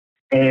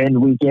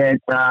 And we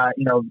get, better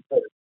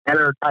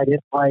tight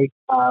end play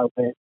as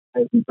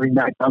we bring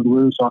back Doug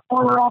Luce, our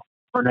former offensive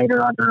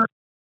coordinator under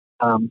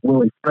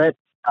Willie Fritz.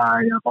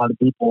 A lot of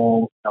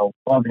people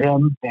love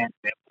him and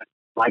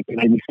like to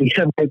maybe see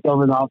him take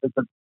over the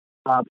offensive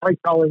play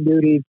calling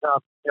duties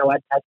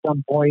at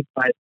some point.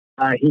 But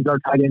he's our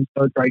tight end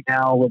coach right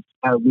now, which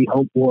we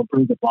hope will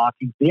improve the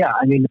blocking. So, yeah,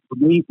 I mean,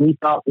 we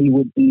thought we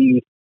would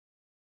be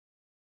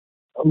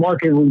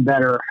markedly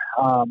better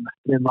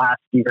than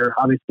last year.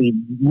 Obviously,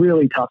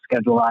 really tough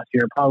schedule last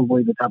year.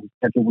 Probably the toughest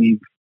schedule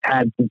we've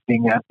had since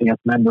being an FCS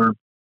member.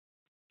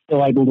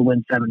 Still able to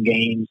win 7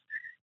 games.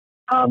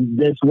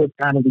 This was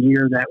kind of the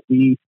year that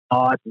we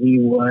thought we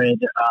would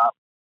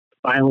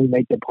finally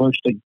make the push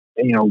to,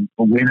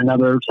 win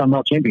another Sun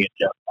Belt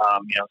championship.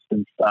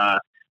 Since the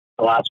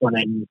last one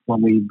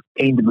when we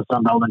came to the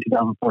Sun Belt in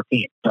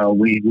 2014. So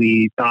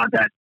we thought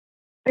that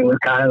it was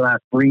kind of a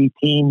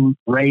 3-team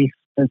race.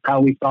 Is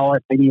how we saw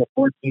it. Maybe a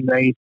 14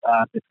 race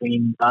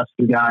between us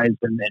 2 guys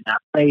in that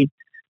state.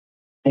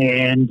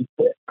 And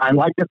I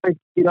like to think,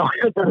 it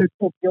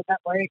still feel that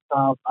way.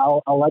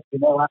 I'll let you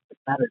know after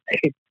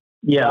Saturday.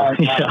 Yeah.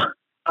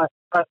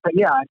 But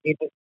yeah, I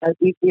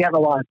mean, we have a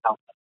lot of talent.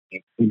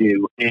 We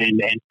do,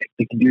 and if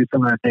we can do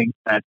some of the things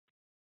that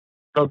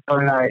Coach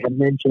and I had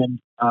mentioned,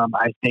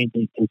 I think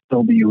it can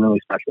still be a really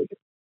special game.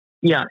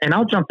 Yeah, and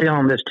I'll jump in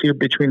on this too.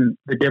 Between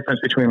the difference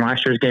between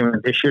last year's game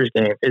and this year's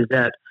game is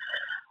that,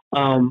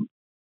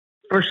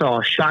 first of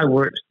all, Shy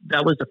Works,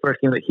 that was the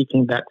first game that he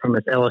came back from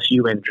his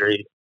LSU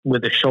injury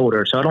with his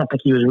shoulder. So I don't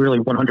think he was really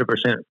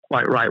 100%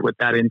 quite right with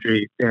that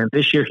injury. And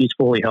this year he's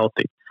fully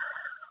healthy.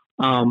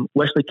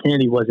 Wesley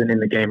Kennedy wasn't in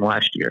the game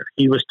last year.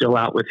 He was still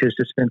out with his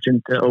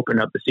suspension to open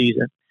up the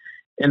season.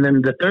 And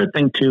then the third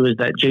thing, too, is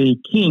that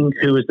J.D. King,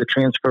 who is the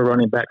transfer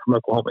running back from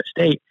Oklahoma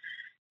State,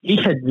 he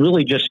had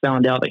really just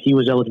found out that he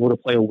was eligible to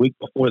play a week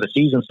before the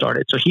season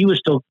started. So he was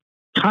still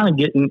kind of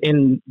getting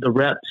in the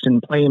reps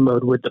and playing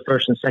mode with the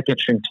first and second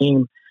string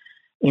team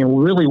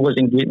and really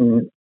wasn't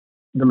getting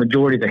the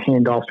majority of the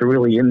handoffs to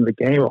really in the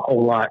game a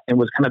whole lot and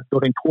was kind of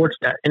building towards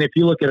that. And if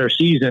you look at our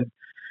season,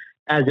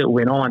 as it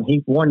went on,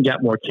 he, 1,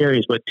 got more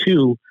carries, but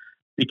 2,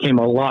 became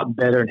a lot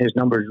better and his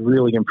numbers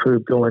really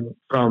improved going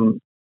from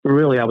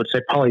really, I would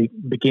say, probably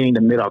beginning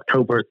to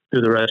mid-October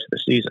through the rest of the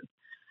season.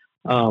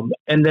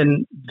 And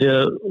then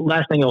the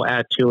last thing I'll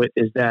add to it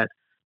is that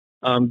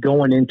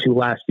going into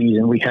last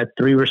season, we had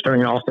 3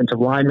 returning offensive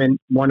linemen,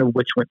 one of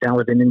which went down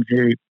with an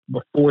injury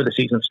before the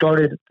season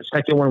started. The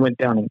second one went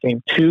down in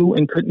game 2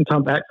 and couldn't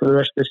come back for the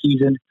rest of the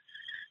season.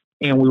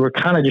 And we were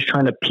kind of just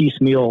trying to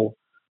piecemeal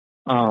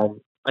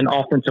an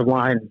offensive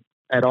line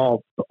at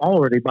all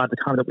already by the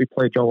time that we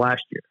played Joe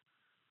last year.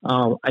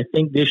 I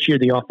think this year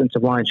the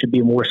offensive line should be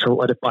a more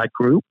solidified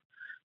group.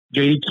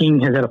 J.D.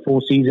 King has had a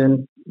full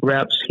season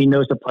reps. He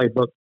knows the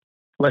playbook.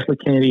 Wesley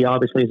Kennedy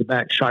obviously is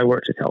back. Shy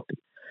Works is healthy.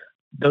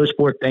 Those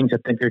 4 things I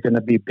think are going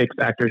to be big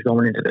factors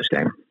going into this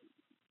game.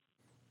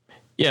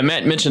 Yeah,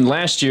 Matt mentioned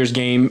last year's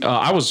game.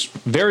 I was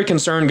very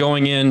concerned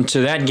going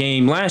into that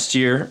game last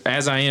year,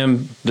 as I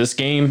am this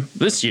game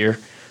this year.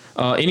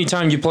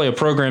 Anytime you play a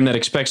program that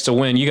expects to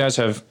win, you guys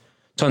have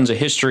tons of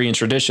history and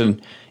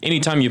tradition.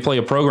 Anytime you play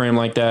a program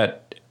like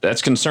that,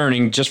 that's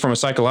concerning just from a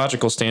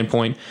psychological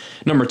standpoint.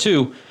 Number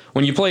 2,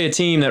 when you play a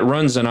team that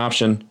runs an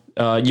option,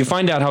 you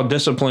find out how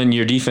disciplined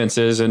your defense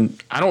is. And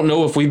I don't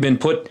know if we've been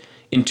put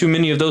in too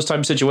many of those type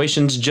of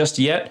situations just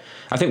yet.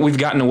 I think we've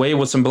gotten away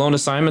with some blown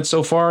assignments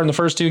so far in the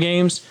first 2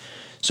 games.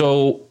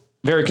 So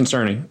very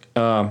concerning.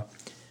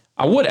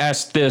 I would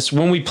ask this,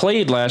 when we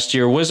played last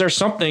year, was there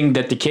something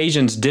that the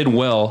Cajuns did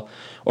well,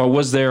 or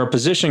was there a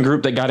position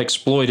group that got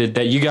exploited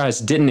that you guys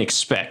didn't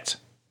expect?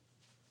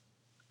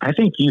 I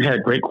think you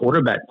had great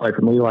quarterback play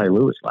from Eli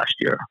Lewis last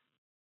year.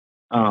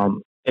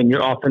 And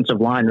your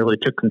offensive line really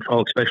took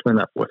control, especially in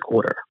that fourth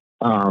quarter.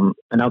 And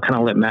I'll kind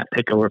of let Matt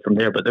take over from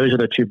there. But those are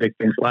the 2 big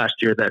things last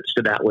year that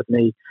stood out with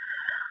me.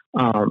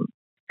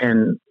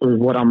 And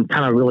what I'm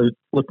kind of really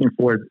looking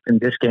for in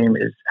this game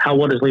is how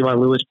well does Levi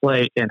Lewis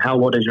play and how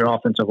well does your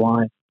offensive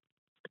line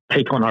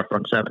take on our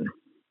front 7?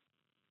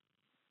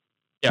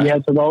 Yeah,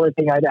 so the only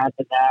thing I'd add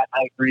to that,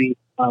 I agree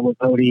with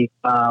Cody.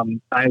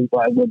 With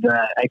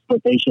the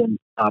exploitation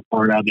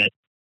part of it,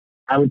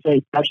 I would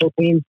say special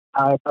teams.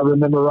 If I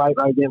remember right,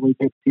 we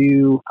took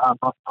 2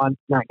 punts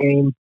in that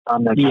game.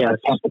 That kind of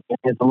kept the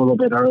fans a little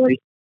bit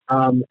early.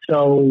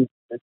 So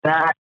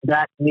that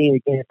to me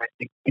again, I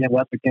think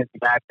Wesley Kennedy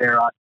back there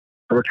on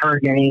the return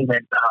game,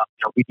 and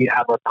we do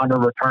have a ton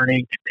of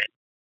returning.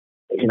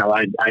 And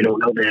I don't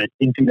know the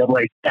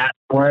NCAA stats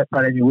for it,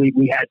 but I mean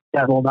we had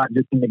several, not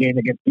just in the game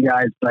against you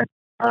guys, but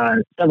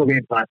several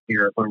games last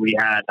year where we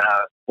had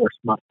forced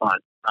much fun.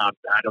 I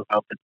don't know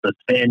if it's the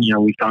spin.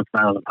 We've talked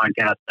about on the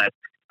podcast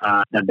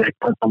that Vic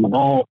puts on the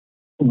ball,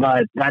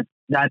 but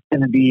that's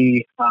going to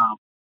be.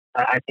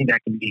 I think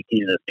that can be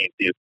key to this game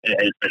too,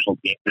 as special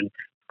teams.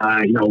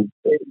 And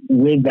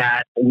with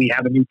that, we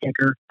have a new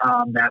kicker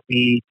that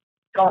we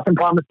saw some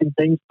promising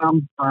things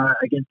from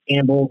against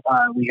Campbell.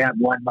 We had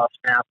one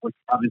Musnap, which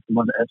obviously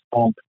was at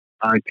fault,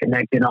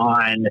 connected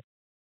on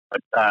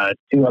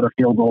 2 other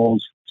field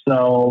goals.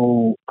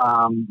 So,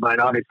 but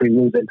obviously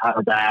losing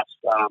Tyler Bass,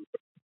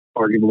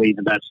 arguably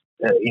the best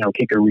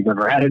kicker we've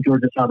ever had at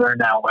Georgia Southern.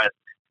 Now with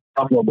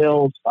Buffalo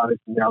Bills,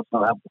 obviously we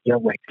also have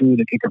Youngway too,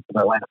 the kicker for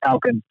the Atlanta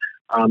Falcons.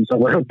 So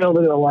we're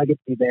building a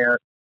legacy there.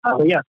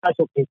 But yeah,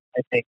 special teams,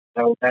 I think.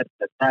 So that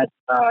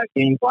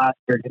game last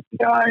year against the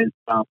guys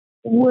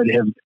would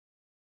have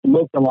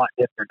looked a lot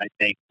different, I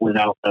think,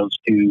 without those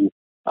 2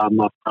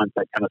 up front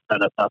that kind of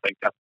set us up and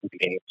kept the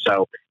game.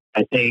 So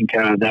I think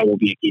that will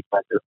be a key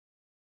factor.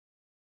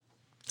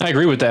 I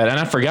agree with that, and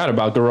I forgot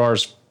about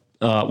Garrar's.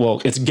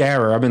 It's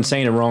Garrar. I've been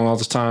saying it wrong all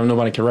this time.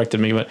 Nobody corrected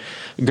me, but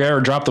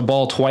Garrar dropped the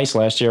ball twice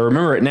last year. I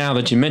remember it now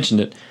that you mentioned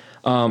it.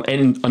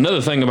 And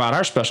another thing about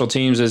our special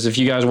teams is if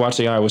you guys watch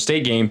the Iowa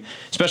State game,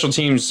 special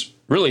teams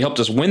really helped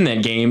us win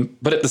that game.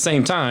 But at the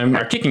same time,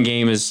 our kicking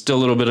game is still a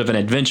little bit of an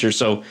adventure.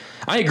 So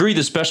I agree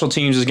the special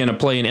teams is going to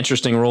play an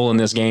interesting role in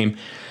this game.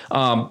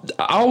 I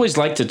always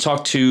like to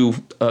talk to,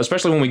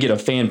 especially when we get a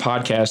fan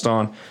podcast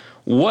on,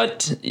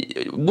 what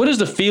is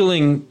the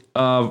feeling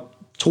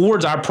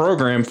towards our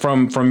program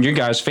from your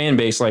guys' fan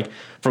base, like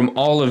from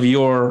all of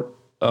your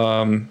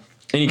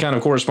any kind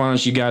of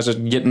correspondence you guys are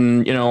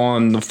getting,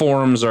 on the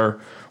forums or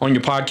on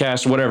your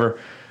podcast or whatever.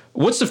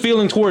 What's the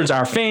feeling towards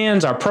our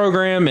fans, our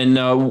program,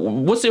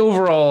 and what's the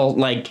overall,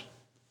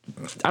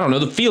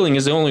 the feeling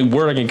is the only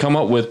word I can come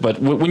up with. But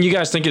when you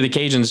guys think of the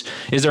Cajuns,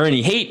 is there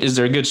any hate? Is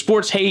there a good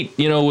sports hate?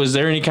 Is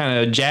there any kind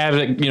of jab?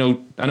 I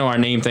know our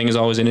name thing is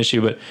always an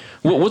issue, but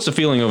what's the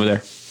feeling over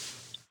there?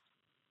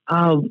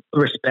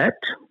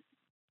 Respect,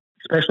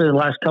 especially the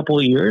last couple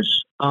of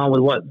years with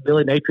what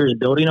Billy Napier is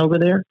building over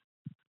there.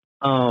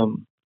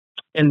 And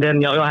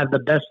then you'll have the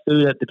best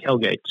food at the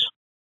tailgates.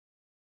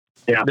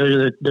 Yeah,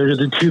 those are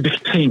the two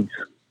big things.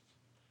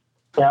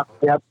 Yeah.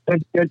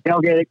 Good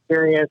tailgate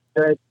experience.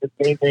 Good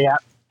game day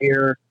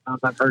atmosphere.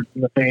 I've heard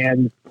from the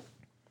fans.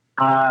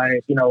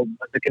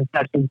 The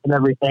concessions and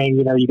everything.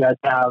 You guys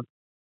have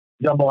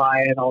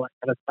jambalaya and all that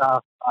kind of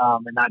stuff,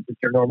 and not just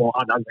your normal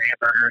hot dog and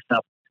hamburger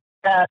stuff.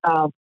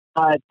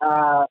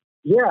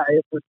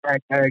 It's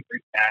respect. I agree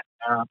with that.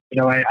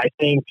 I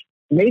think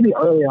maybe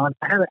early on,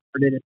 I haven't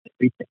heard it in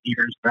recent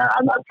years, but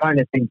I'm trying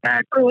to think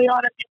back early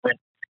on. When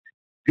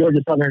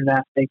Georgia Southern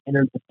that they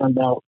entered the Sun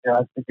Belt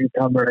as the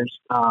newcomers,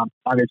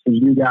 obviously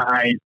you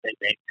guys,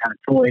 they kind of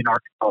Troy and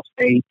Arkansas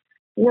State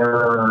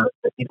were,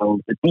 the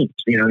teams, the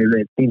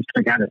teams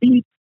to kind of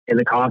beat in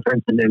the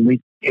conference. And then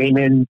we came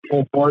in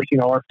full force,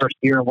 our first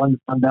year and won the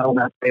Sun Belt.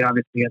 That state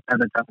obviously has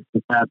had a tough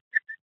success.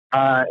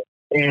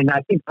 And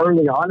I think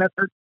early on, I've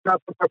heard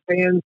stuff from our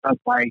fans of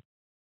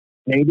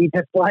maybe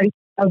dislike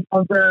of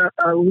the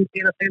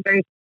Louisiana fan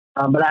base,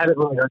 but I haven't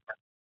really heard that.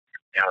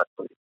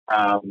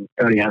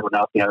 Cody, I don't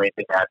know if you have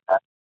anything to add to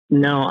that.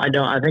 No, I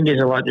don't. I think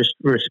it's a lot just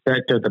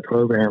respect of the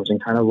programs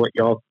and kind of what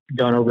y'all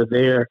done over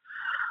there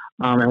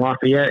in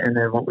Lafayette, and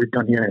then what we've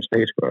done here in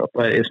Statesboro.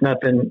 But it's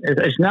nothing.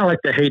 It's not like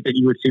the hate that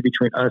you would see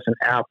between us and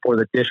App, or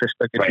the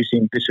disrespect that you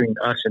see between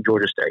us and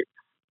Georgia State.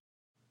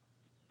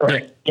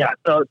 Right. Yeah.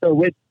 So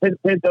with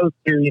those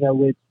two,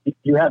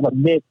 you have a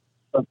mix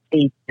of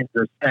hate and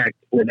respect.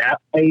 With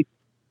App State,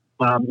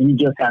 you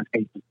just have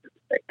hate and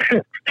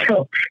respect.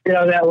 So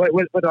that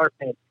with our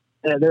fans,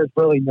 there's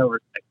really no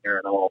respect there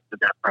at all for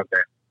that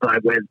program.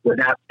 But with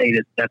App State,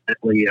 it's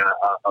definitely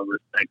a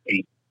respect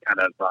hate kind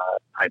of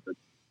type of.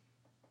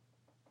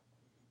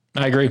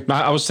 I agree.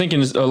 I was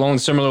thinking along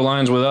similar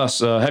lines with us.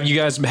 Have you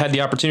guys had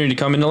the opportunity to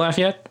come into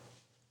Lafayette?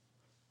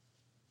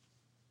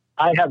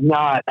 I have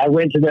not. I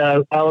went to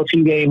the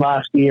LSU game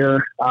last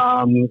year,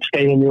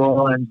 stayed in New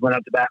Orleans, went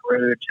up to Baton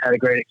Rouge, had a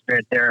great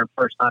experience there.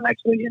 First time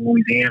actually in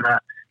Louisiana.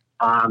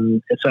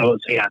 So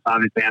yeah,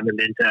 obviously I haven't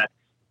been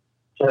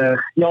to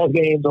y'all's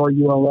games or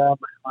ULM,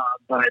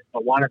 but I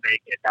want to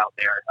make it out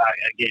there.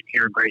 Again,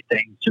 hear great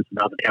things just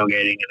about the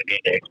tailgating and the game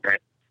day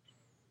experience.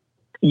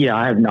 Yeah,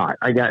 I have not.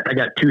 I got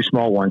two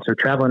small ones, so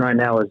traveling right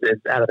now is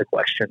out of the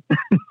question.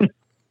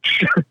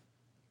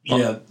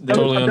 Yeah,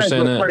 totally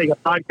understand that. Recording a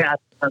podcast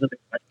is out of the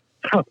question.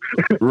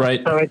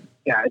 Right. So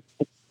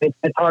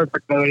it's hard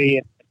for Cody,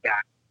 and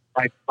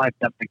life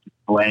definitely gets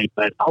away.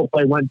 But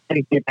hopefully, once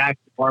things get back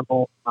to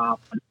normal,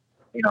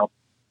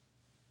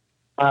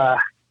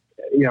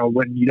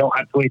 when you don't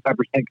have 25%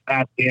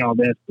 capacity and all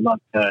this, we'd love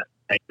to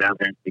take down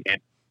there and see the game.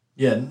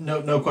 Yeah,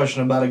 no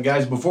question about it.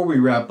 Guys, before we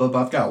wrap up,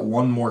 I've got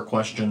one more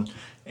question.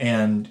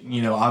 And,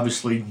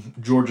 obviously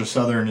Georgia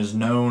Southern is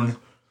known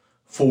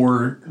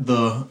for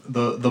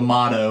the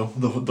motto,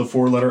 the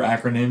four-letter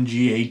acronym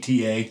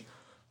GATA.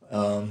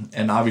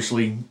 And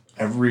obviously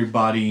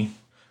everybody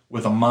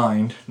with a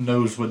mind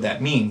knows what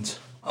that means.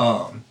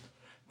 Kind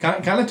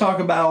of talk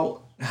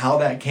about how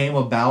that came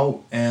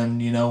about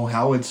and,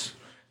 how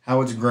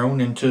it's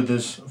grown into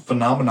this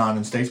phenomenon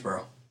in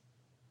Statesboro.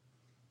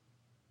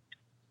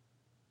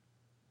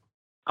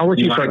 I'll let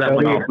you start that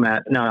one off,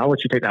 Matt. No, I'll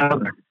let you take that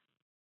one.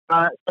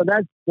 So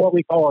that's what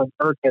we call an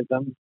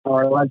Irkism,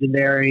 our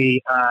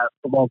legendary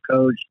football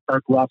coach,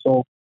 Irk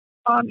Russell.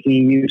 He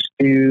used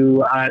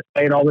to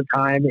say it all the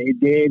time.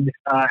 It did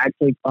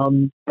actually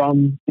come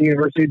from the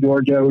University of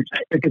Georgia, which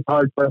I think it's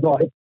hard for a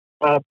lot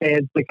of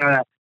fans to kind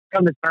of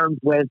come to terms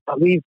with. But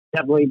we've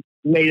definitely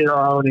made it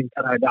our own and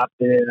kind of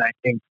adopted it. And I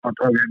think our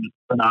program is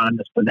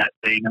synonymous with that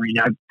thing. I mean,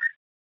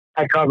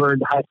 I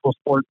covered high school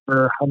sports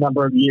for a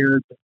number of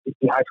years. You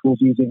see high schools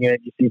using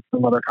it. You see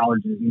some other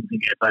colleges using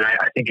it. But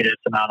I think it is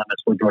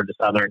synonymous with Georgia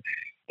Southern.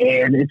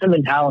 And it's a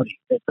mentality.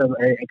 It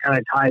kind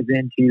of ties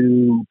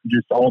into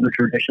just all the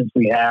traditions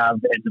we have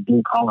and the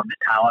blue collar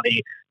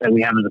mentality that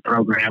we have as a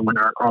program. When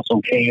Eric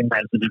Russell came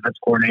as the defense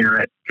coordinator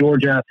at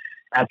Georgia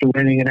after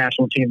winning a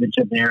national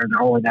championship there,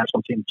 their only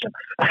national championship,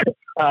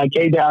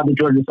 came down to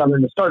Georgia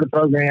Southern to start the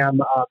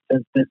program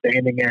since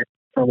disbanding it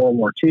for World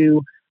War II.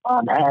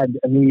 Had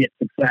immediate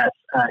success,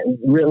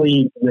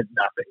 really with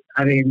nothing.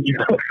 I mean,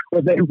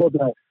 was able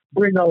to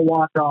bring our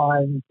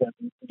walk-ons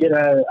and get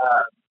a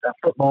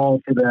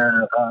football for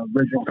the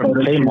original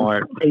photo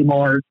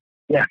Kmart.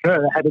 Yeah, I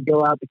had to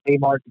go out to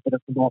Kmart to get a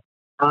football.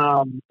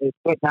 It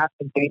put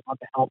masking tape on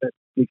the helmet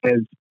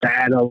because to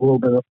add a little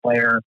bit of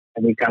flair,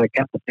 and we've kind of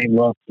kept the same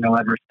look,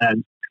 ever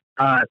since.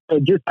 So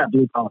just that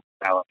blue collar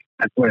mentality.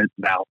 That's what it's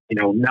about.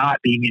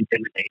 Not being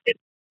intimidated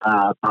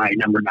by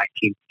number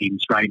 19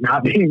 teams, right?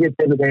 Not being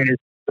intimidated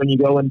when you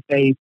go and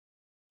face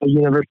the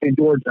University of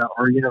Georgia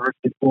or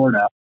University of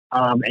Florida,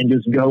 and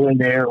just go in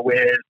there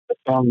with a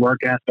strong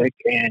work ethic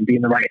and be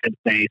in the right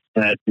headspace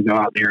to go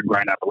out there and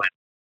grind out a win.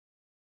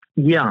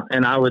 Yeah,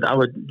 and I would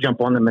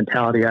jump on the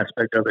mentality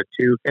aspect of it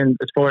too. And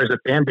as far as the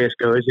fan base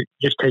goes,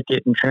 just take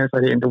it and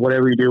translate it into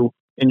whatever you do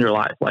in your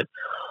life, like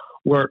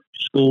work,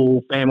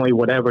 school, family,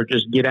 whatever.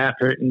 Just get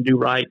after it and do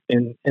right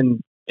and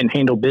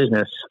handle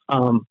business.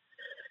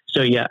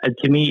 So yeah,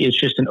 to me, it's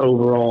just an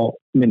overall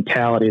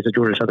mentality as a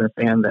Georgia Southern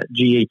fan that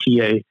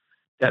GATA.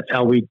 That's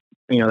how we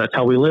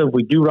live.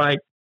 We do right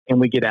and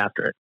we get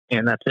after it,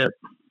 and that's it.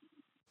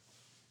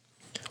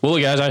 Well,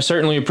 guys, I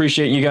certainly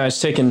appreciate you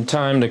guys taking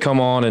time to come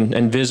on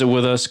and visit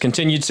with us.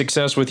 Continued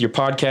success with your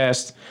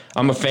podcast.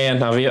 I'm a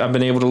fan. I've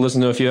been able to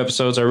listen to a few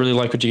episodes. I really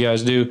like what you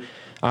guys do.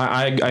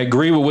 I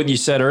agree with what you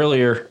said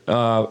earlier.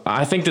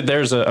 I think that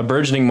there's a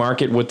burgeoning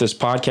market with this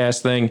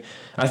podcast thing.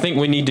 I think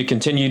we need to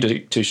continue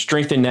to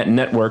strengthen that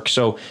network.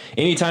 So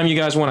anytime you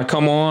guys want to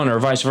come on or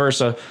vice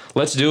versa,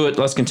 let's do it.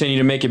 Let's continue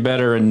to make it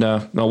better. And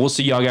we'll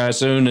see y'all guys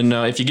soon. And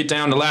if you get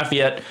down to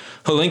Lafayette,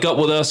 link up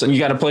with us and you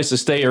got a place to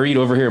stay or eat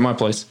over here at my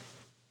place.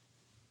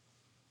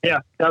 Yeah,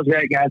 sounds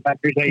great, guys. I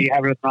appreciate you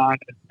having us on.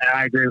 And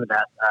I agree with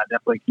that.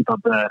 Definitely keep up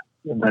the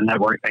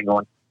network thing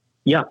going.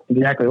 Yeah,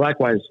 exactly.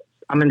 Likewise.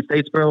 I'm in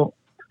Statesboro.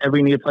 Ever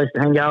you need a place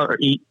to hang out or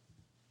eat,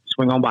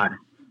 swing on by.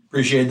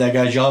 Appreciate that,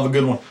 guys. Y'all have a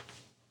good one.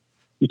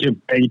 You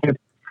too. Hey, you too.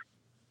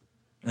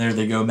 There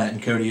they go, Matt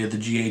and Cody of the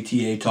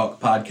GATA Talk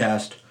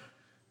podcast.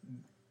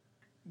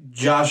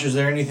 Josh, is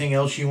there anything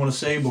else you want to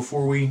say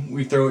before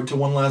we throw it to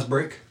one last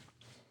break?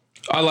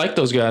 I like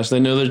those guys. They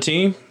know their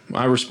team.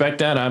 I respect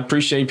that. I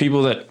appreciate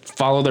people that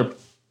follow their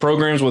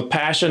programs with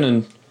passion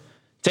and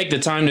take the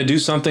time to do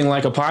something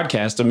like a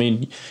podcast. I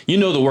mean,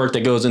 the work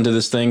that goes into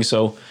this thing,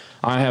 so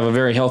I have a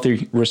very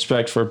healthy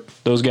respect for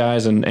those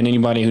guys and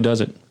anybody who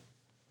does it.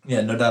 Yeah,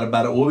 no doubt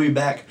about it. We'll be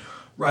back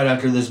right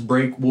after this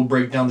break. We'll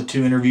break down the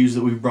 2 interviews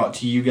that we've brought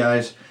to you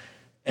guys,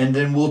 and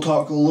then we'll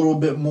talk a little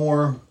bit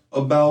more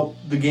about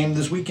the game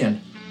this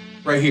weekend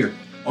right here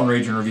on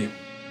Rage and Review.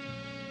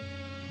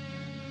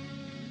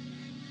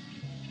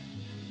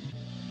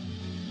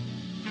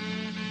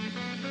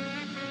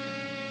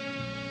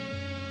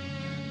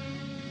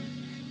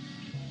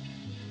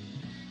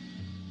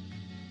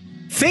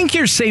 Think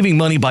you're saving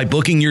money by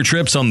booking your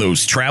trips on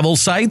those travel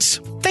sites?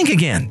 Think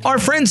again. Our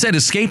friends at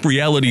Escape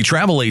Reality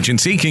Travel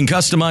Agency can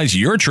customize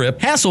your trip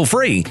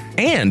hassle-free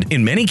and,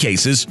 in many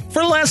cases,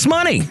 for less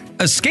money.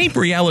 Escape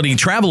Reality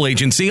Travel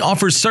Agency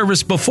offers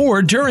service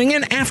before, during,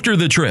 and after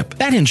the trip.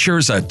 That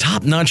ensures a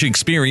top-notch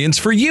experience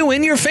for you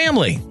and your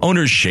family.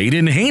 Owners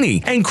Shaden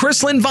Haney and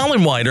Chrislyn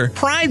Vollenweider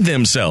pride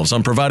themselves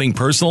on providing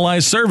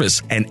personalized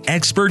service and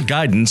expert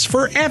guidance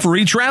for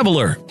every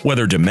traveler.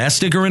 Whether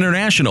domestic or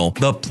international,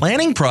 the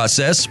planning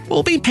process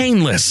will be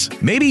painless.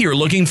 Maybe you're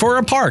looking for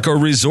a park or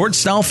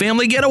resort-style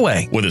family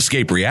getaway. With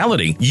Escape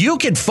Reality, you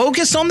can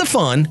focus on the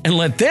fun and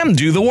let them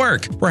do the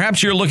work.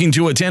 Perhaps you're looking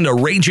to attend a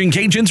Raging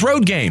Cajuns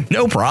road game.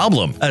 No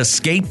problem.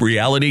 Escape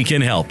Reality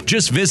can help.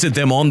 Just visit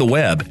them on the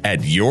web at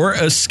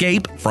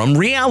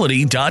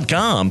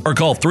yourescapefromreality.com or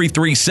call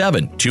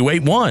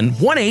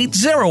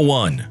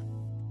 337-281-1801.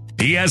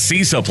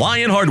 PSC Supply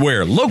and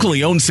Hardware,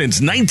 locally owned since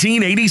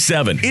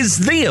 1987, is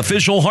the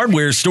official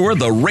hardware store of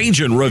the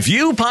Rage and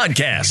Review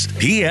podcast.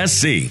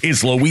 PSC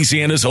is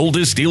Louisiana's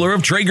oldest dealer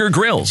of Traeger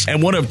grills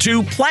and one of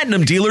 2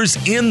 platinum dealers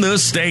in the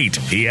state.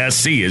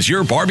 PSC is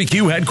your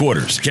barbecue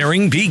headquarters,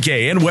 carrying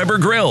PK and Weber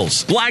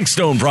grills,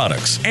 Blackstone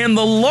products, and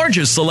the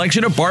largest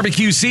selection of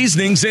barbecue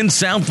seasonings in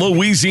South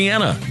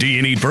Louisiana. Do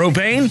you need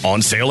propane?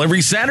 On sale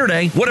every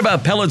Saturday. What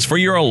about pellets for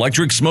your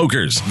electric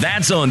smokers?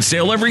 That's on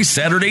sale every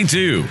Saturday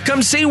too.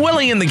 Come see Willie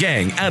and the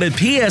gang out at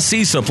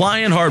PSC Supply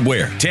and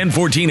Hardware,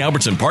 1014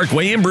 Albertson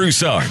Parkway in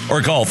Broussard,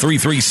 or call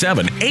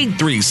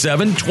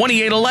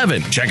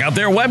 337-837-2811. Check out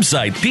their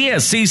website,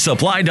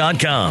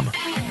 pscsupply.com.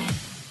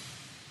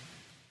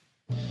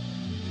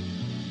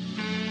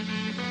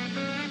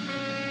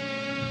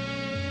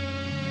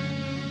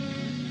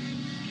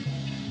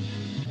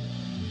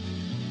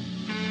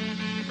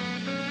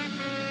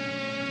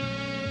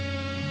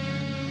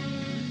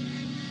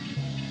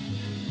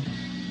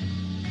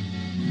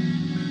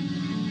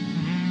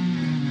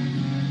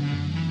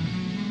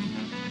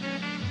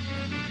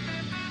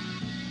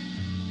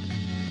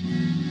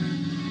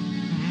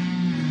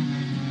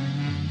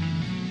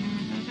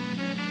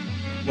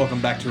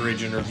 Welcome back to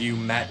Raging Review.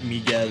 Matt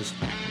Miguez,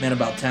 Man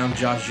About Town,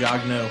 Josh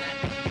Jagno.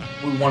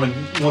 We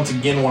once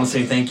again want to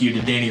say thank you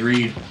to Danny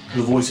Reed,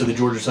 the voice of the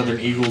Georgia Southern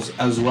Eagles,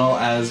 as well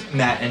as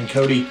Matt and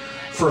Cody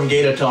from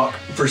Gator Talk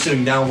for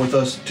sitting down with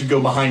us to go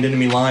behind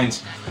enemy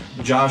lines.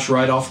 Josh,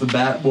 right off the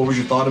bat, what was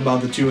your thought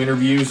about the two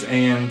interviews,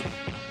 and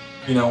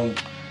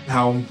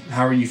how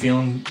are you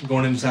feeling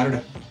going into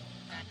Saturday?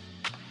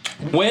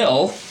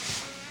 Well,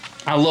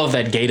 I love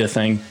that Gator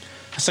thing.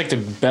 That's like the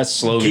best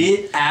slogan.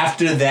 Get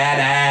after that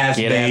ass,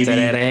 Get baby. after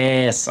that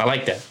ass. I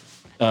like that.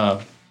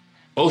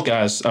 Both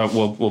guys,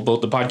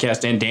 both the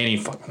podcast and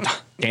Danny.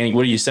 Danny,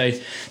 what do you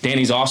say?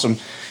 Danny's awesome.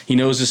 He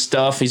knows his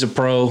stuff. He's a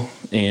pro,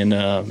 and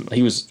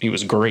he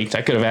was great.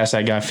 I could have asked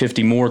that guy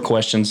 50 more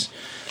questions.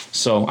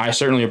 So I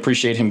certainly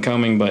appreciate him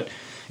coming, but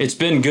it's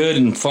been good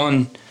and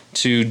fun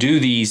to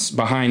do these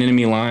behind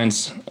enemy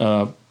lines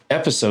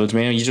episodes,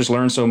 man. You just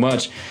learn so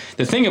much.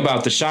 The thing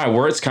about the Shy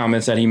Words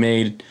comments that he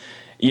made,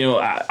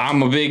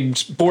 I'm a big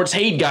sports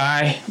hate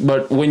guy,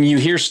 but when you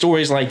hear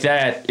stories like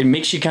that, it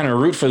makes you kind of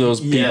root for those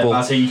people. Yeah,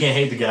 I say you can't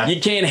hate the guy. You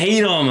can't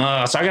hate them,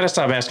 so I got to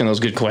stop asking those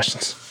good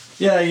questions.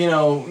 Yeah,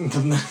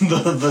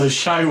 the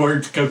Shy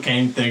Words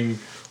cocaine thing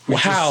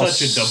was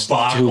just such a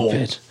debacle.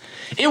 Stupid.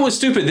 It was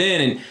stupid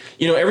then, and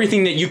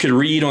everything that you could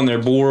read on their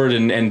board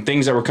and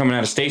things that were coming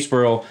out of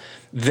Statesboro,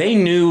 they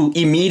knew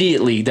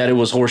immediately that it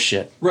was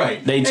horseshit.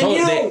 Right. They told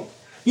you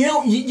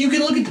can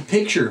look at the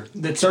picture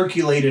that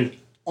circulated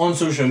on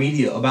social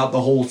media about the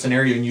whole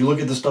scenario, and you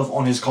look at the stuff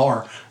on his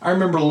car. I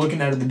remember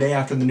looking at it the day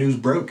after the news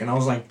broke, and I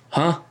was like,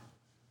 huh?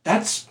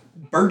 That's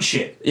bird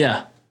shit.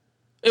 Yeah.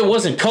 It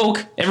wasn't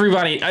Coke.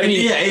 Everybody,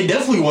 it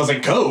definitely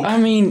wasn't Coke.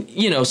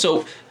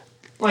 So...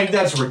 Like,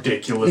 that's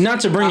ridiculous.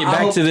 Not to bring it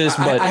back to this,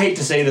 but... I hate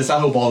to say this. I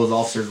hope all those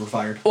officers were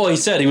fired. Well, he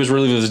said he was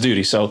relieved of his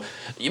duty, so...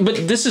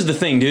 But this is the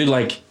thing, dude.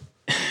 Like,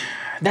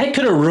 that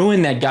could have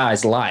ruined that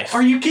guy's life.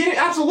 Are you kidding?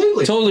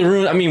 Absolutely. Totally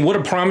ruined. I mean, what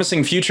a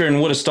promising future and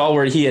what a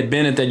stalwart he had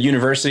been at that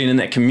university and in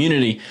that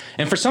community.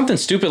 And for something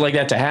stupid like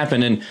that to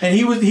happen... And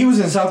he was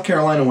in South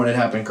Carolina when it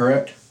happened,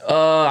 correct?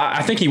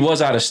 I think he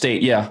was out of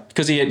state, yeah.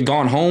 Because he had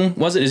gone home,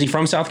 was it? Is he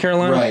from South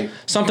Carolina? Right.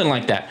 Something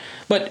like that.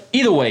 But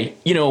either way,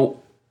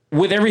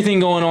 with everything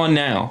going on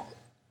now,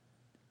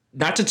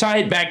 not to tie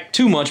it back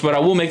too much, but I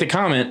will make the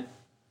comment,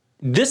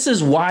 this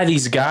is why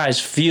these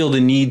guys feel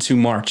the need to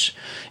march.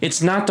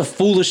 It's not the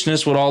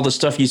foolishness with all the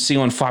stuff you see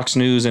on Fox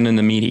News and in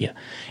the media.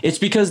 It's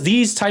because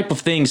these type of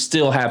things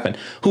still happen.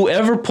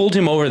 Whoever pulled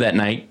him over that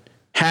night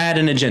had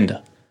an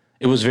agenda.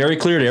 It was very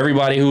clear to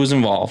everybody who was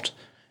involved.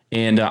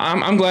 And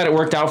I'm glad it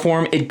worked out for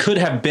him. It could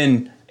have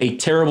been a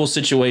terrible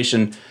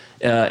situation,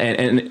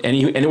 and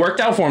it worked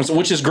out for him,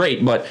 which is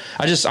great. But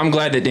I'm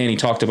glad that Danny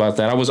talked about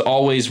that. I was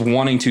always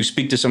wanting to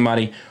speak to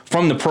somebody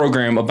from the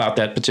program about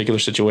that particular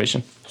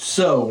situation.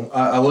 So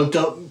I looked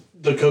up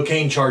the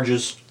cocaine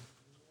charges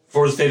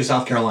for the state of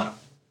South Carolina.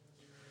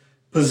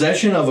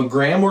 Possession of a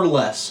gram or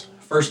less,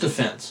 first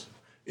offense,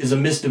 is a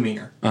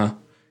misdemeanor.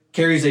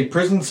 Carries a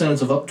prison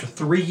sentence of up to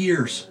 3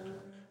 years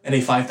and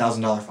a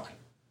 $5,000 fine.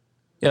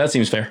 Yeah, that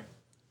seems fair.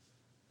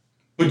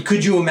 But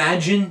could you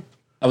imagine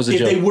if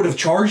they would have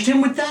charged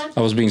him with that? I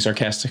was being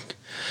sarcastic.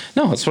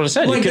 No, that's what I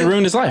said. It could have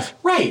ruined his life.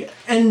 Right.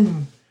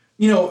 And,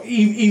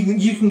 even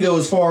you can go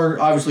as far,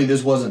 obviously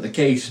this wasn't the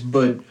case,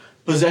 but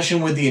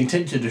possession with the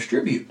intent to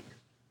distribute.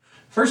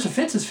 First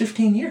offense is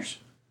 15 years.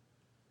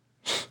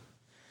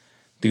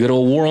 The good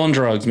old war on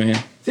drugs, man.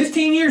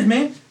 15 years,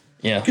 man.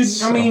 Yeah.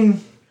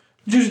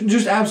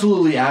 Just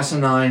absolutely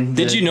asinine.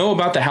 Did you know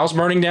about the house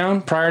burning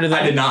down prior to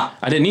that? I did not.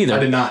 I didn't either. I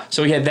did not.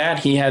 So he had that.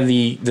 He had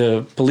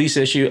the police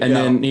issue, and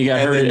then he got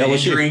hurt at LSU.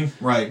 Injury.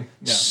 Right.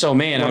 Yeah. So,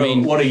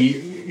 man, what a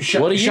year.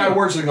 Shy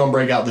Words are going to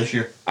break out this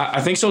year.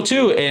 I think so,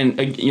 too. And,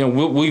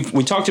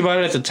 we talked about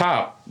it at the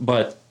top,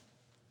 but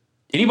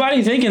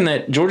anybody thinking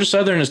that Georgia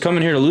Southern is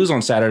coming here to lose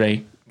on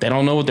Saturday, they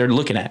don't know what they're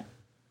looking at.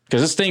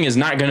 Because this thing is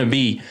not going to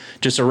be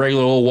just a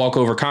regular old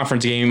walkover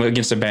conference game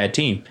against a bad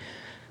team.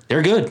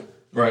 They're good.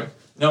 Right.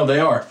 No, they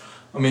are.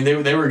 I mean,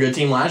 they were a good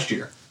team last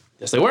year.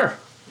 Yes, they were.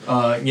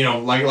 Like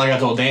I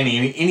told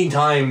Danny,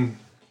 anytime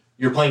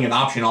you're playing an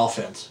option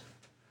offense,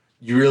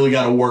 you really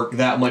got to work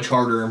that much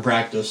harder in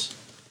practice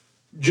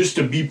just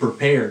to be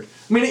prepared.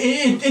 I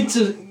mean,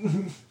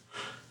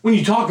 when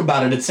you talk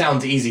about it, it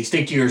sounds easy.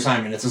 Stick to your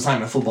assignment. It's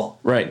assignment football.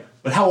 Right.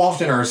 But how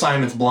often are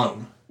assignments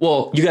blown?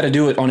 Well, you got to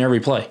do it on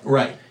every play.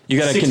 Right. You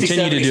got to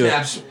continue to do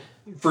snaps it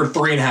for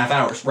 3.5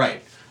 hours.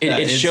 Right.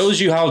 It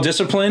shows you how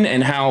disciplined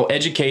and how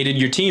educated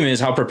your team is,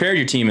 how prepared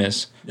your team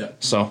is. Yeah.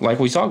 So, like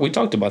we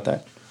talked about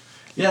that.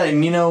 Yeah,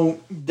 and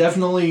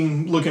definitely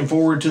looking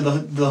forward to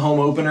the home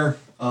opener.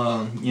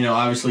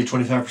 Obviously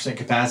 25%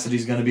 capacity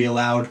is going to be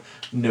allowed.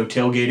 No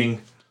tailgating.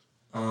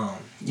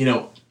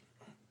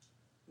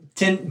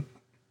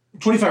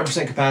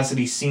 25%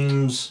 capacity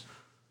seems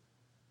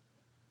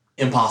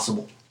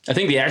impossible. I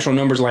think the actual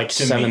number is like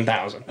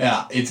 7,000.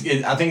 Yeah, I think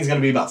it's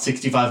going to be about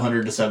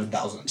 6,500 to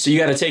 7,000. So you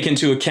got to take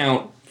into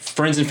account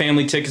friends and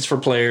family tickets for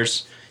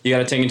players. You got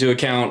to take into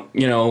account,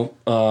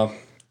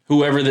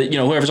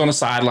 whoever's on the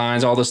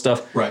sidelines, all this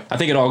stuff. Right. I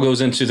think it all goes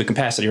into the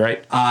capacity,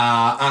 right?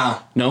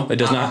 No, it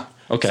does not.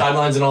 Okay.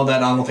 Sidelines and all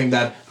that, I don't think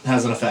that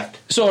has an effect.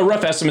 So a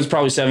rough estimate is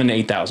probably 7,000 to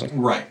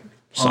 8,000. Right.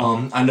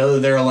 So. I know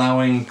that they're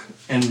allowing,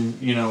 and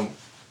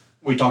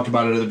we talked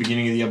about it at the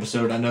beginning of the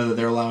episode. I know that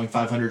they're allowing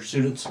 500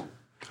 students.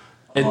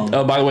 By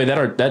the way,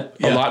 that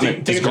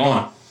allotment is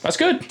gone. That's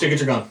good.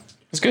 Tickets are gone.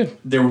 That's good.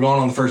 They were gone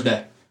on the first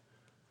day.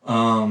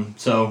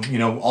 So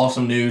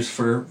awesome news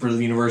for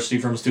the university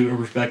from a student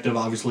perspective.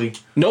 Obviously,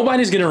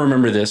 nobody's going to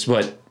remember this,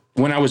 but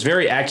when I was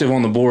very active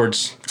on the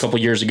boards a couple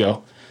years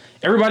ago,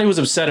 everybody was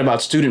upset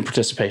about student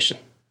participation.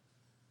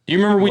 Do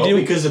you remember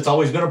because it's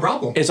always been a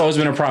problem. It's always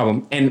been a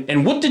problem.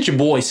 And what did your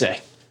boy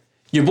say?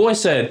 Your boy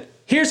said,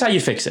 here's how you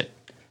fix it.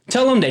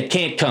 Tell them they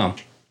can't come.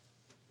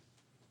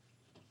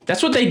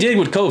 That's what they did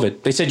with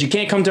COVID. They said, you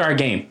can't come to our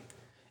game.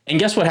 And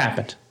guess what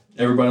happened?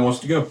 Everybody wants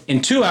to go.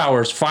 In 2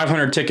 hours,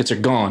 500 tickets are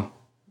gone.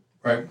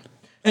 Right.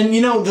 And,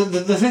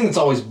 the thing that's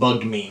always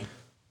bugged me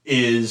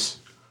is,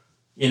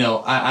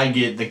 I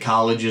get the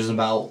college is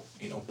about,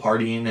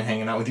 partying and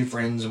hanging out with your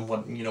friends and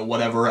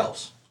whatever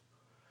else.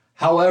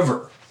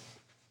 However,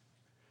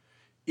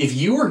 if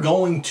you are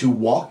going to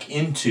walk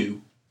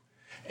into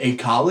a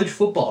college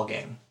football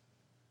game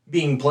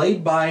being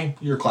played by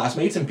your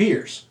classmates and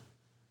peers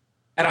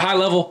at a high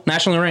level,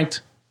 nationally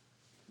ranked,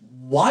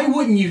 why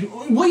wouldn't you?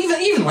 Well,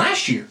 even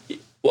last year,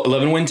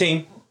 11-win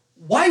team.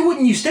 Why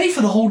wouldn't you stay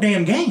for the whole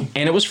damn game?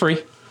 And it was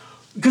free.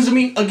 Because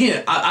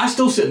again, I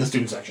still sit in the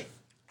student section.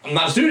 I'm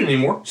not a student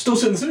anymore. Still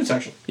sit in the student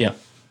section. Yeah.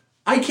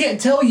 I can't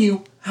tell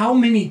you how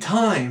many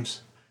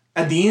times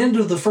at the end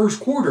of the first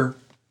quarter,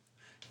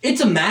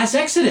 it's a mass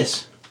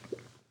exodus.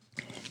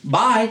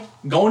 Bye.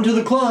 Going to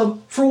the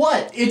club for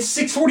what? It's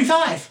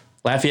 6:45.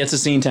 Lafayette's a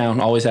scene town.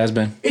 Always has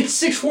been.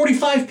 It's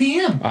 6:45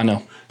 p.m. I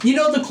know.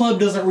 The club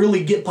doesn't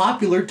really get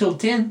popular till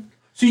 10.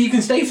 So you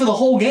can stay for the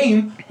whole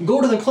game,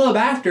 go to the club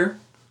after.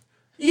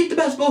 You get the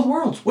best of both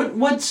worlds.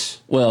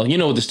 What's... Well,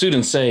 what the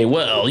students say,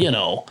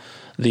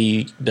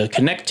 the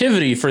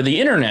connectivity for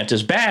the internet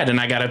is bad, and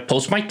I got to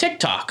post my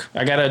TikTok.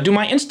 I got to do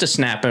my Insta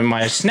Snap and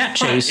my Snap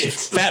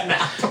Chase,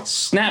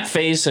 Snap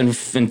Face,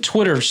 and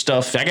Twitter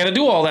stuff. I got to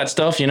do all that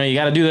stuff. You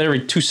got to do that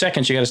every 2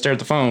 seconds. You got to stare at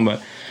the phone.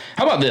 But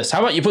how about this? How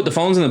about you put the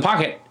phones in the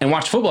pocket and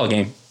watch a football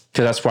game?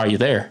 Because that's why you're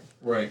there.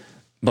 Right.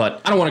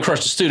 But I don't want to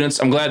crush the students.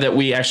 I'm glad that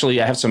we actually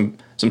have some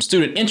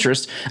student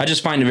interest. I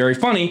just find it very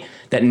funny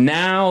that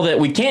now that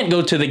we can't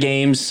go to the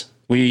games,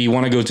 we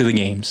want to go to the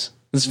games.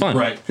 It's fun.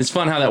 Right. It's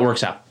fun how that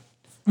works out.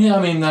 Yeah,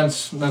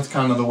 that's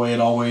kind of the way it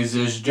always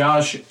is.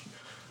 Josh,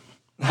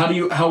 how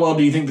well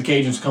do you think the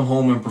Cajuns come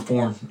home and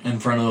perform in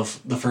front of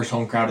the first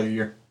home crowd of the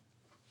year?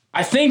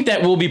 I think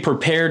that we'll be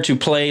prepared to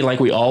play like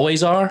we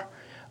always are.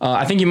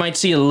 I think you might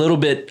see a little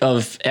bit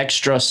of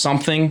extra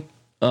something.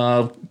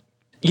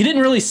 You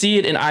didn't really see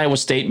it in Iowa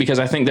State because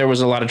I think there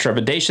was a lot of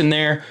trepidation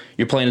there.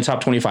 You're playing a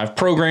top 25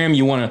 program.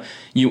 You want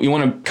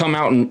to come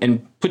out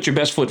and put your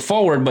best foot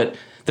forward. But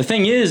the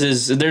thing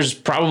is there's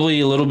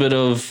probably a little bit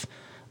of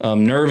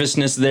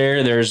nervousness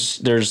there.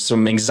 There's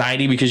some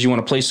anxiety because you want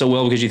to play so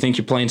well because you think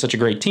you're playing such a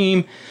great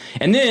team.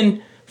 And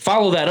then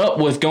follow that up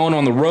with going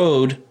on the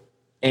road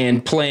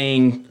and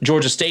playing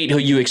Georgia State, who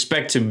you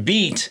expect to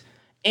beat,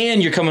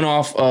 and you're coming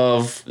off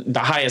of the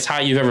highest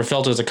high you've ever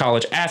felt as a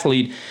college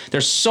athlete.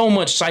 There's so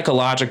much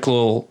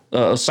psychologically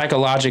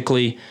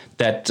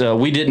that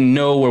we didn't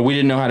know, or we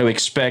didn't know how to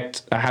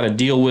expect, how to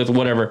deal with,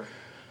 whatever.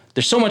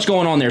 There's so much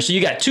going on there. So you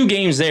got 2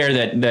 games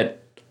there that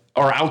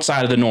are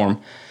outside of the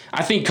norm.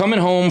 I think coming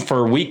home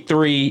for week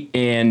 3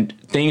 and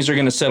things are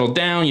going to settle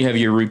down. You have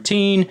your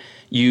routine.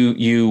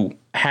 You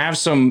have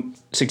some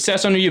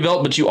success under your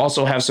belt, but you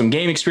also have some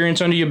game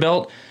experience under your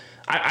belt.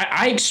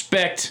 I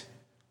expect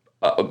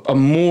a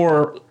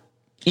more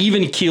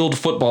even-keeled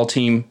football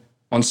team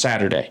on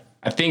Saturday.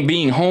 I think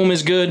being home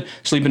is good.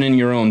 Sleeping in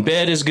your own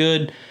bed is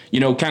good.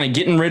 Kind of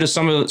getting rid of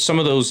some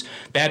of those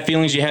bad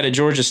feelings you had at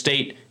Georgia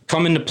State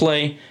come into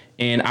play.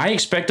 And I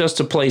expect us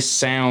to play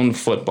sound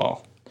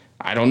football.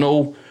 I don't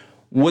know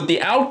what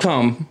the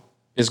outcome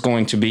is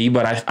going to be,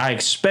 but I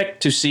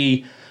expect to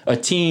see a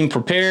team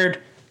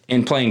prepared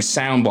and playing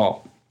sound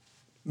ball.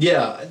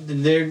 Yeah,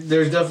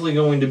 there's definitely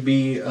going to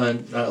be a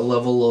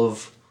level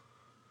of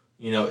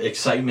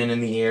excitement in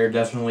the air,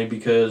 definitely,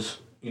 because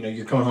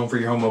you're coming home for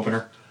your home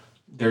opener.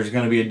 There's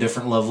going to be a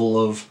different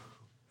level of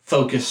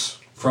focus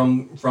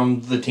from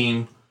the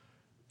team.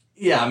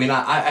 Yeah,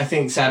 I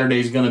think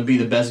Saturday is going to be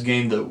the best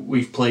game that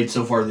we've played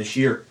so far this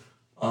year,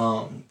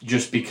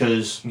 just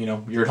because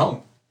you're at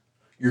home,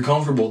 you're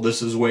comfortable.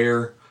 This is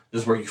where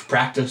you've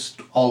practiced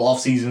all off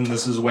season.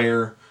 This is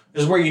where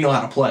you know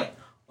how to play.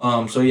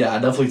 So yeah, I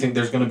definitely think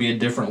there's going to be a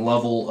different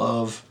level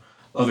of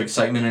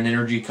excitement and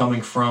energy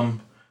coming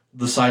from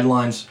the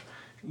sidelines.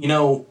 And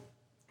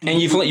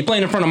you're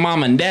playing in front of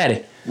mom and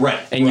daddy, right?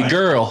 And your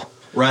girl,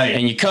 right?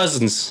 And your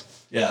cousins.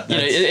 Yeah,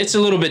 it's a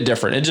little bit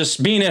different. It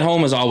just being at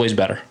home is always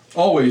better.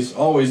 Always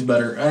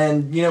better.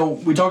 And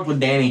we talked with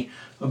Danny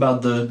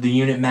about the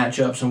unit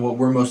matchups and what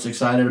we're most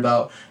excited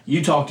about.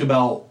 You talked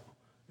about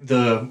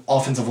the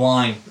offensive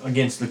line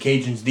against the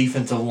Cajuns'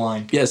 defensive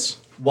line. Yes.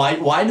 Why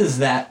is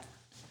that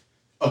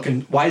a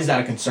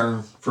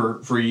concern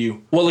for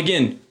you? Well,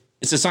 again,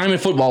 It's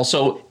assignment football.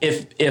 So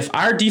if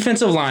our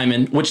defensive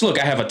linemen, which look,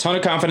 I have a ton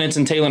of confidence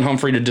in Taylor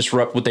Humphrey to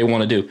disrupt what they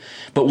want to do.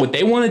 But what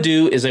they want to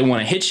do is they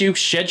want to hit you,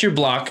 shed your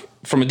block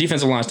from a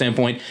defensive line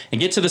standpoint, and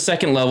get to the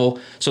second level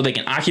so they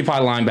can occupy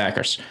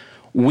linebackers.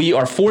 We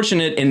are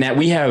fortunate in that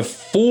we have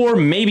 4,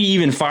 maybe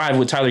even 5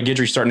 with Tyler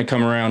Guidry starting to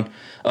come around.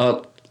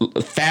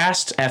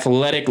 Fast,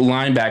 athletic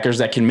linebackers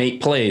that can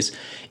make plays.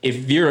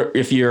 If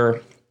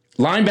your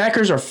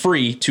linebackers are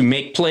free to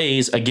make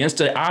plays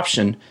against an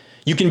option,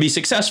 you can be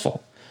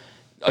successful.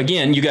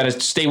 Again, you got to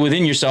stay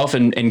within yourself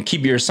and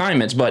keep your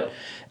assignments. But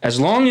as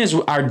long as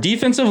our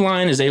defensive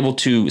line is able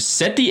to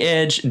set the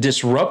edge,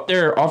 disrupt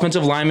their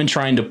offensive linemen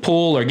trying to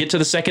pull or get to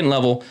the second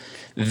level,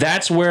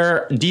 that's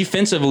where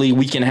defensively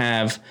we can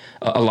have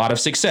a lot of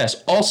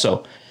success.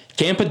 Also,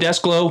 Cam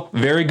Podesklo,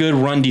 very good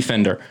run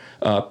defender.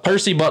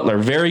 Percy Butler,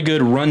 very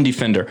good run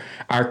defender.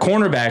 Our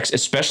cornerbacks,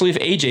 especially if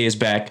AJ is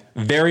back,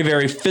 very,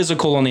 very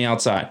physical on the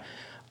outside.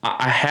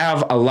 I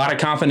have a lot of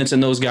confidence in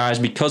those guys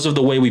because of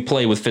the way we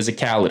play with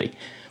physicality.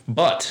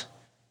 But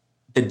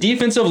the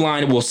defensive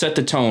line will set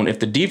the tone. If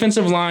the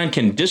defensive line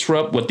can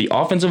disrupt what the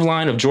offensive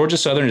line of Georgia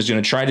Southern is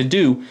going to try to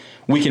do,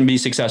 we can be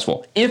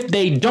successful. If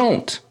they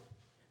don't,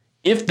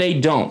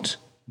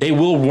 they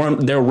will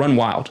run. They'll run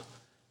wild.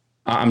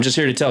 I'm just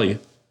here to tell you.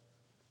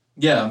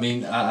 Yeah, I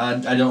mean,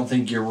 I don't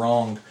think you're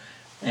wrong,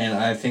 and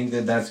I think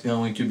that that's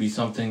going to be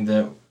something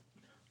that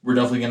we're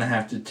definitely going to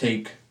have to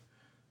take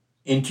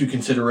into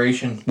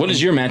consideration. What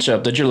is your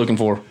matchup that you're looking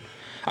for?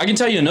 I can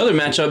tell you another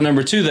matchup,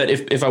 number 2, that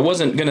if I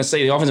wasn't going to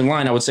say the offensive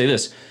line, I would say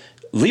this.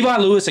 Levi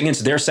Lewis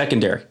against their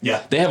secondary.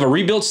 Yeah. They have a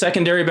rebuilt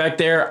secondary back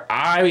there.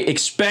 I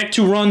expect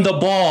to run the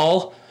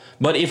ball,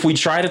 but if we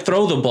try to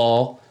throw the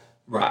ball,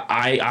 right.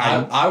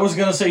 I was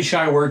going to say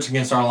Shy Werts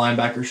against our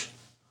linebackers.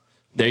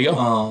 There you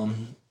go.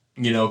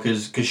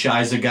 Because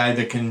Shy's a guy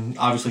that can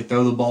obviously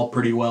throw the ball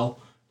pretty well,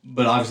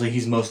 but obviously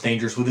he's most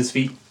dangerous with his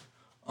feet.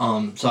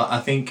 So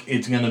I think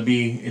it's gonna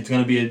be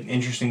an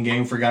interesting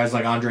game for guys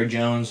like Andre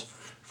Jones,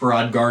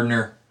 Farrod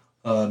Gardner,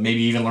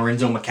 maybe even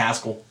Lorenzo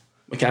McCaskill.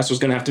 McCaskill's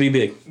gonna have to be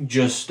big.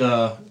 Just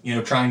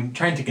trying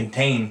to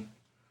contain,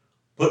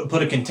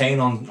 put a contain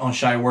on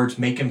Shy Werts,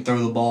 make him throw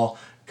the ball.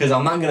 Because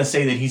I'm not gonna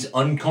say that he's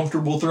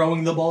uncomfortable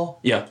throwing the ball.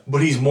 Yeah.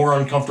 But he's more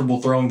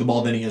uncomfortable throwing the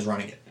ball than he is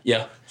running it.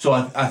 Yeah. So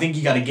I think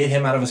you got to get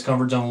him out of his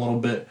comfort zone a little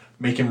bit,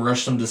 make him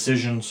rush some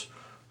decisions,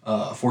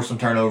 force some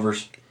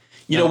turnovers.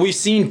 We've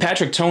seen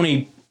Patrick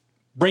Toney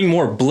bring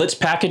more blitz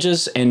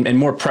packages and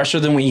more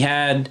pressure than we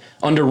had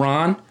under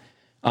Ron.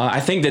 I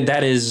think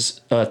that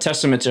is a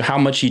testament to how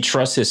much he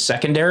trusts his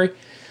secondary.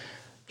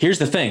 Here's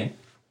the thing.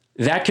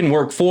 That can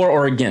work for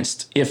or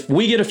against. If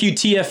we get a few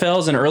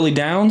TFLs in early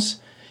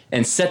downs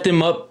and set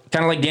them up,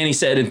 kind of like Danny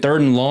said, in 3rd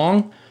and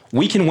long,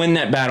 we can win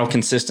that battle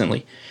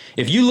consistently.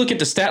 If you look at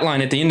the stat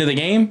line at the end of the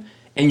game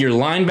and your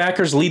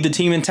linebackers lead the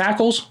team in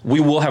tackles, we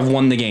will have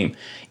won the game.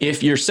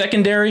 If your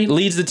secondary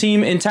leads the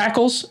team in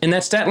tackles in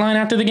that stat line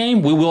after the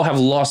game, we will have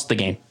lost the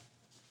game.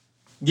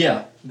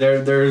 Yeah,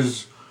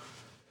 there's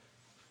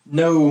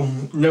no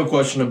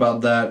question about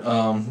that,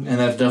 and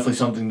that's definitely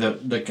something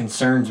that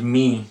concerns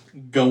me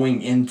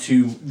going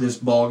into this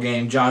ball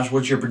game. Josh,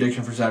 what's your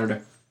prediction for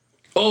Saturday?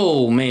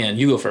 Oh, man,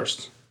 you go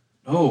first.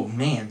 Oh,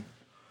 man.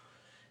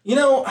 I'm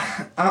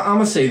going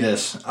to say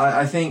this.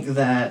 I think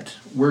that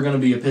we're going to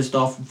be a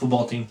pissed-off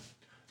football team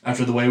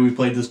after the way we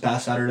played this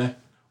past Saturday.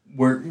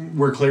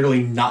 We're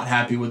clearly not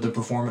happy with the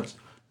performance.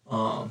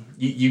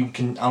 You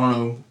can, I don't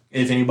know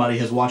if anybody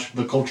has watched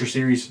the Culture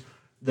series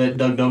that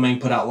Doug Domingue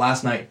put out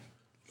last night.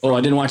 Oh,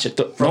 I didn't watch it.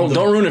 Don't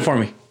ruin it for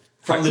me.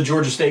 From the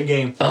Georgia State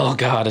game. Oh,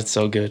 God, it's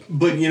so good.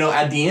 But,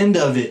 at the end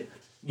of it,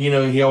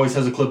 he always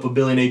has a clip of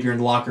Billy Napier in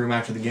the locker room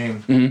after the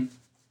game. Mm-hmm.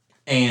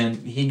 And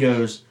he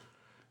goes,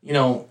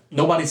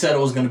 nobody said it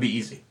was going to be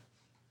easy.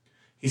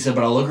 He said,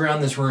 but I look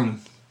around this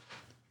room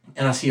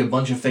and I see a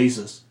bunch of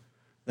faces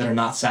that are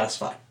not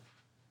satisfied.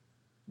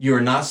 You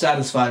are not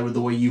satisfied with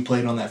the way you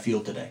played on that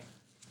field today.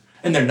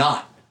 And they're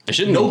not. They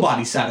shouldn't.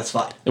 Nobody's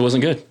satisfied. It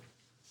wasn't good.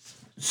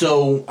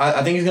 So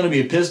I think it's going to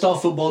be a pissed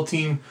off football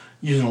team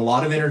using a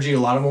lot of energy, a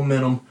lot of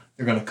momentum.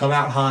 They're going to come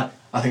out hot.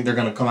 I think they're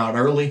going to come out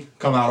early,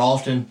 come out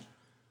often.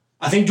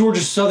 I think Georgia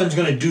Southern's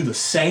going to do the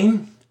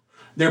same.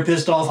 They're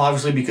pissed off,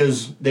 obviously,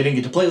 because they didn't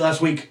get to play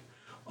last week.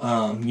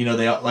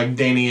 They, like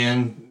Danny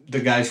and the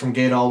guys from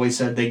Gate always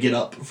said, they get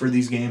up for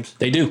these games.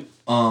 They do.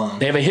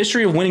 They have a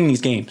history of winning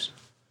these games.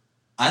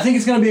 I think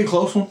it's going to be a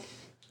close one.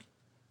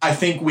 I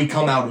think we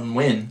come out and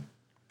win,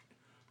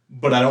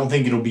 but I don't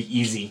think it'll be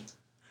easy.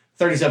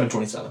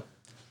 37-27.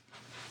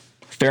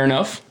 Fair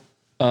enough.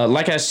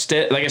 Like I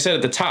said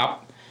at the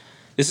top,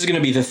 this is going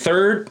to be the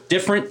 3rd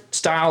different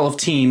style of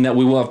team that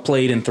we will have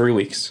played in 3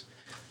 weeks.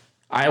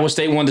 Iowa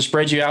State wanted to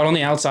spread you out on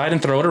the outside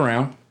and throw it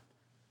around.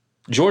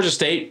 Georgia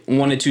State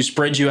wanted to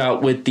spread you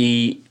out with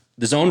the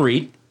zone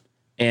read,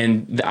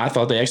 and I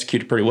thought they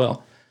executed pretty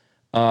well.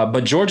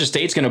 But Georgia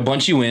State's going to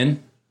bunch you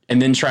in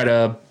and then try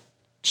to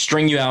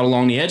string you out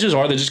along the edges,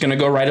 or they're just going to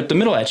go right up the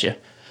middle at you.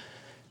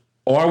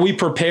 Are we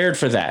prepared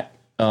for that?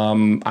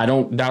 I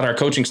don't doubt our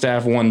coaching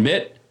staff one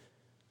bit.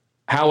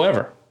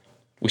 However,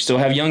 We still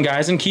have young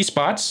guys in key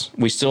spots.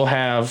 You still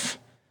have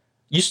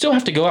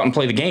to go out and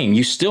play the game.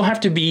 You still have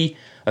to be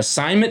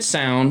assignment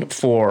sound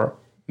for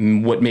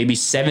what maybe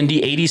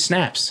 70, 80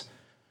 snaps.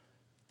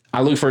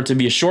 I look for it to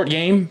be a short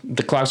game.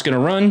 The clock's going to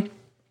run.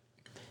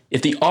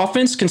 If the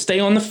offense can stay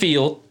on the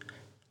field,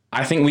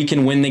 I think we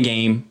can win the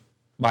game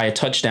by a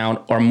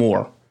touchdown or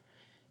more.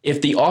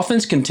 If the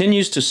offense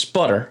continues to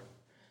sputter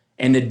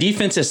and the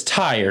defense is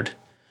tired,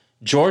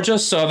 Georgia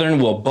Southern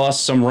will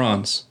bust some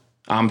runs.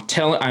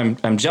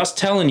 I'm just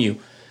telling you,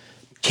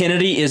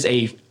 Kennedy is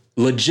a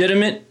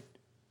legitimate,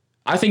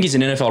 I think he's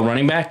an NFL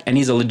running back, and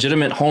he's a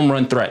legitimate home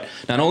run threat.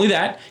 Not only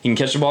that, he can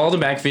catch the ball in the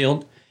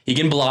backfield, he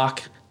can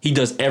block, he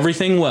does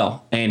everything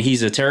well, and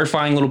he's a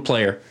terrifying little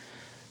player.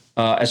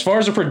 As far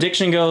as the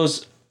prediction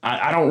goes,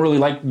 I don't really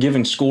like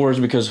giving scores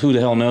because who the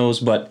hell knows,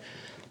 but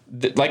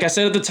like I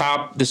said at the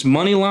top, this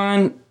money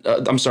line,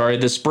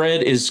 the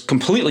spread is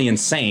completely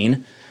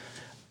insane.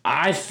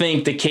 I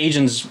think the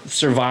Cajuns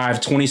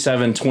survive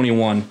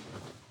 27-21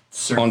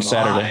 on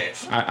Saturday.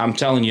 I'm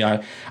telling you,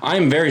 I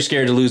am very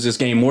scared to lose this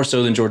game, more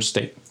so than Georgia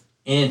State.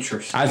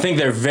 Interesting. I think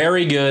they're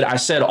very good. I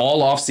said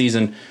all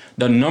offseason,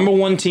 the number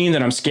one team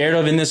that I'm scared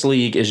of in this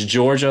league is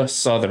Georgia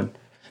Southern.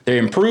 They're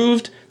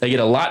improved. They get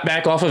a lot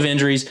back off of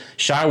injuries.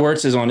 Shai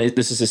Werts is on it.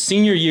 This is his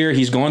senior year.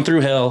 He's going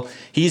through hell.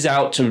 He's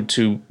out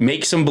to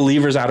make some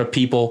believers out of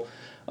people.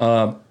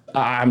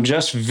 I'm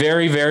just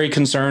very, very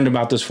concerned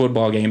about this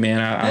football game,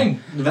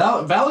 man.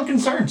 Valid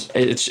concerns.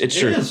 It's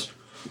true. It is.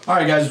 All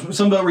right, guys.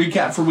 Sunbelt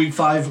recap for Week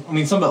 5.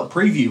 Sunbelt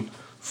preview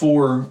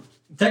for,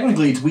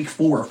 technically, it's Week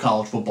 4 of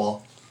college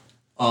football.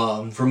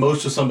 For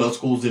most of Sunbelt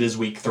schools, it is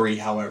Week 3,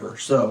 however.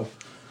 So,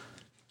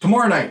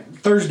 tomorrow night,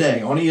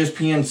 Thursday, on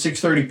ESPN,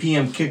 6:30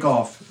 p.m.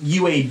 kickoff,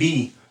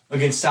 UAB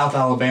against South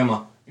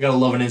Alabama. You got to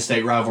love an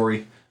in-state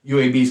rivalry.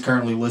 UAB is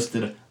currently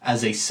listed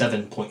as a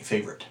 7-point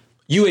favorite.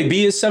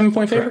 UAB is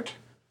 7-point favorite?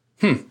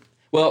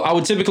 Well, I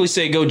would typically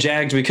say go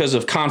Jags because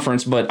of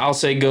conference, but I'll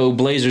say go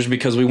Blazers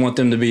because we want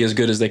them to be as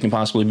good as they can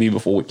possibly be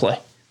before we play.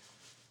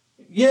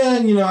 Yeah,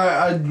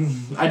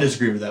 I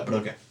disagree with that, but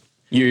okay.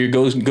 You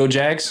go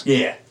Jags?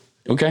 Yeah.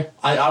 Okay.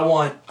 I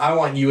want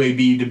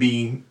UAB to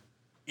be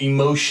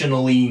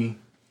emotionally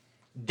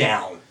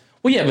down.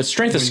 Well, yeah, but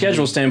strength of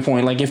schedule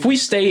standpoint, like if we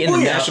stay in the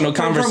national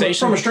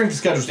conversation. From a strength of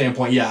schedule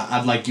standpoint, yeah,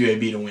 I'd like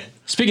UAB to win.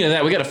 Speaking of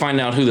that, we got to find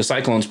out who the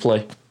Cyclones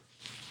play.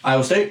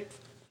 Iowa State.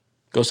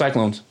 Go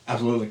Cyclones.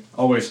 Absolutely.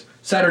 Always.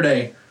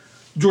 Saturday,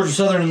 Georgia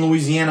Southern and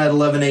Louisiana at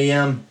 11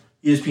 a.m.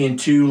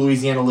 ESPN2,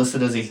 Louisiana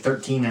listed as a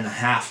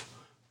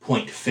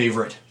 13.5-point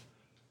favorite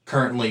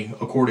currently,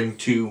 according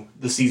to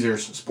the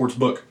Caesars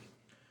Sportsbook.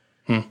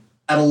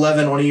 At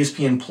 11 on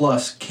ESPN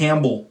Plus,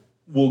 Campbell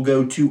will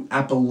go to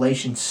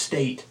Appalachian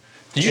State.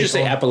 Did you just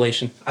say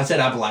Appalachian? I said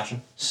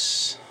Appalachian.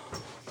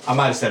 I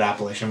might have said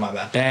Appalachian, my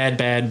bad.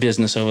 Bad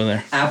business over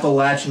there.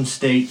 Appalachian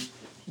State,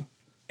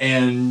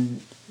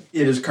 and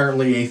it is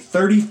currently a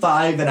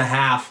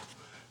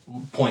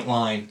 35.5-point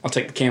line. I'll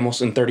take the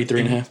Camels in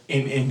 33.5.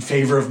 In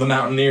favor of the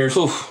Mountaineers.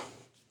 Oof.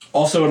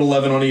 Also at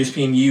 11 on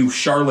ESPNU,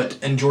 Charlotte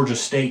and Georgia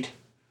State.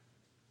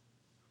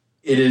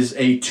 It is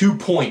a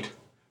 2-point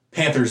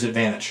Panthers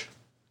advantage.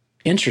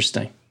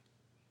 Interesting.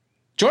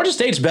 Georgia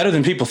State's better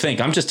than people think.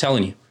 I'm just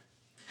telling you.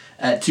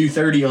 At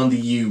 2:30 on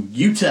the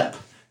UTEP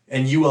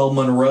and UL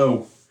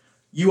Monroe.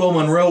 UL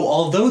Monroe,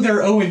 although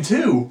they're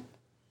 0-2,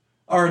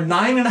 are a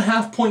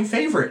 9.5-point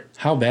favorite.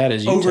 How bad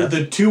is UTEP? Over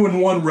the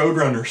 2-1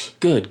 Roadrunners.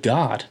 Good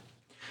God.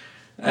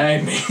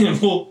 I mean,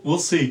 we'll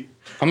see.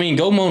 I mean,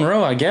 go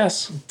Monroe, I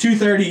guess.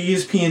 2:30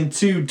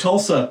 ESPN2,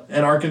 Tulsa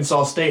and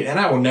Arkansas State, and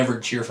I will never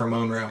cheer for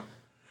Monroe.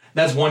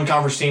 That's one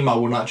conference team I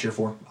will not cheer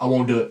for. I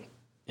won't do it.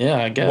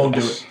 Yeah, I guess. Won't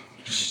do it.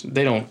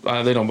 They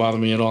don't bother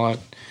me at all.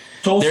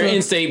 Tulsa, they're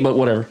in-state, but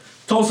whatever.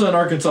 Tulsa and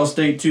Arkansas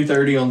State,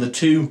 2:30 on the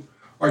 2.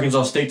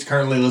 Arkansas State's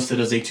currently listed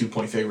as a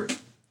 2-point favorite.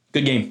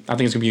 Good game. I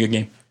think it's going to be a good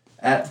game.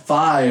 At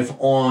 5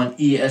 on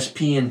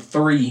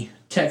ESPN3,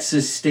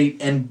 Texas State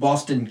and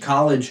Boston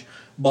College.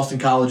 Boston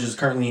College is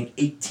currently an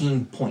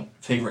 18-point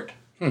favorite.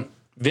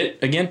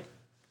 Vitt again?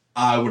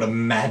 I would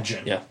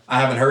imagine. Yeah.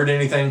 I haven't heard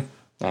anything.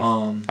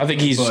 I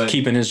think he's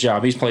keeping his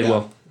job. He's played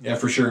well. Yeah,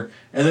 for sure.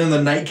 And then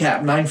the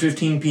nightcap,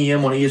 9:15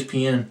 p.m. on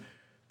ESPN.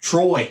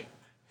 Troy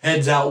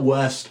heads out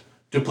west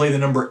to play the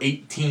number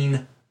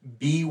 18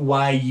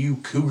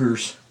 BYU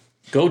Cougars.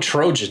 Go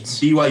Trojans.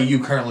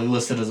 BYU currently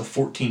listed as a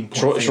 14-point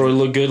favorite. Troy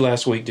looked good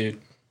last week, dude.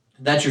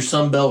 That's your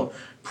Sunbelt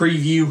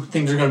preview. I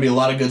think there's going to be a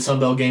lot of good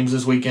Sunbelt games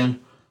this weekend.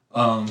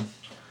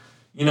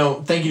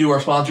 Thank you to our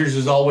sponsors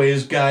as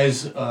always,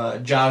 guys.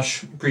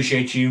 Josh,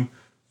 appreciate you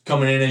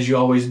coming in as you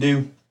always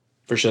do.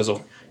 For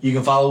shizzle. You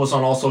can follow us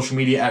on all social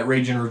media at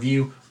Rage and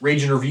Review,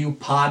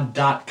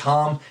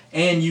 rageandreviewpod.com,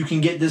 and you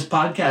can get this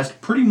podcast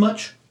pretty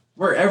much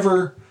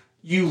wherever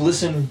you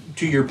listen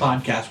to your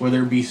podcast,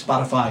 whether it be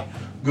Spotify,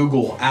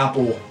 Google,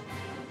 Apple,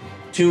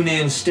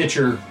 TuneIn,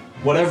 Stitcher,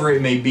 whatever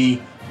it may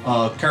be.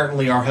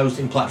 Currently, our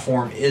hosting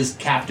platform is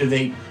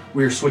Captivate.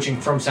 We're switching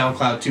from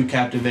SoundCloud to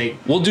Captivate.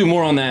 We'll do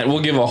more on that.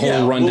 We'll give a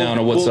whole rundown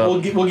of what's up. We'll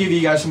give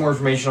you guys some more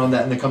information on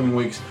that in the coming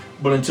weeks.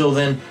 But until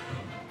then,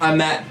 I'm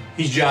Matt.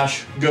 He's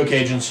Josh. Go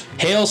Cajuns.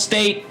 Hail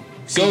State.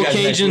 See you Go guys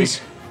next Cajuns.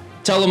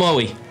 week. Tell them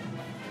Owie.